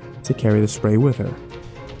promise to carry the spray with her.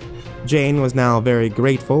 Jane was now very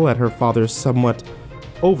grateful at her father's somewhat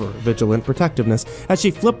over-vigilant protectiveness as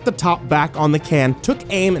she flipped the top back on the can, took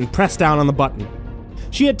aim, and pressed down on the button.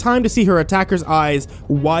 She had time to see her attacker's eyes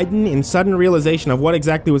widen in sudden realization of what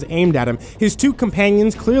exactly was aimed at him. His two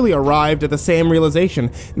companions clearly arrived at the same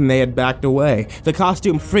realization, and they had backed away. The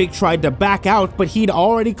costume freak tried to back out, but he'd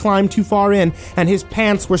already climbed too far in, and his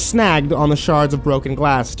pants were snagged on the shards of broken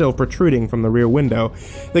glass still protruding from the rear window.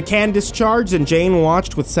 The can discharged, and Jane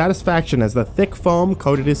watched with satisfaction as the thick foam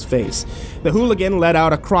coated his face. The hooligan let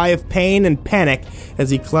out a cry of pain and panic as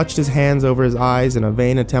he clutched his hands over his eyes in a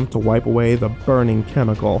vain attempt to wipe away the burning chemical.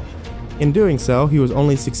 In doing so, he was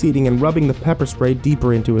only succeeding in rubbing the pepper spray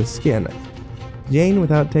deeper into his skin. Jane,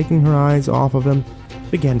 without taking her eyes off of him,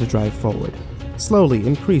 began to drive forward, slowly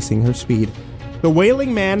increasing her speed. The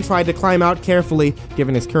wailing man tried to climb out carefully,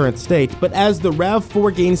 given his current state, but as the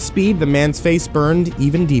RAV4 gained speed, the man's face burned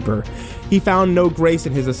even deeper. He found no grace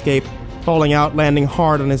in his escape, falling out, landing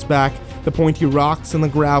hard on his back, the pointy rocks and the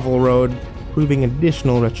gravel road proving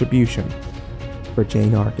additional retribution for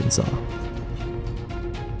Jane, Arkansas.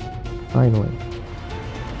 Finally,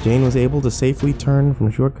 Jane was able to safely turn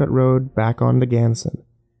from Shortcut Road back onto Ganson.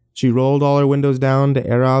 She rolled all her windows down to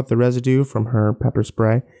air out the residue from her pepper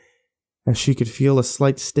spray, as she could feel a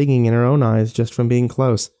slight stinging in her own eyes just from being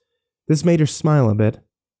close. This made her smile a bit,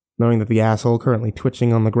 knowing that the asshole currently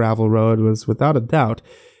twitching on the gravel road was without a doubt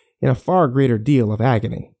in a far greater deal of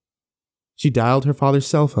agony. She dialed her father's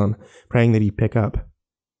cell phone, praying that he'd pick up.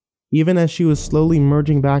 Even as she was slowly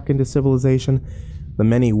merging back into civilization, the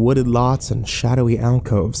many wooded lots and shadowy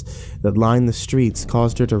alcoves that lined the streets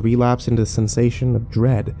caused her to relapse into the sensation of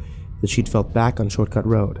dread that she'd felt back on Shortcut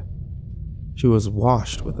Road. She was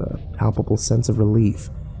washed with a palpable sense of relief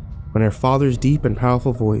when her father's deep and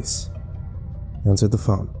powerful voice answered the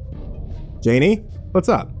phone. "Janie, what's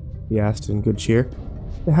up?" he asked in good cheer.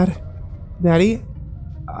 Daddy,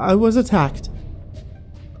 I was attacked."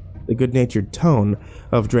 The good-natured tone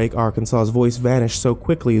of Drake Arkansas's voice vanished so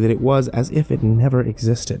quickly that it was as if it never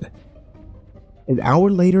existed. An hour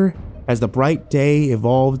later, as the bright day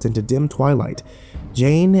evolved into dim twilight,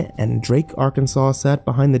 Jane and Drake Arkansas sat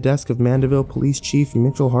behind the desk of Mandeville Police Chief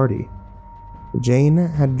Mitchell Hardy. Jane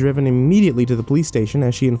had driven immediately to the police station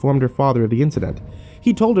as she informed her father of the incident.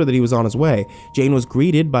 He told her that he was on his way. Jane was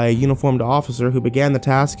greeted by a uniformed officer who began the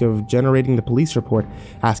task of generating the police report,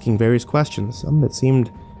 asking various questions, some that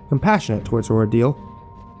seemed compassionate towards her ordeal,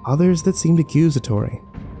 others that seemed accusatory.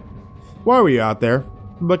 "Why were you out there?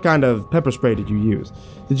 What kind of pepper spray did you use?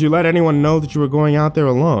 Did you let anyone know that you were going out there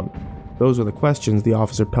alone?" Those were the questions the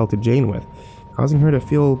officer pelted Jane with, causing her to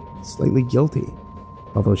feel slightly guilty,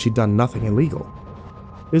 although she'd done nothing illegal.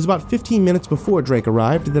 It was about 15 minutes before Drake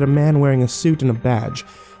arrived that a man wearing a suit and a badge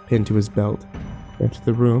pinned to his belt entered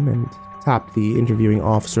the room and tapped the interviewing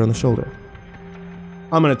officer on the shoulder.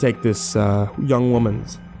 "I'm going to take this young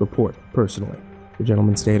woman's report personally," the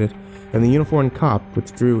gentleman stated, and the uniformed cop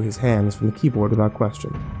withdrew his hands from the keyboard without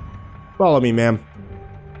question. "Follow me, ma'am,"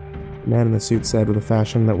 the man in the suit said with a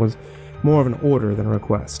fashion that was more of an order than a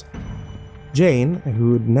request. Jane,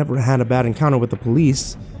 who had never had a bad encounter with the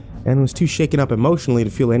police and was too shaken up emotionally to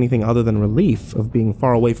feel anything other than relief of being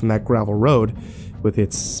far away from that gravel road with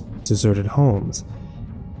its deserted homes,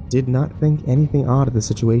 did not think anything odd of the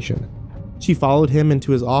situation. She followed him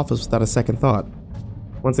into his office without a second thought.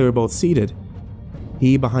 Once they were both seated,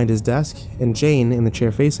 he behind his desk and Jane in the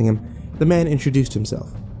chair facing him, the man introduced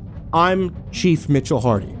himself. "I'm Chief Mitchell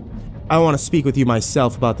Hardy. I want to speak with you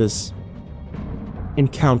myself about this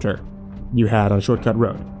encounter you had on Shortcut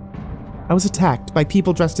Road. I was attacked by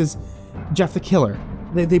people dressed as Jeff the Killer.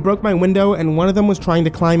 They broke my window, and one of them was trying to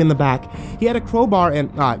climb in the back. He had a crowbar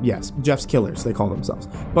and, yes, Jeff's Killers, they call themselves.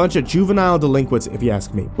 Bunch of juvenile delinquents, if you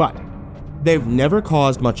ask me. But they've never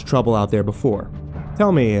caused much trouble out there before.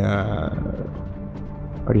 Tell me,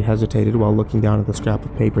 Hardy hesitated while looking down at the scrap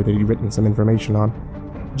of paper that he'd written some information on.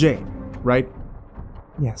 "Jane, right?"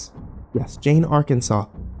 Yes, Jane, Arkansas.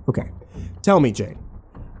 Okay. Tell me, Jane,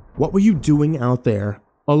 what were you doing out there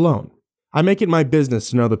alone? I make it my business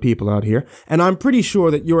to know the people out here, and I'm pretty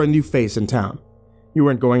sure that you're a new face in town. You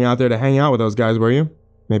weren't going out there to hang out with those guys, were you?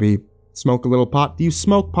 Maybe smoke a little pot? Do you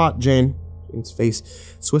smoke pot, Jane?" Jane's face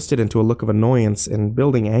twisted into a look of annoyance and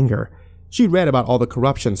building anger. She'd read about all the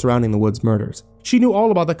corruption surrounding the Woods murders. She knew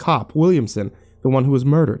all about the cop, Williamson, the one who was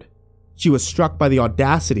murdered. She was struck by the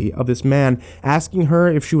audacity of this man asking her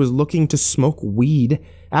if she was looking to smoke weed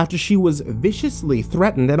after she was viciously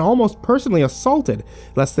threatened and almost personally assaulted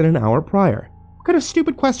less than an hour prior. What kind of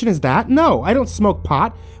stupid question is that? No, I don't smoke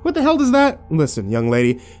pot. What the hell does that? Listen, young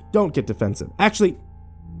lady, don't get defensive. Actually,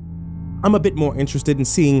 I'm a bit more interested in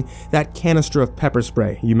seeing that canister of pepper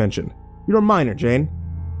spray you mentioned. You're a minor, Jane.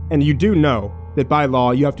 And you do know that by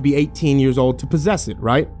law you have to be 18 years old to possess it,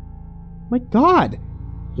 right? My God,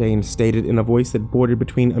 Jane stated in a voice that bordered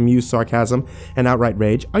between amused sarcasm and outright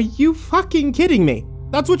rage. Are you fucking kidding me?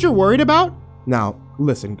 That's what you're worried about? Now,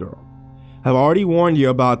 listen, girl. I've already warned you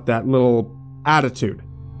about that little attitude.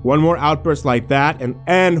 One more outburst like that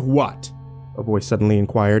and what? A voice suddenly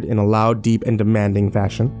inquired in a loud, deep, and demanding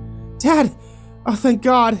fashion. Dad! Oh, thank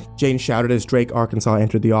God! Jane shouted as Drake, Arkansas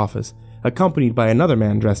entered the office, accompanied by another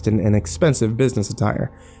man dressed in an expensive business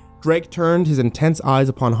attire. Drake turned his intense eyes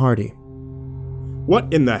upon Hardy.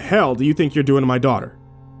 What in the hell do you think you're doing to my daughter?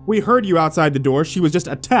 We heard you outside the door. She was just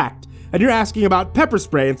attacked, and you're asking about pepper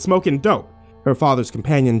spray and smoking dope. Her father's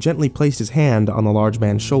companion gently placed his hand on the large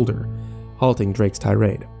man's shoulder, halting Drake's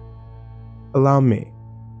tirade. Allow me.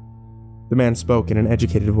 The man spoke in an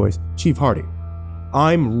educated voice. Chief Hardy,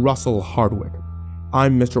 I'm Russell Hardwick.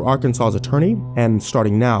 I'm Mr. Arkansas's attorney, and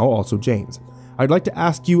starting now, also Jane's. I'd like to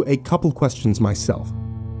ask you a couple questions myself.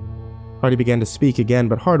 Hardy began to speak again,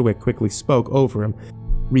 but Hardwick quickly spoke over him,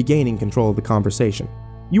 regaining control of the conversation.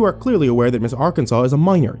 You are clearly aware that Miss Arkansas is a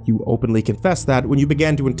minor. You openly confessed that when you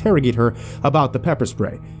began to interrogate her about the pepper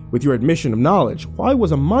spray. With your admission of knowledge, why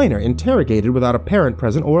was a minor interrogated without a parent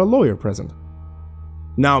present or a lawyer present?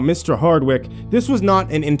 Now, Mr. Hardwick, this was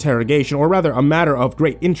not an interrogation, or rather a matter of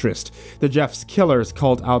great interest. The Jeff's Killers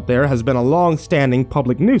cult out there has been a long-standing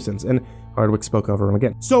public nuisance, and Hardwick spoke over him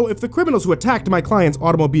again. So if the criminals who attacked my client's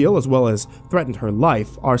automobile as well as threatened her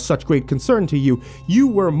life are such great concern to you, you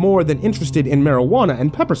were more than interested in marijuana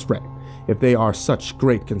and pepper spray. If they are such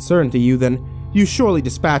great concern to you, then you surely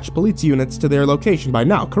dispatched police units to their location by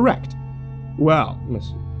now, correct? Well,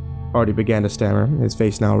 Miss Hardy began to stammer, his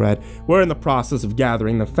face now red. We're in the process of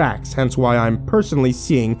gathering the facts, hence why I'm personally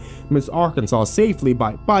seeing Miss Arkansas safely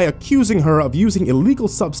by accusing her of using illegal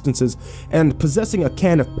substances and possessing a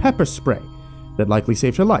can of pepper spray that likely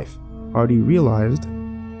saved her life. Hardy,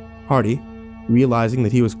 realizing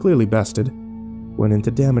that he was clearly bested, went into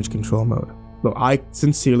damage control mode. Look, I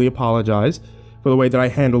sincerely apologize for the way that I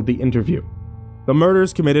handled the interview. The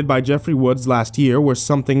murders committed by Jeffrey Woods last year were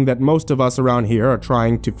something that most of us around here are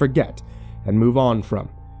trying to forget and move on from.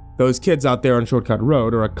 Those kids out there on Shortcut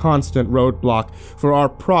Road are a constant roadblock for our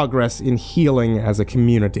progress in healing as a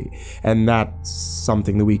community, and that's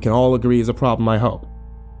something that we can all agree is a problem, I hope.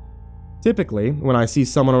 Typically, when I see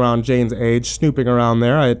someone around Jane's age snooping around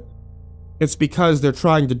there, it's because they're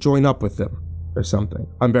trying to join up with them or something.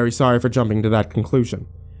 I'm very sorry for jumping to that conclusion.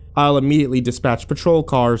 I'll immediately dispatch patrol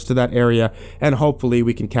cars to that area, and hopefully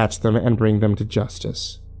we can catch them and bring them to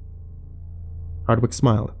justice. Hardwick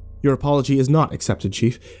smiled. Your apology is not accepted,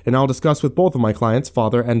 Chief, and I'll discuss with both of my clients,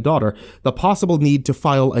 father and daughter, the possible need to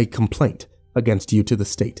file a complaint against you to the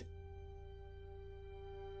state.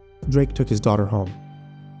 Drake took his daughter home.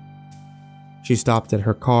 She stopped at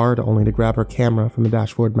her car only to grab her camera from the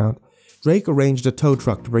dashboard mount. Drake arranged a tow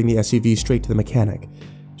truck to bring the SUV straight to the mechanic,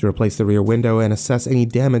 to replace the rear window and assess any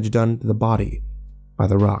damage done to the body by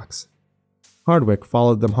the rocks. Hardwick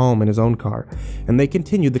followed them home in his own car, and they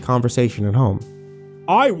continued the conversation at home.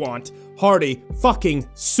 I want Hardy fucking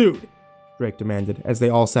sued, Drake demanded as they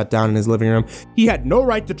all sat down in his living room. He had no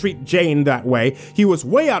right to treat Jane that way. He was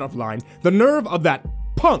way out of line. The nerve of that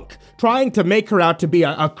punk trying to make her out to be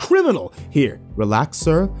a criminal. Here, relax,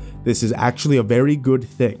 sir. This is actually a very good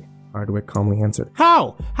thing, Hardwick calmly answered.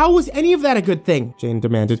 How? How was any of that a good thing? Jane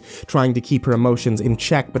demanded, trying to keep her emotions in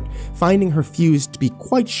check, but finding her fuse to be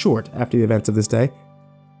quite short after the events of this day.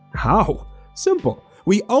 How? Simple.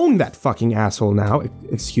 We own that fucking asshole now.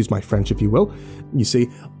 Excuse my French, if you will. You see,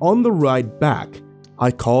 on the ride back, I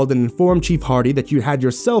called and informed Chief Hardy that you had your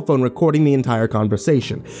cell phone recording the entire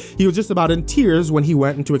conversation. He was just about in tears when he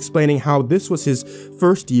went into explaining how this was his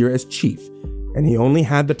first year as chief, and he only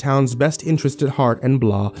had the town's best interest at heart and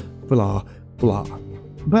blah, blah, blah.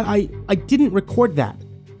 But I didn't record that.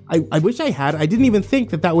 I wish I had. I didn't even think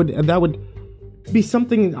that would be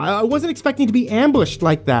something. I wasn't expecting to be ambushed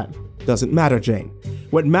like that. Doesn't matter, Jane.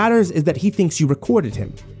 What matters is that he thinks you recorded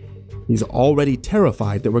him. He's already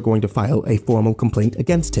terrified that we're going to file a formal complaint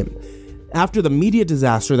against him. After the media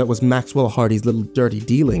disaster that was Maxwell Hardy's little dirty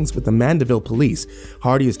dealings with the Mandeville police,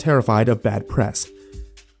 Hardy is terrified of bad press.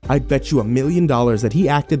 I'd bet you $1 million that he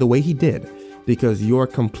acted the way he did because your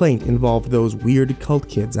complaint involved those weird cult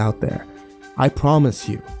kids out there. I promise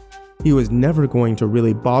you, he was never going to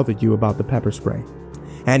really bother you about the pepper spray.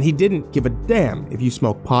 And he didn't give a damn if you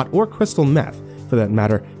smoked pot or crystal meth. For that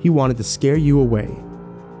matter, he wanted to scare you away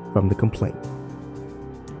from the complaint.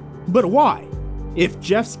 But why? If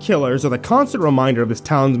Jeff's killers are the constant reminder of this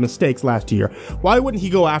town's mistakes last year, why wouldn't he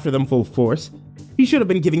go after them full force? He should have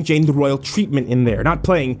been giving Jane the royal treatment in there, not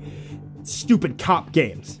playing stupid cop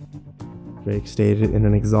games. Drake stated in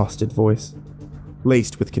an exhausted voice,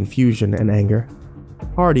 laced with confusion and anger.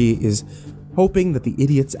 Hardy is hoping that the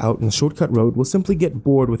idiots out in the shortcut road will simply get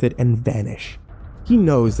bored with it and vanish. He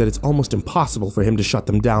knows that it's almost impossible for him to shut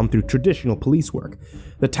them down through traditional police work.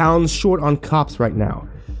 The town's short on cops right now,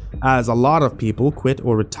 as a lot of people quit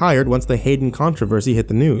or retired once the Hayden controversy hit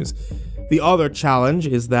the news. The other challenge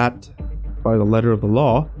is that, by the letter of the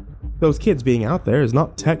law, those kids being out there is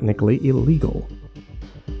not technically illegal.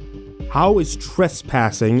 How is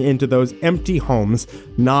trespassing into those empty homes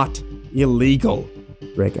not illegal?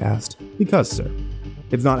 Drake asked. Because, sir,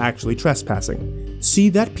 it's not actually trespassing. See,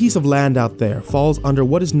 that piece of land out there falls under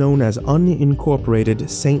what is known as unincorporated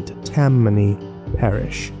St. Tammany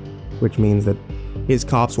Parish, which means that his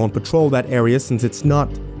cops won't patrol that area since it's not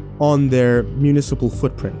on their municipal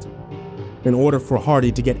footprint. In order for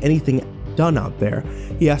Hardy to get anything done out there,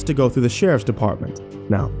 he has to go through the sheriff's department.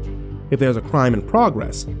 Now, if there's a crime in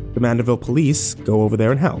progress, the Mandeville police go over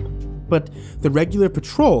there and help. But the regular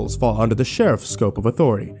patrols fall under the sheriff's scope of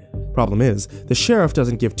authority. Problem is, the sheriff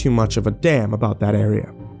doesn't give too much of a damn about that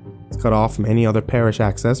area. It's cut off from any other parish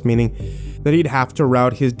access, meaning that he'd have to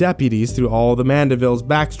route his deputies through all the Mandeville's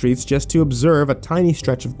back streets just to observe a tiny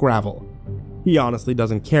stretch of gravel. He honestly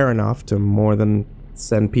doesn't care enough to more than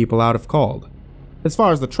send people out if called. As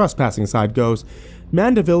far as the trespassing side goes,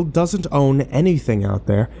 Mandeville doesn't own anything out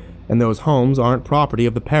there, and those homes aren't property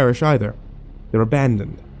of the parish either. They're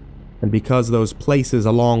abandoned. And because those places,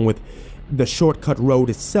 along with the shortcut road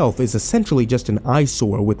itself, is essentially just an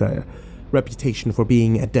eyesore with a reputation for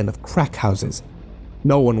being a den of crack houses,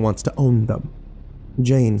 no one wants to own them.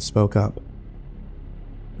 Jane spoke up.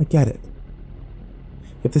 I get it.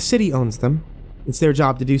 If the city owns them, it's their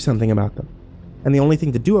job to do something about them. And the only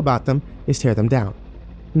thing to do about them is tear them down.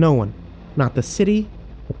 No one, not the city,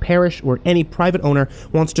 the parish, or any private owner,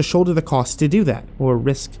 wants to shoulder the costs to do that, or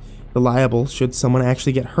risk the liable should someone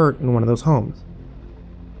actually get hurt in one of those homes.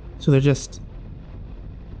 So they're just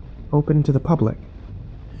open to the public.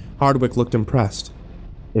 Hardwick looked impressed,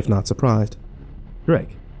 if not surprised.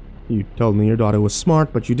 Drake, you told me your daughter was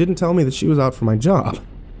smart, but you didn't tell me that she was out for my job.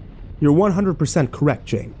 You're 100% correct,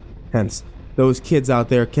 Jane. Hence, those kids out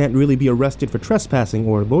there can't really be arrested for trespassing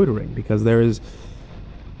or loitering because there is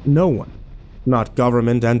no one, not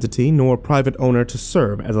government entity nor private owner, to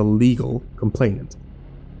serve as a legal complainant.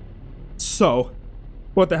 So,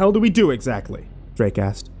 what the hell do we do exactly? Drake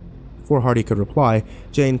asked. Before Hardy could reply,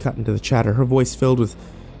 Jane cut into the chatter, her voice filled with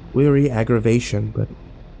weary aggravation, but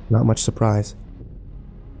not much surprise.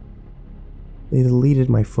 They deleted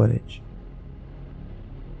my footage.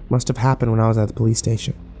 Must have happened when I was at the police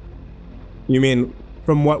station. You mean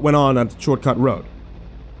from what went on at Shortcut Road?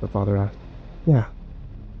 Her father asked. Yeah.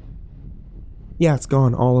 Yeah, it's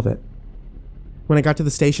gone, all of it. When I got to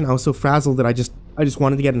the station, I was so frazzled that I just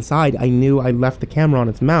wanted to get inside. I knew I left the camera on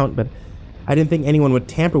its mount, but I didn't think anyone would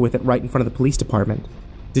tamper with it right in front of the police department.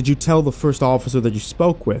 Did you tell the first officer that you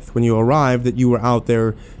spoke with when you arrived that you were out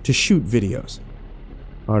there to shoot videos?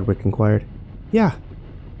 Hardwick inquired. Yeah.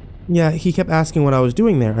 Yeah, he kept asking what I was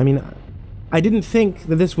doing there. I mean, I didn't think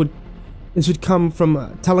that this would come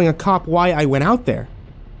from telling a cop why I went out there.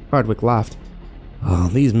 Hardwick laughed. Oh,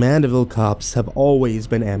 these Mandeville cops have always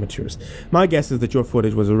been amateurs. My guess is that your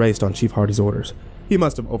footage was erased on Chief Hardy's orders. He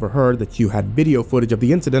must have overheard that you had video footage of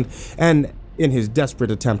the incident, and in his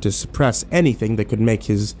desperate attempt to suppress anything that could make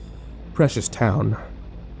his precious town,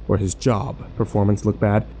 or his job, performance look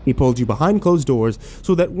bad, he pulled you behind closed doors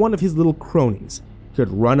so that one of his little cronies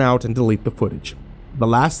could run out and delete the footage. The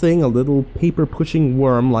last thing a little paper-pushing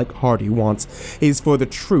worm like Hardy wants is for the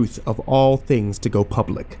truth of all things to go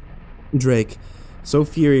public. Drake, so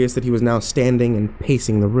furious that he was now standing and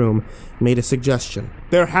pacing the room, made a suggestion.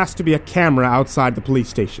 There has to be a camera outside the police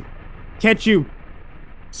station. Can't you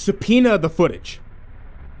subpoena the footage?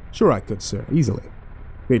 Sure I could, sir, easily.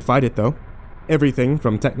 They'd fight it, though. Everything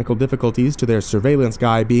from technical difficulties to their surveillance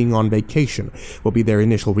guy being on vacation will be their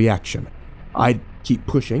initial reaction. I'd keep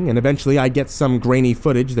pushing, and eventually I'd get some grainy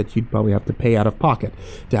footage that you'd probably have to pay out of pocket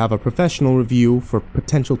to have a professional review for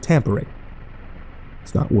potential tampering.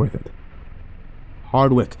 It's not worth it.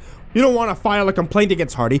 Hardwick, you don't want to file a complaint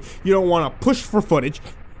against Hardy. You don't want to push for footage.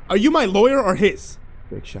 Are you my lawyer or his?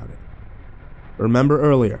 Drake shouted. Remember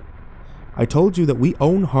earlier, I told you that we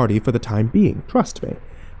own Hardy for the time being. Trust me.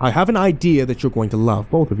 I have an idea that you're going to love,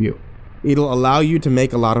 both of you. It'll allow you to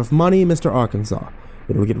make a lot of money, Mr. Arkansas.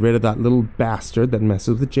 It'll get rid of that little bastard that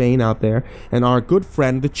messes with Jane out there, and our good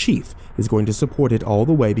friend the Chief is going to support it all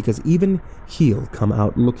the way because even he'll come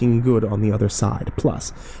out looking good on the other side.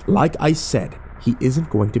 Plus, like I said, he isn't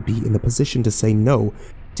going to be in the position to say no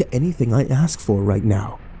to anything I ask for right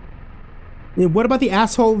now. What about the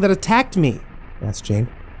asshole that attacked me? Asked Jane.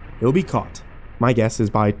 He'll be caught. My guess is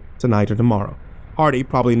by tonight or tomorrow. Hardy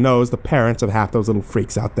probably knows the parents of half those little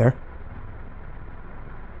freaks out there.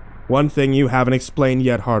 One thing you haven't explained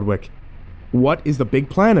yet, Hardwick. What is the big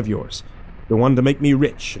plan of yours? The one to make me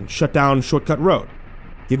rich and shut down Shortcut Road?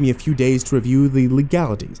 Give me a few days to review the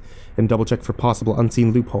legalities and double-check for possible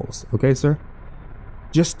unseen loopholes, okay, sir?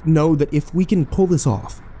 Just know that if we can pull this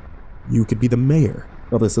off, you could be the mayor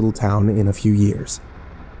of this little town in a few years.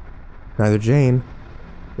 Neither Jane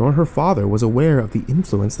nor her father was aware of the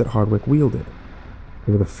influence that Hardwick wielded,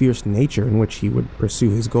 or the fierce nature in which he would pursue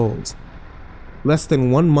his goals. Less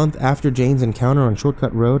than 1 month after Jane's encounter on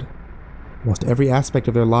Shortcut Road, almost every aspect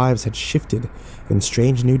of their lives had shifted in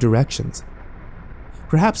strange new directions.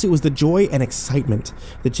 Perhaps it was the joy and excitement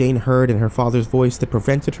that Jane heard in her father's voice that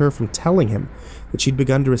prevented her from telling him that she'd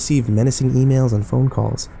begun to receive menacing emails and phone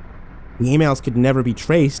calls. The emails could never be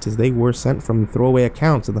traced as they were sent from throwaway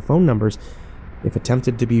accounts, and the phone numbers, if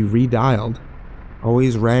attempted to be redialed,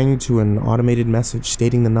 always rang to an automated message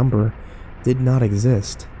stating the number did not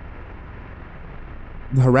exist.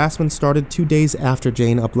 The harassment started 2 days after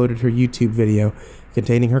Jane uploaded her YouTube video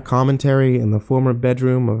containing her commentary in the former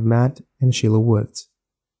bedroom of Matt and Sheila Woods.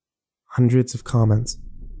 Hundreds of comments,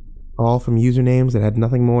 all from usernames that had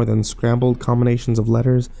nothing more than scrambled combinations of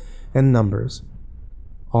letters and numbers,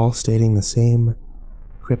 all stating the same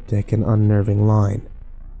cryptic and unnerving line.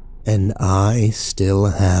 And I still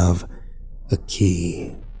have a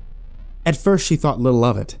key. At first she thought little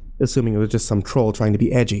of it, assuming it was just some troll trying to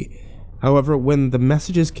be edgy. However, when the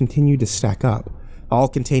messages continued to stack up, all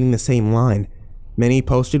containing the same line, many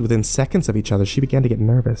posted within seconds of each other, she began to get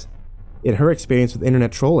nervous. In her experience with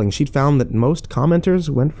internet trolling, she'd found that most commenters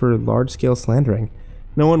went for large-scale slandering.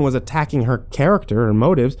 No one was attacking her character or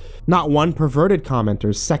motives, not one perverted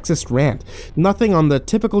commenter's sexist rant, nothing on the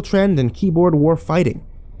typical trend in keyboard war fighting.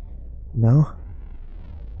 No.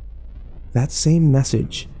 That same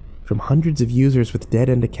message from hundreds of users with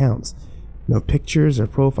dead-end accounts, no pictures or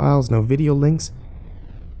profiles, no video links.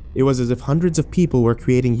 It was as if hundreds of people were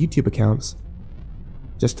creating YouTube accounts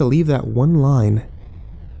just to leave that one line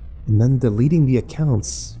and then deleting the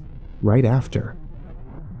accounts right after.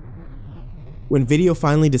 When video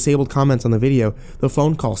finally disabled comments on the video, the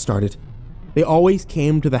phone call started. They always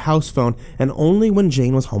came to the house phone, and only when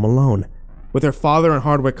Jane was home alone. With her father and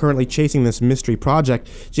Hardwick currently chasing this mystery project,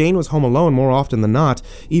 Jane was home alone more often than not.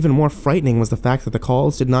 Even more frightening was the fact that the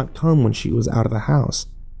calls did not come when she was out of the house.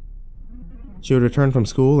 She would return from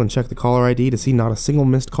school and check the caller ID to see not a single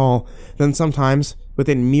missed call. Then sometimes,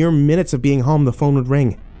 within mere minutes of being home, the phone would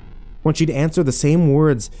ring. When she'd answer, the same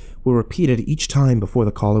words were repeated each time before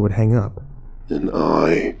the caller would hang up. And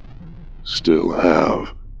I still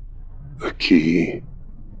have a key.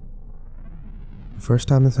 The first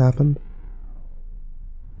time this happened,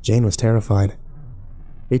 Jane was terrified.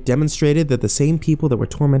 It demonstrated that the same people that were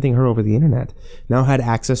tormenting her over the internet now had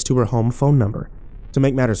access to her home phone number. To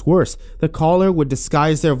make matters worse, the caller would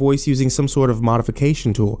disguise their voice using some sort of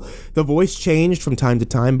modification tool. The voice changed from time to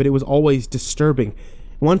time, but it was always disturbing.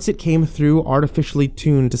 Once it came through artificially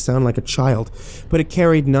tuned to sound like a child, but it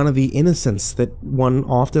carried none of the innocence that one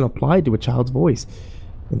often applied to a child's voice.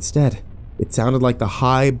 Instead, it sounded like the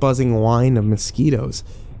high, buzzing whine of mosquitoes,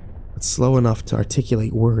 but slow enough to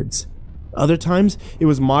articulate words. Other times, it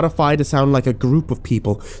was modified to sound like a group of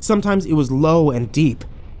people. Sometimes it was low and deep.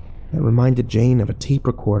 That reminded Jane of a tape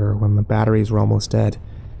recorder when the batteries were almost dead.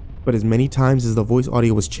 But as many times as the voice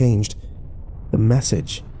audio was changed, the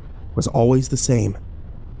message was always the same.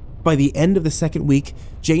 By the end of the second week,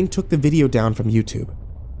 Jane took the video down from YouTube.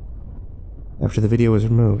 After the video was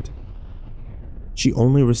removed, she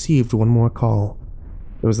only received one more call.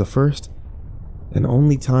 It was the first and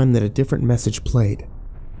only time that a different message played.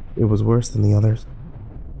 It was worse than the others.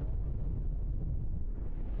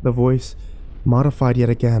 The voice, modified yet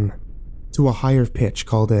again, to a higher pitch,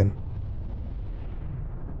 called in.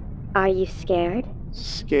 Are you scared?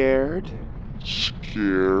 Scared?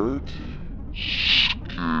 Scared?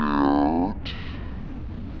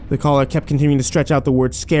 The caller kept continuing to stretch out the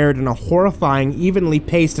word scared in a horrifying, evenly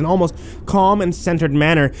paced, and almost calm and centered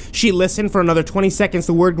manner. She listened for another 20 seconds,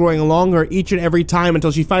 the word growing longer each and every time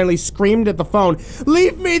until she finally screamed at the phone,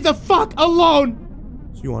 "Leave me the fuck alone!"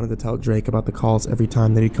 She wanted to tell Drake about the calls every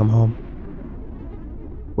time that he'd come home.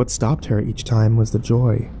 What stopped her each time was the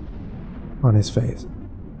joy on his face.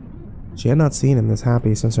 She had not seen him this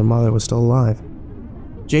happy since her mother was still alive.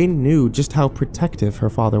 Jane knew just how protective her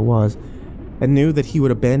father was, and knew that he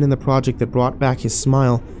would abandon the project that brought back his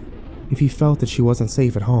smile if he felt that she wasn't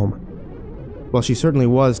safe at home. While she certainly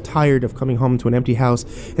was tired of coming home to an empty house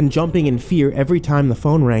and jumping in fear every time the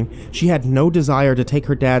phone rang, she had no desire to take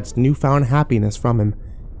her dad's newfound happiness from him.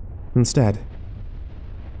 Instead,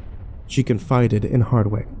 she confided in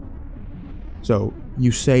Hardwick. "So,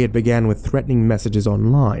 you say it began with threatening messages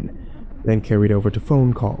online, then carried over to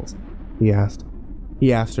phone calls?" he asked.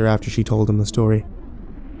 He asked her after she told him the story.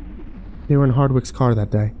 They were in Hardwick's car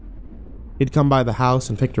that day. He'd come by the house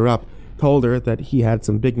and picked her up, told her that he had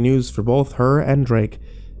some big news for both her and Drake.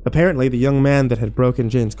 Apparently, the young man that had broken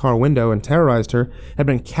Jane's car window and terrorized her had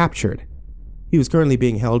been captured. He was currently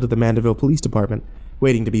being held at the Mandeville Police Department,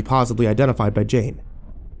 waiting to be possibly identified by Jane.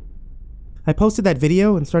 I posted that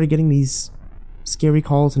video and started getting these scary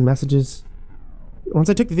calls and messages. Once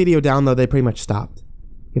I took the video down, though, they pretty much stopped.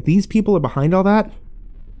 If these people are behind all that,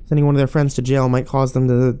 sending one of their friends to jail might cause them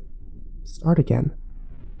to start again.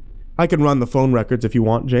 I can run the phone records if you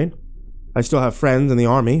want, Jane. I still have friends in the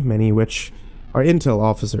army, many which are intel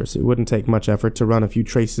officers. It wouldn't take much effort to run a few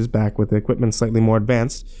traces back with equipment slightly more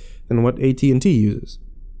advanced than what AT&T uses.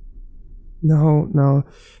 No.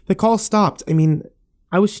 The call stopped. I mean,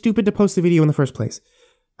 I was stupid to post the video in the first place.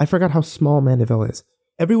 I forgot how small Mandeville is.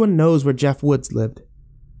 Everyone knows where Jeff Woods lived.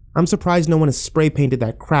 I'm surprised no one has spray-painted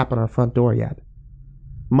that crap on our front door yet.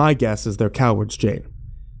 My guess is they're cowards, Jane.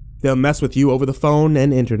 They'll mess with you over the phone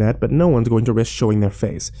and internet, but no one's going to risk showing their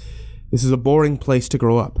face. This is a boring place to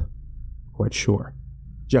grow up. Quite sure.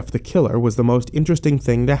 Jeff the Killer was the most interesting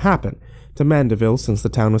thing to happen to Mandeville since the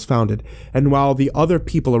town was founded, and while the other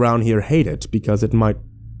people around here hate it because it might,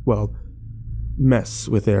 well, mess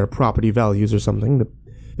with their property values or something,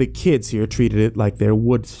 the kids here treated it like their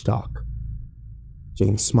Woodstock.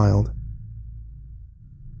 Jane smiled.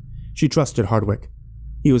 She trusted Hardwick.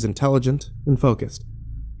 He was intelligent and focused.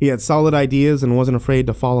 He had solid ideas and wasn't afraid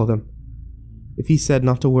to follow them. If he said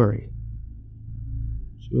not to worry,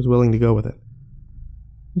 she was willing to go with it.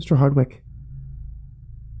 Mr. Hardwick,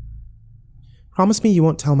 promise me you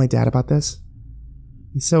won't tell my dad about this.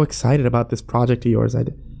 He's so excited about this project of yours.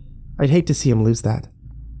 I'd hate to see him lose that.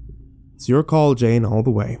 It's your call, Jane, all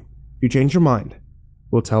the way. If you change your mind,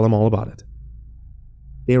 we'll tell him all about it.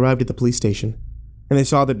 They arrived at the police station, and they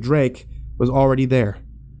saw that Drake was already there.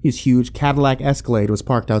 His huge Cadillac Escalade was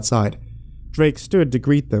parked outside. Drake stood to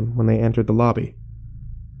greet them when they entered the lobby.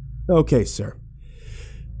 "Okay, sir.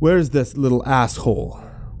 Where's this little asshole,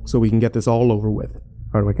 so we can get this all over with?"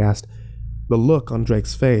 Hardwick asked. The look on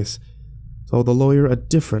Drake's face told the lawyer a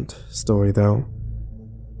different story, though.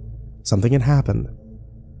 Something had happened.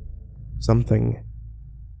 Something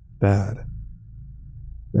bad.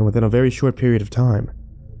 And within a very short period of time,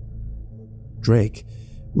 Drake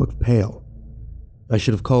looked pale. "I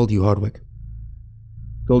should have called you, Hardwick.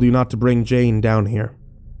 Told you not to bring Jane down here."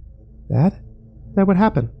 "Dad? That would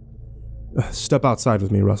happen." "Step outside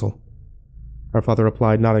with me, Russell," her father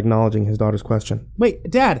replied, not acknowledging his daughter's question. "Wait,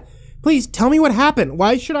 Dad, please tell me what happened.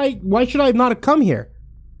 Why should I not have come here?"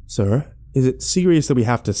 "Sir, is it serious that we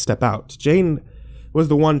have to step out? Jane was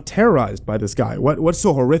the one terrorized by this guy. What's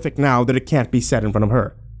so horrific now that it can't be said in front of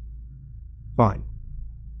her?" "Fine.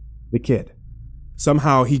 The kid.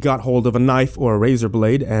 Somehow he got hold of a knife or a razor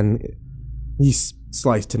blade and he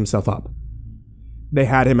sliced himself up. They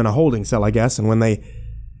had him in a holding cell, I guess, and when they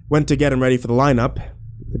went to get him ready for the lineup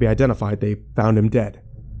to be identified, they found him dead."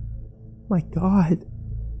 "My God,"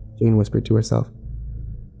 Jane whispered to herself.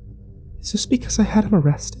 "Is this because I had him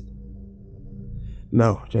arrested?"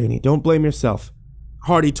 "No, Janie, don't blame yourself.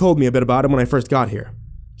 Hardy told me a bit about him when I first got here.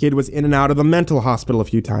 Kid was in and out of the mental hospital a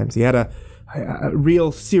few times. He had a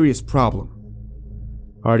real serious problem.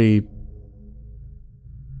 Hardy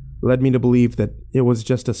led me to believe that it was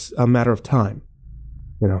just a matter of time.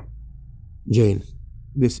 You know, Jane,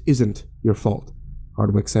 this isn't your fault,"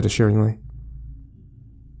 Hardwick said assuringly.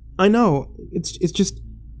 "I know. It's just,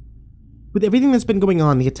 with everything that's been going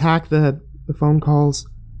on, the attack, the phone calls."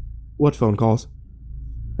 "What phone calls?"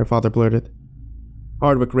 her father blurted.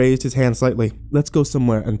 Hardwick raised his hand slightly. "Let's go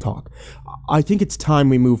somewhere and talk. I think it's time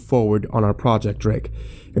we move forward on our project, Drake.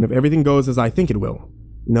 And if everything goes as I think it will,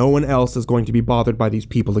 no one else is going to be bothered by these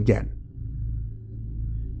people again."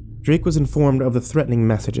 Drake was informed of the threatening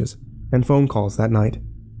messages and phone calls that night.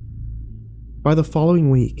 By the following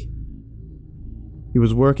week, he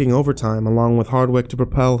was working overtime along with Hardwick to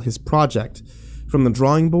propel his project from the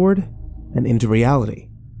drawing board and into reality.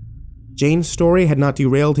 Jane's story had not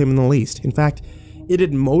derailed him in the least. In fact, it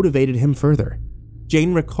had motivated him further.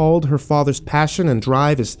 Jane recalled her father's passion and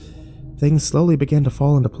drive as things slowly began to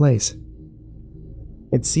fall into place.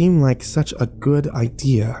 It seemed like such a good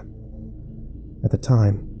idea at the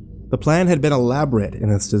time. The plan had been elaborate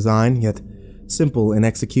in its design, yet simple in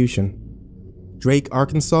execution. Drake,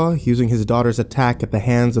 Arkansas, using his daughter's attack at the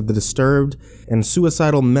hands of the disturbed and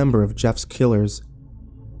suicidal member of Jeff's killers,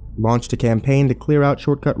 launched a campaign to clear out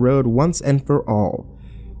Shortcut Road once and for all.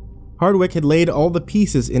 Hardwick had laid all the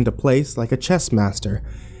pieces into place like a chess master,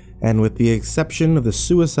 and with the exception of the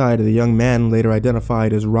suicide of the young man later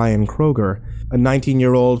identified as Ryan Kroger, a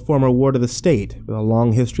 19-year-old former ward of the state with a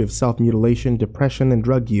long history of self-mutilation, depression, and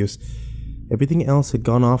drug use, everything else had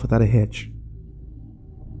gone off without a hitch.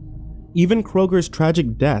 Even Kroger's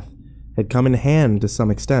tragic death had come in hand to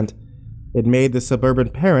some extent. It made the suburban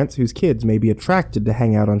parents whose kids may be attracted to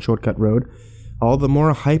hang out on Shortcut Road all the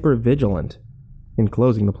more hyper-vigilant in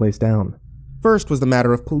closing the place down. First was the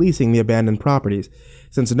matter of policing the abandoned properties.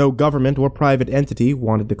 Since no government or private entity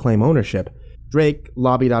wanted to claim ownership, Drake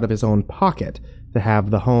lobbied out of his own pocket to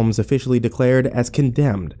have the homes officially declared as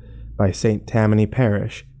condemned by St. Tammany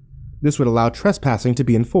Parish. This would allow trespassing to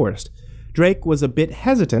be enforced. Drake was a bit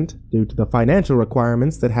hesitant due to the financial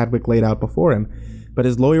requirements that Hardwick laid out before him, but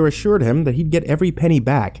his lawyer assured him that he'd get every penny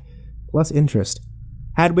back, plus interest.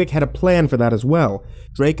 Hardwick had a plan for that as well.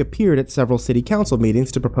 Drake appeared at several city council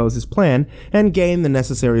meetings to propose his plan and gain the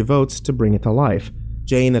necessary votes to bring it to life.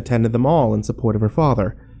 Jane attended them all in support of her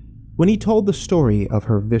father. When he told the story of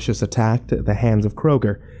her vicious attack at the hands of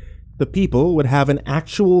Kroger, the people would have an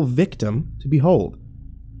actual victim to behold.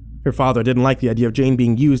 Her father didn't like the idea of Jane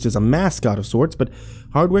being used as a mascot of sorts, but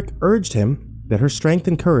Hardwick urged him that her strength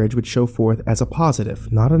and courage would show forth as a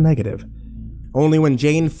positive, not a negative. Only when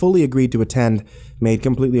Jane fully agreed to attend, made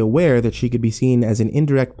completely aware that she could be seen as an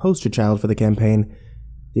indirect poster child for the campaign,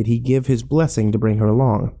 did he give his blessing to bring her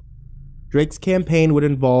along. Drake's campaign would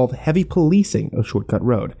involve heavy policing of Shortcut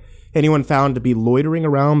Road. Anyone found to be loitering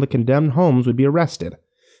around the condemned homes would be arrested.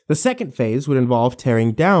 The second phase would involve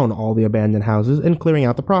tearing down all the abandoned houses and clearing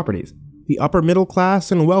out the properties. The upper middle class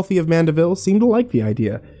and wealthy of Mandeville seemed to like the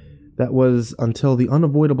idea. That was until the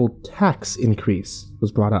unavoidable tax increase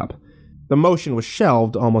was brought up. The motion was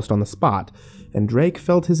shelved almost on the spot, and Drake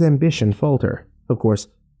felt his ambition falter. Of course,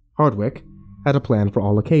 Hardwick had a plan for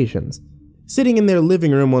all occasions. Sitting in their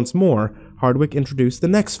living room once more, Hardwick introduced the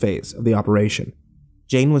next phase of the operation.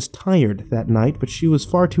 Jane was tired that night, but she was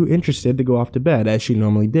far too interested to go off to bed, as she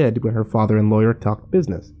normally did when her father and lawyer talked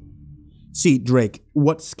business. See, Drake,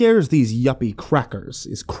 what scares these yuppie crackers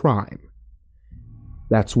is crime.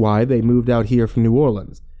 That's why they moved out here from New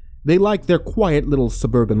Orleans. They like their quiet little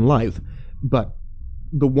suburban life, but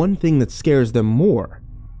the one thing that scares them more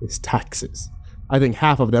is taxes. I think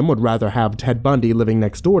half of them would rather have Ted Bundy living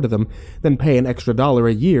next door to them than pay an extra $1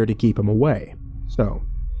 a year to keep him away. So,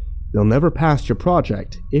 they'll never pass your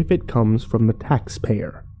project if it comes from the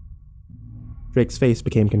taxpayer. Drake's face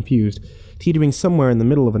became confused, teetering somewhere in the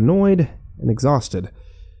middle of annoyed and exhausted.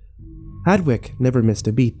 Hardwick never missed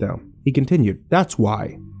a beat, though. He continued, "That's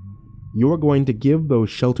why. You're going to give those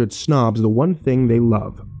sheltered snobs the one thing they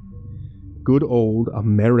love. Good old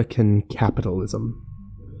American capitalism.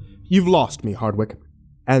 You've lost me, Hardwick,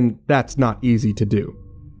 and that's not easy to do."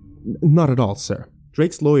 "Not at all, sir."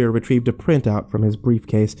 Drake's lawyer retrieved a printout from his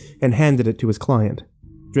briefcase and handed it to his client.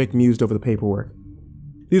 Drake mused over the paperwork.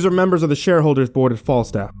 "These are members of the shareholders board at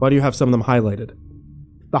Falstaff. Why do you have some of them highlighted?"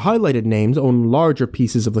 "The highlighted names own larger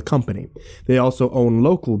pieces of the company. They also own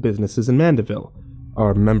local businesses in Mandeville,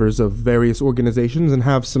 are members of various organizations, and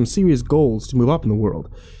have some serious goals to move up in the world.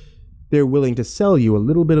 They're willing to sell you a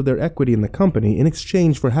little bit of their equity in the company in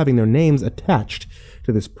exchange for having their names attached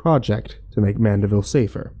to this project to make Mandeville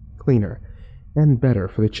safer, cleaner, and better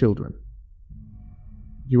for the children."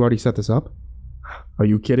 "You already set this up?" "Are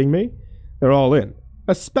you kidding me? They're all in,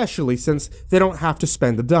 especially since they don't have to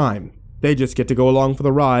spend a dime. They just get to go along for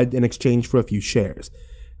the ride in exchange for a few shares.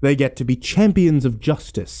 They get to be champions of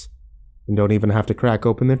justice and don't even have to crack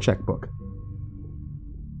open their checkbook."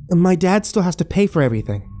 "My dad still has to pay for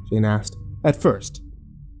everything," Jane asked. "At first.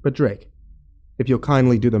 But Drake, if you'll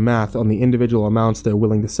kindly do the math on the individual amounts they're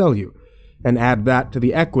willing to sell you, and add that to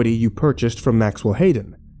the equity you purchased from Maxwell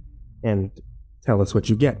Hayden, and tell us what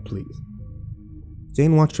you get, please."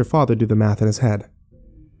 Jane watched her father do the math in his head.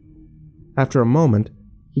 After a moment,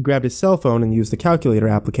 he grabbed his cell phone and used the calculator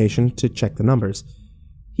application to check the numbers.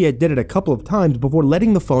 He had did it a couple of times before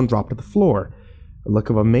letting the phone drop to the floor, a look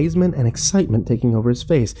of amazement and excitement taking over his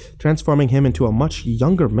face, transforming him into a much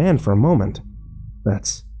younger man for a moment.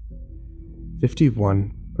 "That's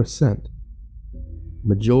 51%.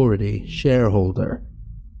 Majority shareholder,"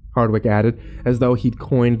 Hardwick added, as though he'd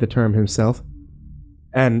coined the term himself.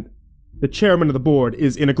 "And the chairman of the board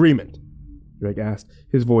is in agreement," Drake asked,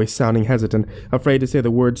 his voice sounding hesitant, afraid to say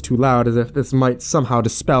the words too loud as if this might somehow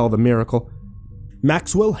dispel the miracle.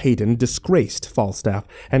 Maxwell Hayden disgraced Falstaff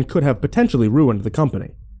and could have potentially ruined the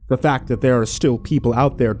company. The fact that there are still people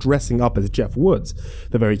out there dressing up as Jeff Woods,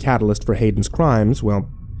 the very catalyst for Hayden's crimes, well,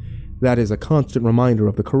 that is a constant reminder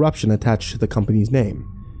of the corruption attached to the company's name.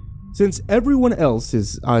 Since everyone else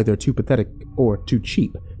is either too pathetic or too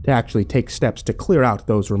cheap to actually take steps to clear out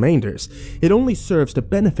those remainders, it only serves to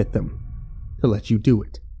benefit them to let you do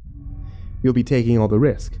it. You'll be taking all the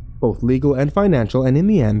risk, both legal and financial, and in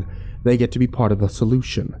the end, they get to be part of the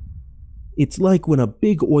solution. It's like when a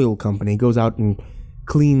big oil company goes out and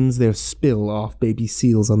cleans their spill off baby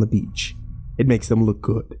seals on the beach. It makes them look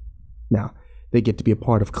good. Now, they get to be a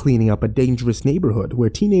part of cleaning up a dangerous neighborhood where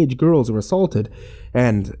teenage girls are assaulted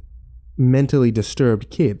and mentally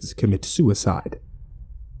disturbed kids commit suicide.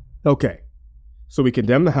 Okay, so we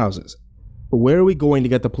condemn the houses. But where are we going to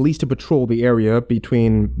get the police to patrol the area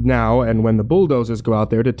between now and when the bulldozers go out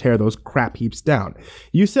there to tear those crap heaps down?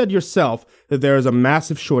 You said yourself that there is a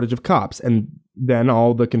massive shortage of cops, and then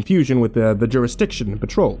all the confusion with the jurisdiction and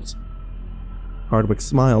patrols. Hardwick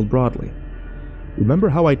smiled broadly. Remember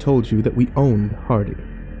how I told you that we owned Hardy?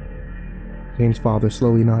 Jane's father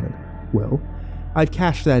slowly nodded. Well, I've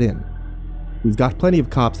cashed that in. We've got plenty of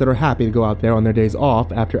cops that are happy to go out there on their days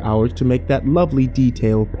off after hours to make that lovely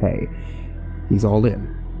detail pay. He's all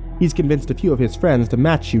in. He's convinced a few of his friends to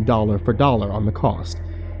match you dollar for dollar on the cost.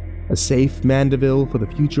 A safe Mandeville for the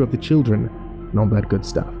future of the children, and all that good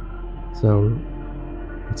stuff. So,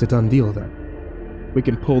 it's a done deal then. We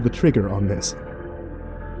can pull the trigger on this.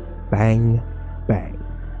 Bang, bang,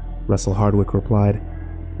 Russell Hardwick replied.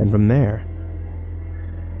 And from there,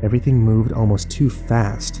 everything moved almost too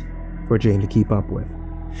fast for Jane to keep up with.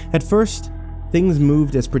 At first, things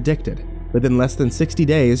moved as predicted. Within less than 60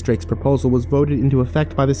 days, Drake's proposal was voted into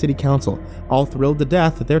effect by the city council, all thrilled to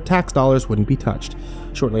death that their tax dollars wouldn't be touched.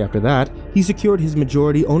 Shortly after that, he secured his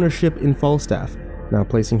majority ownership in Falstaff, now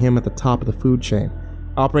placing him at the top of the food chain.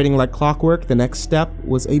 Operating like clockwork, the next step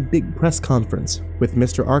was a big press conference, with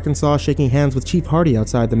Mr. Arkansas shaking hands with Chief Hardy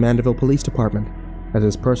outside the Mandeville Police Department, as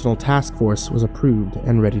his personal task force was approved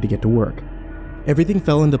and ready to get to work. Everything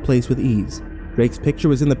fell into place with ease. Drake's picture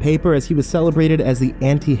was in the paper as he was celebrated as the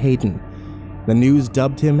anti-Hayden. The news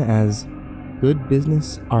dubbed him as Good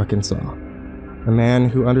Business Arkansas, a man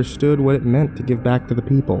who understood what it meant to give back to the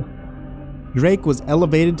people. Drake was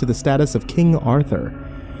elevated to the status of King Arthur.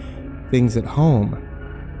 Things at home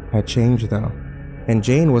had changed, though, and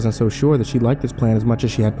Jane wasn't so sure that she liked this plan as much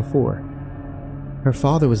as she had before. Her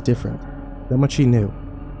father was different, that much she knew.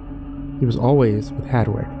 He was always with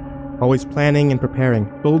Hardwick, always planning and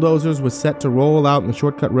preparing. Bulldozers was set to roll out in the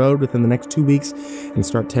shortcut road within the next 2 weeks and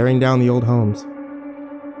start tearing down the old homes.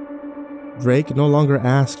 Drake no longer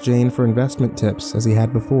asked Jane for investment tips as he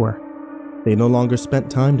had before. They no longer spent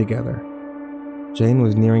time together. Jane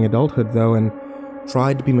was nearing adulthood, though, and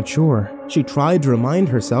tried to be mature. She tried to remind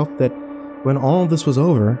herself that when all of this was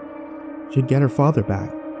over, she'd get her father back.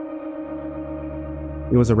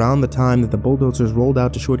 It was around the time that the bulldozers rolled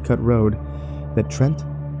out to Shortcut Road that Trent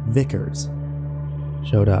Vickers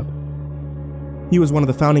showed up. He was one of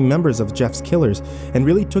the founding members of Jeff's Killers and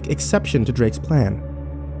really took exception to Drake's plan.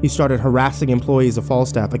 He started harassing employees of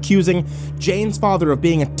Falstaff, accusing Jane's father of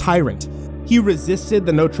being a tyrant. He resisted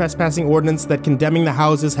the no trespassing ordinance that condemning the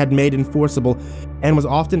houses had made enforceable, and was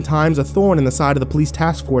oftentimes a thorn in the side of the police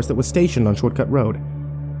task force that was stationed on Shortcut Road.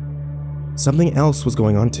 Something else was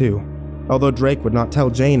going on too, although Drake would not tell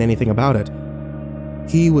Jane anything about it.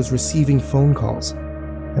 He was receiving phone calls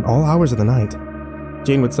at all hours of the night.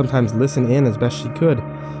 Jane would sometimes listen in as best she could,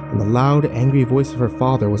 and the loud, angry voice of her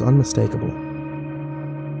father was unmistakable.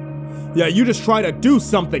 "Yeah, you just try to do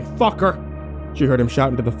something, fucker!" she heard him shout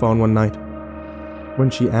into the phone one night. When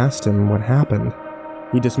she asked him what happened,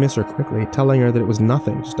 he dismissed her quickly, telling her that it was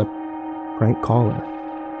nothing, just a prank caller.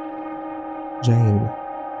 Jane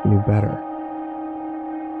knew better.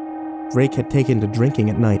 Drake had taken to drinking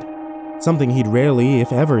at night, something he'd rarely,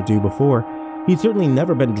 if ever, do before. He'd certainly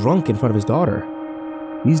never been drunk in front of his daughter.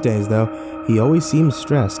 These days, though, he always seemed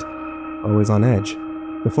stressed, always on edge.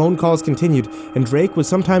 The phone calls continued, and Drake would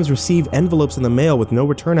sometimes receive envelopes in the mail with no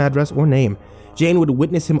return address or name. Jane would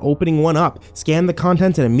witness him opening one up, scan the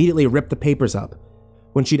contents, and immediately rip the papers up.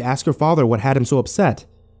 When she'd ask her father what had him so upset,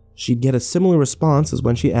 she'd get a similar response as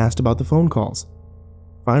when she asked about the phone calls.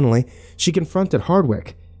 Finally, she confronted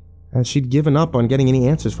Hardwick, as she'd given up on getting any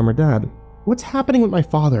answers from her dad. "What's happening with my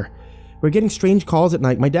father? We're getting strange calls at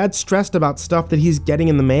night. My dad's stressed about stuff that he's getting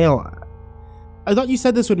in the mail. I thought you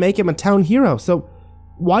said this would make him a town hero, so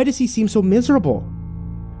why does he seem so miserable?"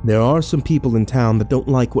 There are some people in town that don't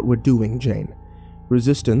like what we're doing, Jane.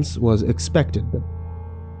 Resistance was expected, but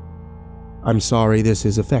I'm sorry this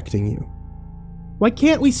is affecting you. Why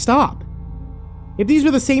can't we stop? If these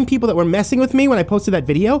were the same people that were messing with me when I posted that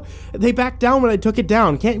video, they backed down when I took it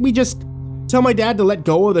down. Can't we just tell my dad to let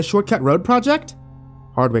go of the Shortcut Road project?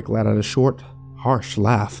 Hardwick let out a short, harsh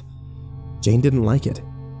laugh. Jane didn't like it.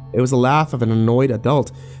 It was a laugh of an annoyed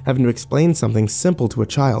adult having to explain something simple to a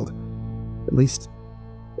child. At least,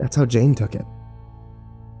 that's how Jane took it.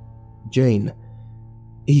 Jane,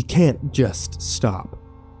 he can't just stop.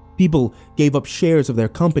 People gave up shares of their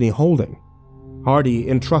company holding. Hardy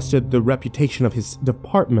entrusted the reputation of his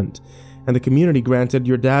department, and the community granted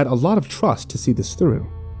your dad a lot of trust to see this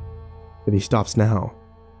through. If he stops now,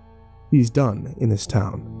 he's done in this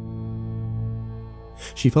town.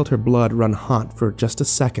 She felt her blood run hot for just a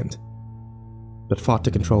second, but fought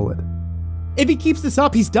to control it. If he keeps this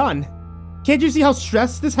up, he's done. Can't you see how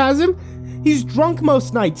stressed this has him? He's drunk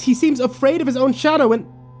most nights. He seems afraid of his own shadow,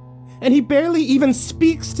 and he barely even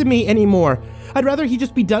speaks to me anymore. I'd rather he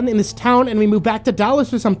just be done in this town and we move back to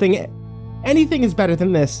Dallas or something. Anything is better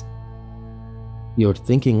than this. You're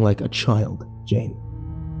thinking like a child, Jane.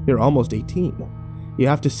 You're almost 18. You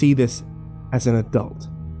have to see this as an adult.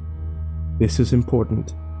 This is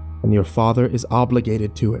important, and your father is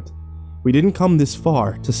obligated to it. We didn't come this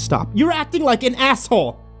far to stop. You're acting like an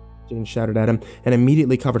asshole! Jane shouted at him and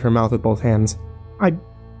immediately covered her mouth with both hands. I'm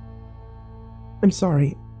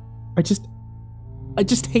sorry. I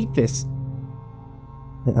just hate this.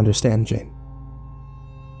 I understand, Jane.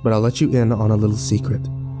 But I'll let you in on a little secret.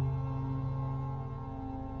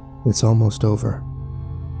 It's almost over.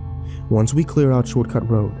 Once we clear out Shortcut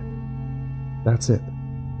Road, that's it.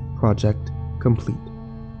 Project complete.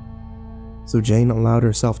 So Jane allowed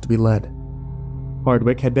herself to be led.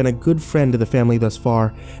 Hardwick had been a good friend to the family thus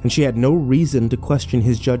far, and she had no reason to question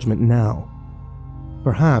his judgment now.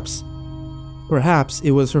 Perhaps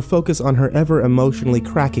it was her focus on her ever-emotionally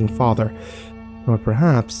cracking father, or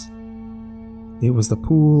perhaps it was the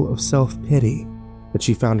pool of self-pity that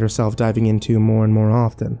she found herself diving into more and more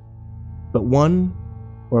often. But one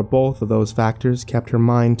or both of those factors kept her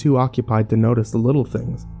mind too occupied to notice the little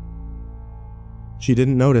things. She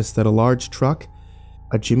didn't notice that a large truck,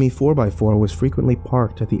 a Jimmy 4x4, was frequently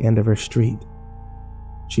parked at the end of her street.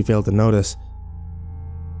 She failed to notice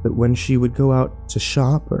that when she would go out to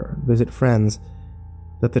shop or visit friends,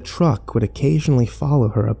 that the truck would occasionally follow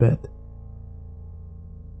her a bit.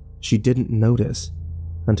 She didn't notice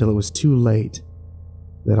until it was too late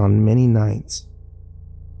that on many nights,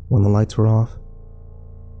 when the lights were off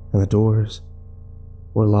and the doors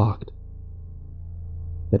were locked,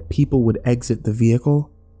 that people would exit the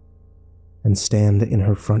vehicle and stand in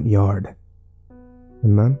her front yard.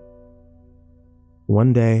 And then,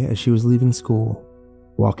 one day as she was leaving school,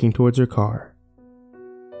 walking towards her car,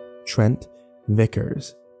 Trent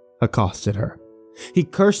Vickers accosted her. He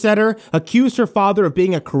cursed at her, accused her father of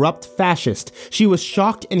being a corrupt fascist. She was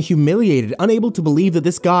shocked and humiliated, unable to believe that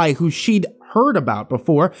this guy who she'd heard about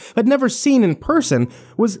before, but never seen in person,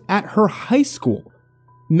 was at her high school,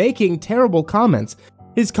 making terrible comments.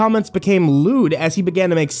 His comments became lewd as he began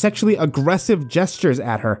to make sexually aggressive gestures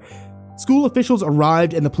at her. School officials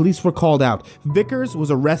arrived and the police were called out. Vickers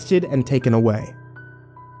was arrested and taken away.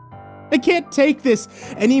 I can't take this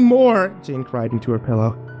anymore, Jane cried into her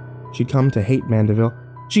pillow. She'd come to hate Mandeville.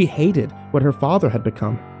 She hated what her father had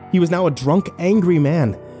become. He was now a drunk, angry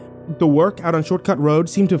man. The work out on Shortcut Road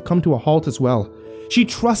seemed to have come to a halt as well. She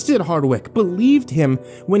trusted Hardwick, believed him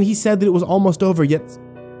when he said that it was almost over, yet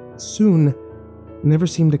soon never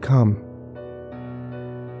seemed to come.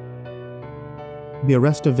 The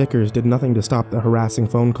arrest of Vickers did nothing to stop the harassing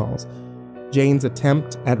phone calls. Jane's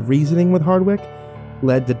attempt at reasoning with Hardwick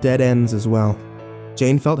led to dead ends as well.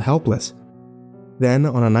 Jane felt helpless. Then,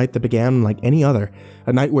 on a night that began like any other,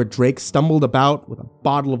 a night where Drake stumbled about with a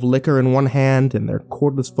bottle of liquor in one hand and their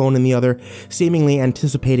cordless phone in the other, seemingly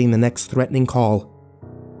anticipating the next threatening call,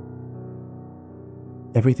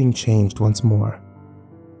 everything changed once more.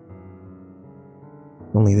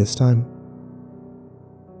 Only this time,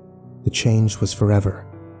 the change was forever.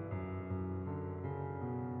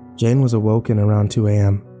 Jane was awoken around 2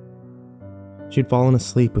 a.m. She'd fallen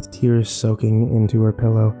asleep with tears soaking into her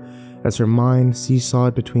pillow as her mind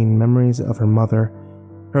seesawed between memories of her mother,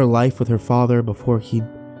 her life with her father before he'd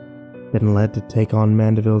been led to take on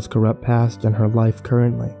Mandeville's corrupt past, and her life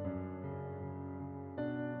currently.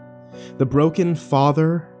 The broken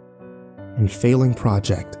father and failing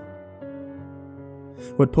project.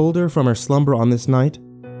 What pulled her from her slumber on this night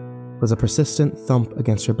was a persistent thump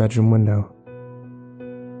against her bedroom window.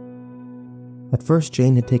 At first,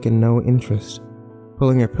 Jane had taken no interest,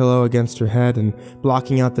 pulling her pillow against her head and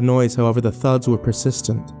blocking out the noise. However, the thuds were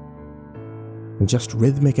persistent and just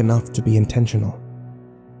rhythmic enough to be intentional.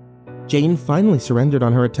 Jane finally surrendered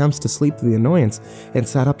on her attempts to sleep through the annoyance and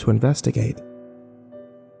sat up to investigate.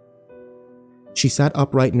 She sat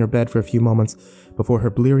upright in her bed for a few moments before her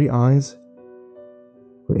bleary eyes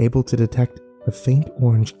were able to detect a faint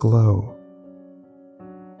orange glow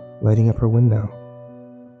lighting up her window.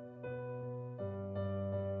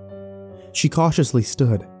 She cautiously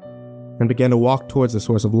stood and began to walk towards the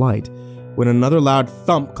source of light when another loud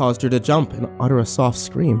thump caused her to jump and utter a soft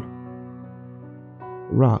scream.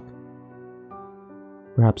 A rock,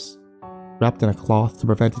 perhaps wrapped in a cloth to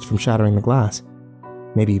prevent it from shattering the glass.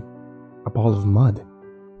 Maybe a ball of mud.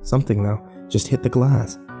 Something, though, just hit the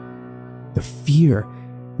glass. The fear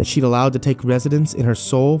that she'd allowed to take residence in her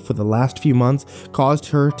soul for the last few months caused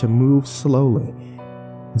her to move slowly,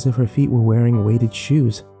 as if her feet were wearing weighted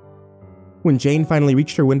shoes. When Jane finally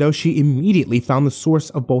reached her window, she immediately found the source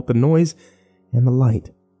of both the noise and the light.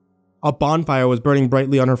 A bonfire was burning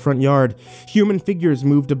brightly on her front yard. Human figures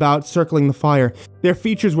moved about, circling the fire. Their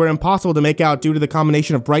features were impossible to make out due to the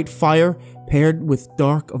combination of bright fire paired with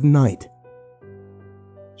dark of night.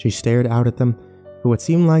 She stared out at them for what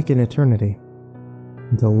seemed like an eternity,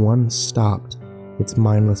 until one stopped its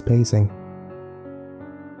mindless pacing.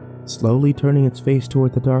 Slowly turning its face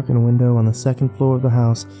toward the darkened window on the second floor of the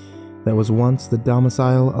house that was once the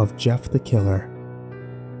domicile of Jeff the Killer.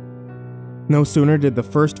 No sooner did the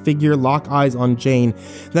first figure lock eyes on Jane,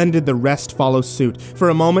 than did the rest follow suit. For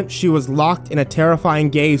a moment, she was locked in a terrifying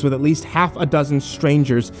gaze with at least half a dozen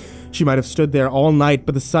strangers. She might have stood there all night,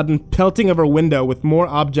 but the sudden pelting of her window with more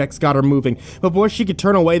objects got her moving. Before she could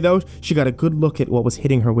turn away, though, she got a good look at what was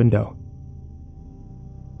hitting her window.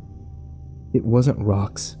 It wasn't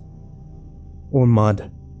rocks or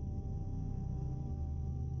mud,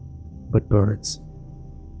 but birds.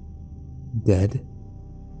 Dead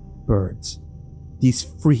birds. These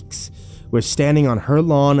freaks were standing on her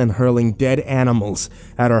lawn and hurling dead animals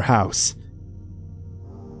at her house.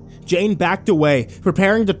 Jane backed away,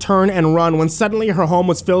 preparing to turn and run, when suddenly her home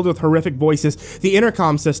was filled with horrific voices. The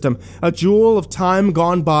intercom system, a jewel of time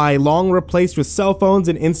gone by, long replaced with cell phones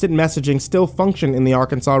and instant messaging, still functioned in the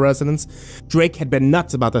Arkansas residence. Drake had been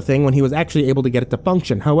nuts about the thing when he was actually able to get it to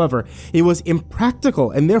function. However, it was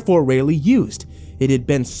impractical and therefore rarely used. It had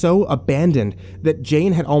been so abandoned that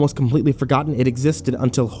Jane had almost completely forgotten it existed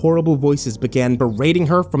until horrible voices began berating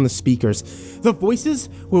her from the speakers. The voices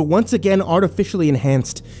were once again artificially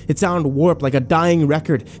enhanced. It sounded warped like a dying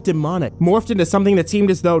record, demonic, morphed into something that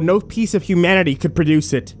seemed as though no piece of humanity could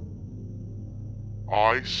produce it.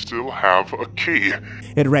 I still have a key.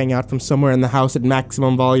 It rang out from somewhere in the house at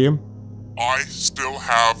maximum volume. I still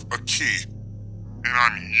have a key, and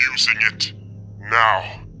I'm using it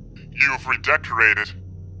now. You've redecorated.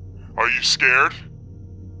 Are you scared?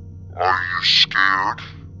 Are you scared?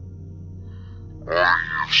 Are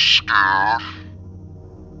you scared?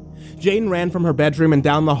 Jane ran from her bedroom and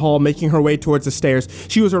down the hall, making her way towards the stairs.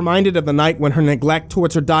 She was reminded of the night when her neglect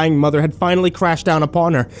towards her dying mother had finally crashed down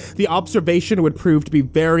upon her. The observation would prove to be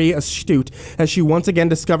very astute, as she once again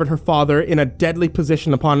discovered her father in a deadly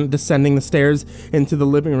position upon descending the stairs into the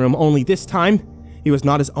living room, only this time, it was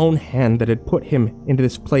not his own hand that had put him into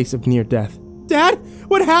this place of near death. "Dad,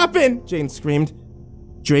 what happened?" Jane screamed.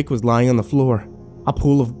 Drake was lying on the floor, a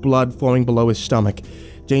pool of blood flowing below his stomach.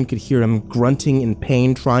 Jane could hear him grunting in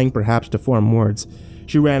pain, trying perhaps to form words.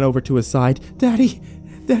 She ran over to his side. Daddy,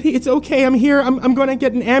 it's okay, I'm here. I'm gonna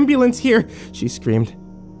get an ambulance here," she screamed.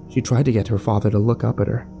 She tried to get her father to look up at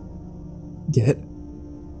her. "Get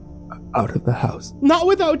out of the house." "Not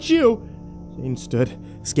without you!" Jane stood,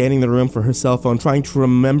 scanning the room for her cell phone, trying to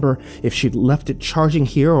remember if she'd left it charging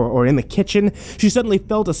here or in the kitchen. She suddenly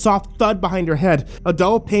felt a soft thud behind her head. A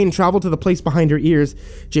dull pain traveled to the place behind her ears.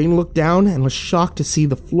 Jane looked down and was shocked to see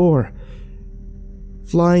the floor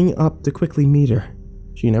flying up to quickly meet her.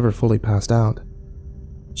 She never fully passed out.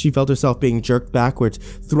 She felt herself being jerked backwards,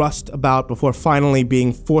 thrust about before finally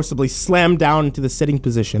being forcibly slammed down into the sitting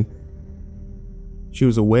position. She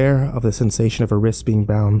was aware of the sensation of her wrists being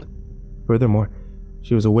bound. Furthermore,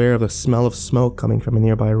 she was aware of the smell of smoke coming from a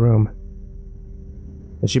nearby room.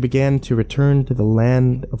 As she began to return to the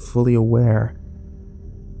land of fully aware,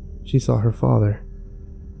 she saw her father,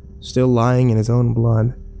 still lying in his own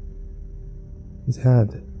blood. His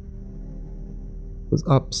head was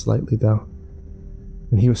up slightly, though,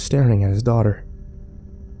 and he was staring at his daughter.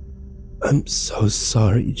 "I'm so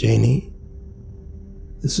sorry, Janie.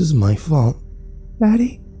 This is my fault."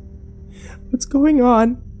 "Daddy, what's going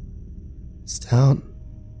on?" "This town.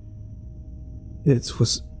 It's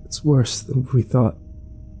worse than we thought.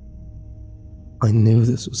 I knew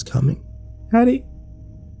this was coming. Daddy,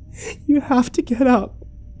 you have to get up.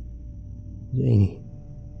 Janie,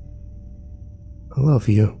 I love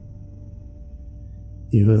you.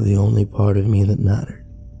 You are the only part of me that mattered.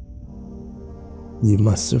 You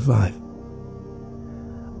must survive.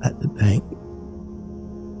 At the bank,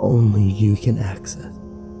 only you can access.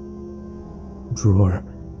 Drawer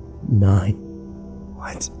 9.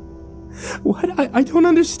 What? What? I don't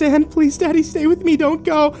understand. Please, Daddy, stay with me. Don't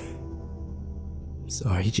go. I'm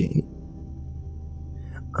sorry, Janie.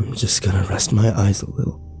 I'm just gonna rest my eyes a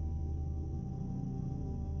little.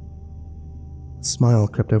 A smile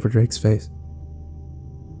crept over Drake's face.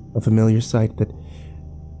 A familiar sight that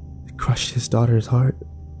crushed his daughter's heart.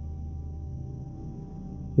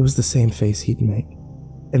 It was the same face he'd make,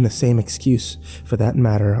 and the same excuse, for that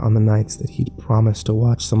matter, on the nights that he'd promised to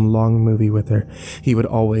watch some long movie with her. He would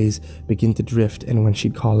always begin to drift, and when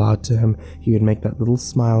she'd call out to him, he would make that little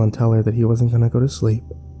smile and tell her that he wasn't going to go to sleep,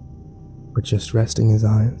 but just resting his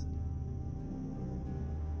eyes.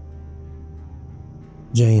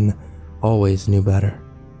 Jane always knew better.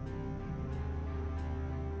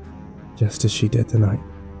 Just as she did tonight.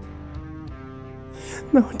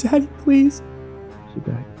 No, Daddy, please, she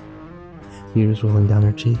begged, tears rolling down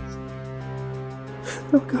her cheeks.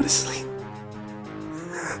 Don't go to sleep.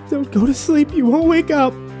 Don't go to sleep. You won't wake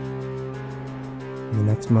up. In the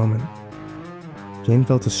next moment, Jane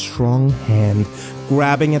felt a strong hand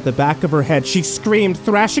grabbing at the back of her head. She screamed,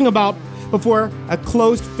 thrashing about before a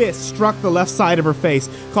closed fist struck the left side of her face,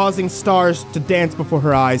 causing stars to dance before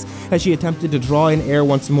her eyes. As she attempted to draw in air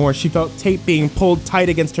once more, she felt tape being pulled tight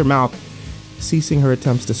against her mouth, ceasing her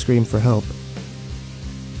attempts to scream for help.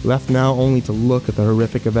 Left now only to look at the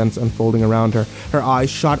horrific events unfolding around her, her eyes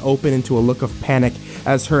shot open into a look of panic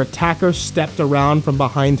as her attacker stepped around from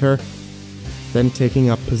behind her, then taking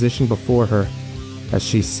up position before her as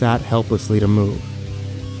she sat helplessly to move.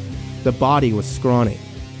 The body was scrawny,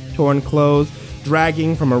 torn clothes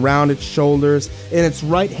dragging from around its shoulders. In its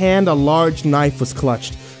right hand, a large knife was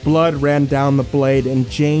clutched. Blood ran down the blade, and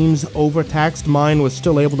Jane's overtaxed mind was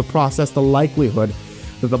still able to process the likelihood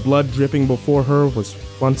that the blood dripping before her was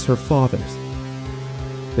once her father's.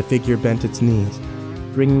 The figure bent its knees,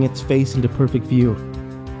 bringing its face into perfect view.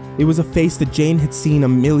 It was a face that Jane had seen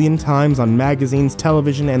 1,000,000 times on magazines,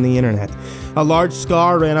 television, and the internet. A large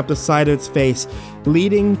scar ran up the side of its face,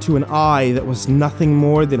 leading to an eye that was nothing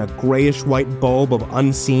more than a grayish-white bulb of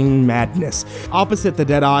unseen madness. Opposite the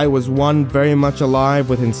dead eye was one very much alive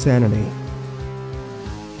with insanity.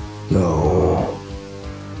 Go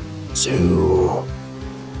to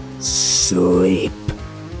sleep,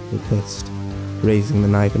 it hissed, raising the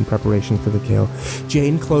knife in preparation for the kill.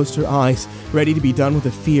 Jane closed her eyes, ready to be done with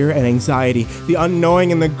the fear and anxiety, the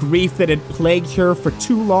unknowing and the grief that had plagued her for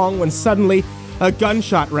too long, when suddenly a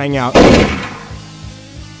gunshot rang out.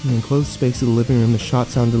 In the enclosed space of the living room, the shot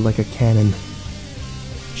sounded like a cannon.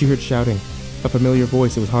 She heard shouting, a familiar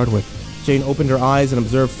voice. It was Hardwick. Jane opened her eyes and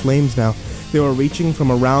observed flames now. They were reaching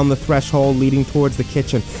from around the threshold leading towards the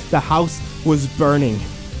kitchen. The house was burning.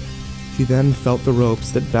 She then felt the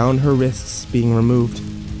ropes that bound her wrists being removed.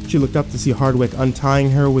 She looked up to see Hardwick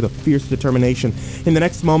untying her with a fierce determination. In the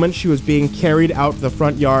next moment, she was being carried out to the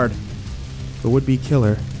front yard. The would-be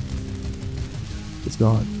killer was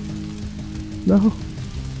gone. No.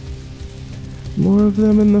 More of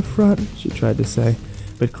them in the front, she tried to say.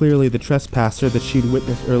 But clearly the trespasser that she'd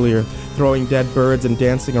witnessed earlier, throwing dead birds and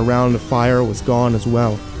dancing around the fire, was gone as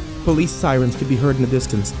well. Police sirens could be heard in the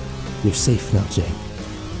distance. You're safe now, Jane,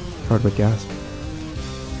 Hardwick gasped.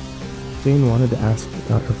 Jane wanted to ask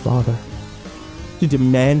about her father, to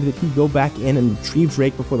demand that he go back in and retrieve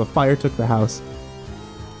Drake before the fire took the house.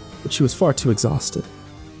 But she was far too exhausted.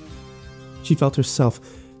 She felt herself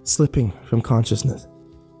slipping from consciousness.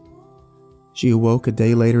 She awoke a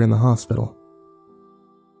day later in the hospital.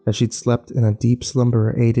 As she'd slept in a deep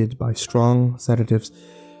slumber aided by strong sedatives,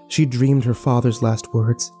 she dreamed her father's last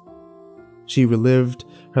words. She relived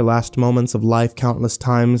her last moments of life countless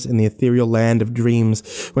times in the ethereal land of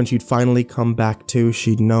dreams. When she'd finally come back to,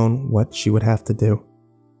 she'd known what she would have to do.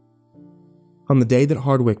 On the day that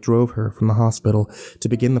Hardwick drove her from the hospital to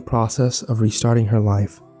begin the process of restarting her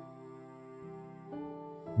life,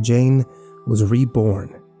 Jane was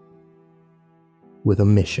reborn with a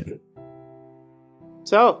mission.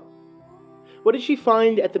 So, what did she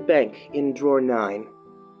find at the bank in drawer 9?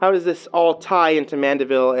 How does this all tie into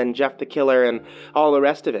Mandeville and Jeff the Killer and all the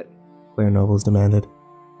rest of it? Claire Nobles demanded.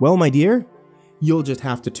 Well, my dear, you'll just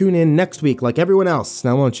have to tune in next week like everyone else,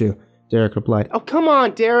 now won't you? Derrick replied. Oh, come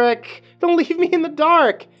on, Derrick. Don't leave me in the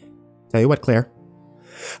dark. Tell you what, Claire.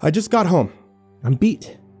 I just got home. I'm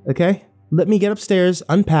beat, okay? let me get upstairs,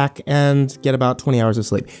 unpack, and get about 20 hours of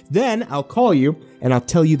sleep. Then I'll call you, and I'll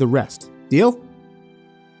tell you the rest. Deal?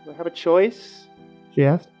 Do I have a choice? She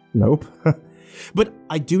asked. Nope. But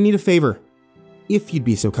I do need a favor, if you'd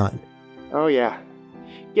be so kind. Oh, yeah.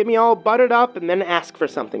 Get me all buttered up and then ask for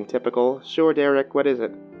something typical. Sure, Derrick, what is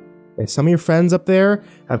it? Some of your friends up there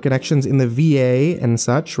have connections in the VA and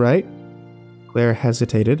such, right? Claire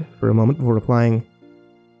hesitated for a moment before replying,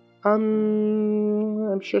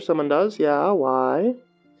 I'm sure someone does, yeah, why?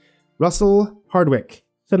 Russell Hardwick.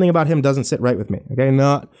 Something about him doesn't sit right with me, okay?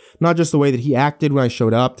 Not just the way that he acted when I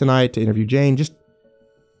showed up tonight to interview Jane, just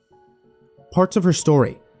parts of her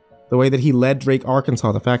story. The way that he led Drake,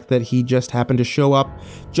 Arkansas, the fact that he just happened to show up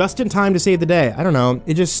just in time to save the day. I don't know,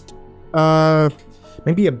 it just,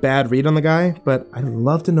 maybe a bad read on the guy, but I'd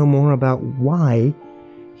love to know more about why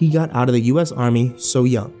he got out of the US Army so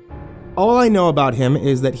young. All I know about him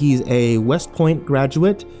is that he's a West Point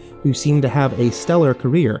graduate who seemed to have a stellar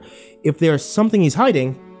career. If there's something he's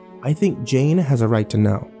hiding, I think Jane has a right to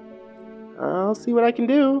know. I'll see what I can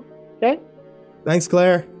do, okay? Thanks,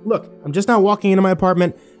 Claire. Look, I'm just now walking into my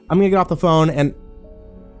apartment. I'm gonna get off the phone and...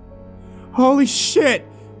 Holy shit!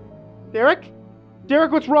 Derrick?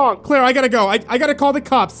 Derrick, what's wrong? Claire, I gotta go. I gotta call the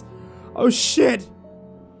cops. Oh shit!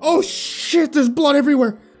 Oh shit, there's blood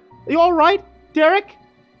everywhere! Are you alright, Derrick?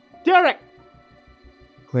 Derrick!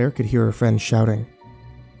 Claire could hear her friend shouting,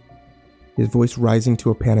 his voice rising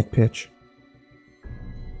to a panic pitch.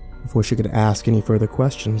 Before she could ask any further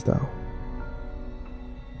questions, though,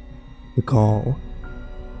 the call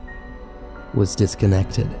was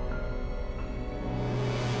disconnected.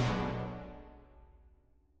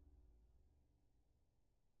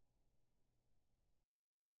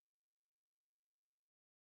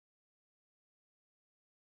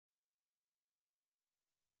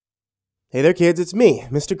 Hey there kids, it's me,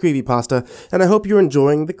 MrCreepyPasta, and I hope you're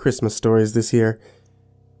enjoying the Christmas stories this year.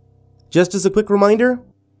 Just as a quick reminder,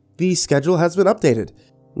 the schedule has been updated.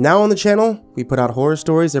 Now on the channel, we put out horror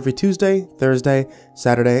stories every Tuesday, Thursday,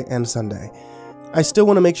 Saturday, and Sunday. I still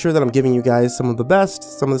want to make sure that I'm giving you guys some of the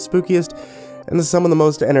best, some of the spookiest, and some of the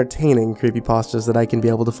most entertaining creepypastas that I can be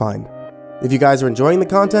able to find. If you guys are enjoying the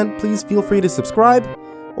content, please feel free to subscribe,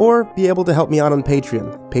 or be able to help me out on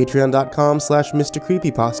Patreon,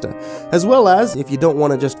 patreon.com/MrCreepyPasta. As well as, if you don't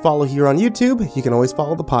want to just follow here on YouTube, you can always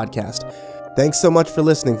follow the podcast. Thanks so much for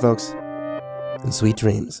listening, folks, and sweet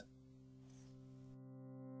dreams.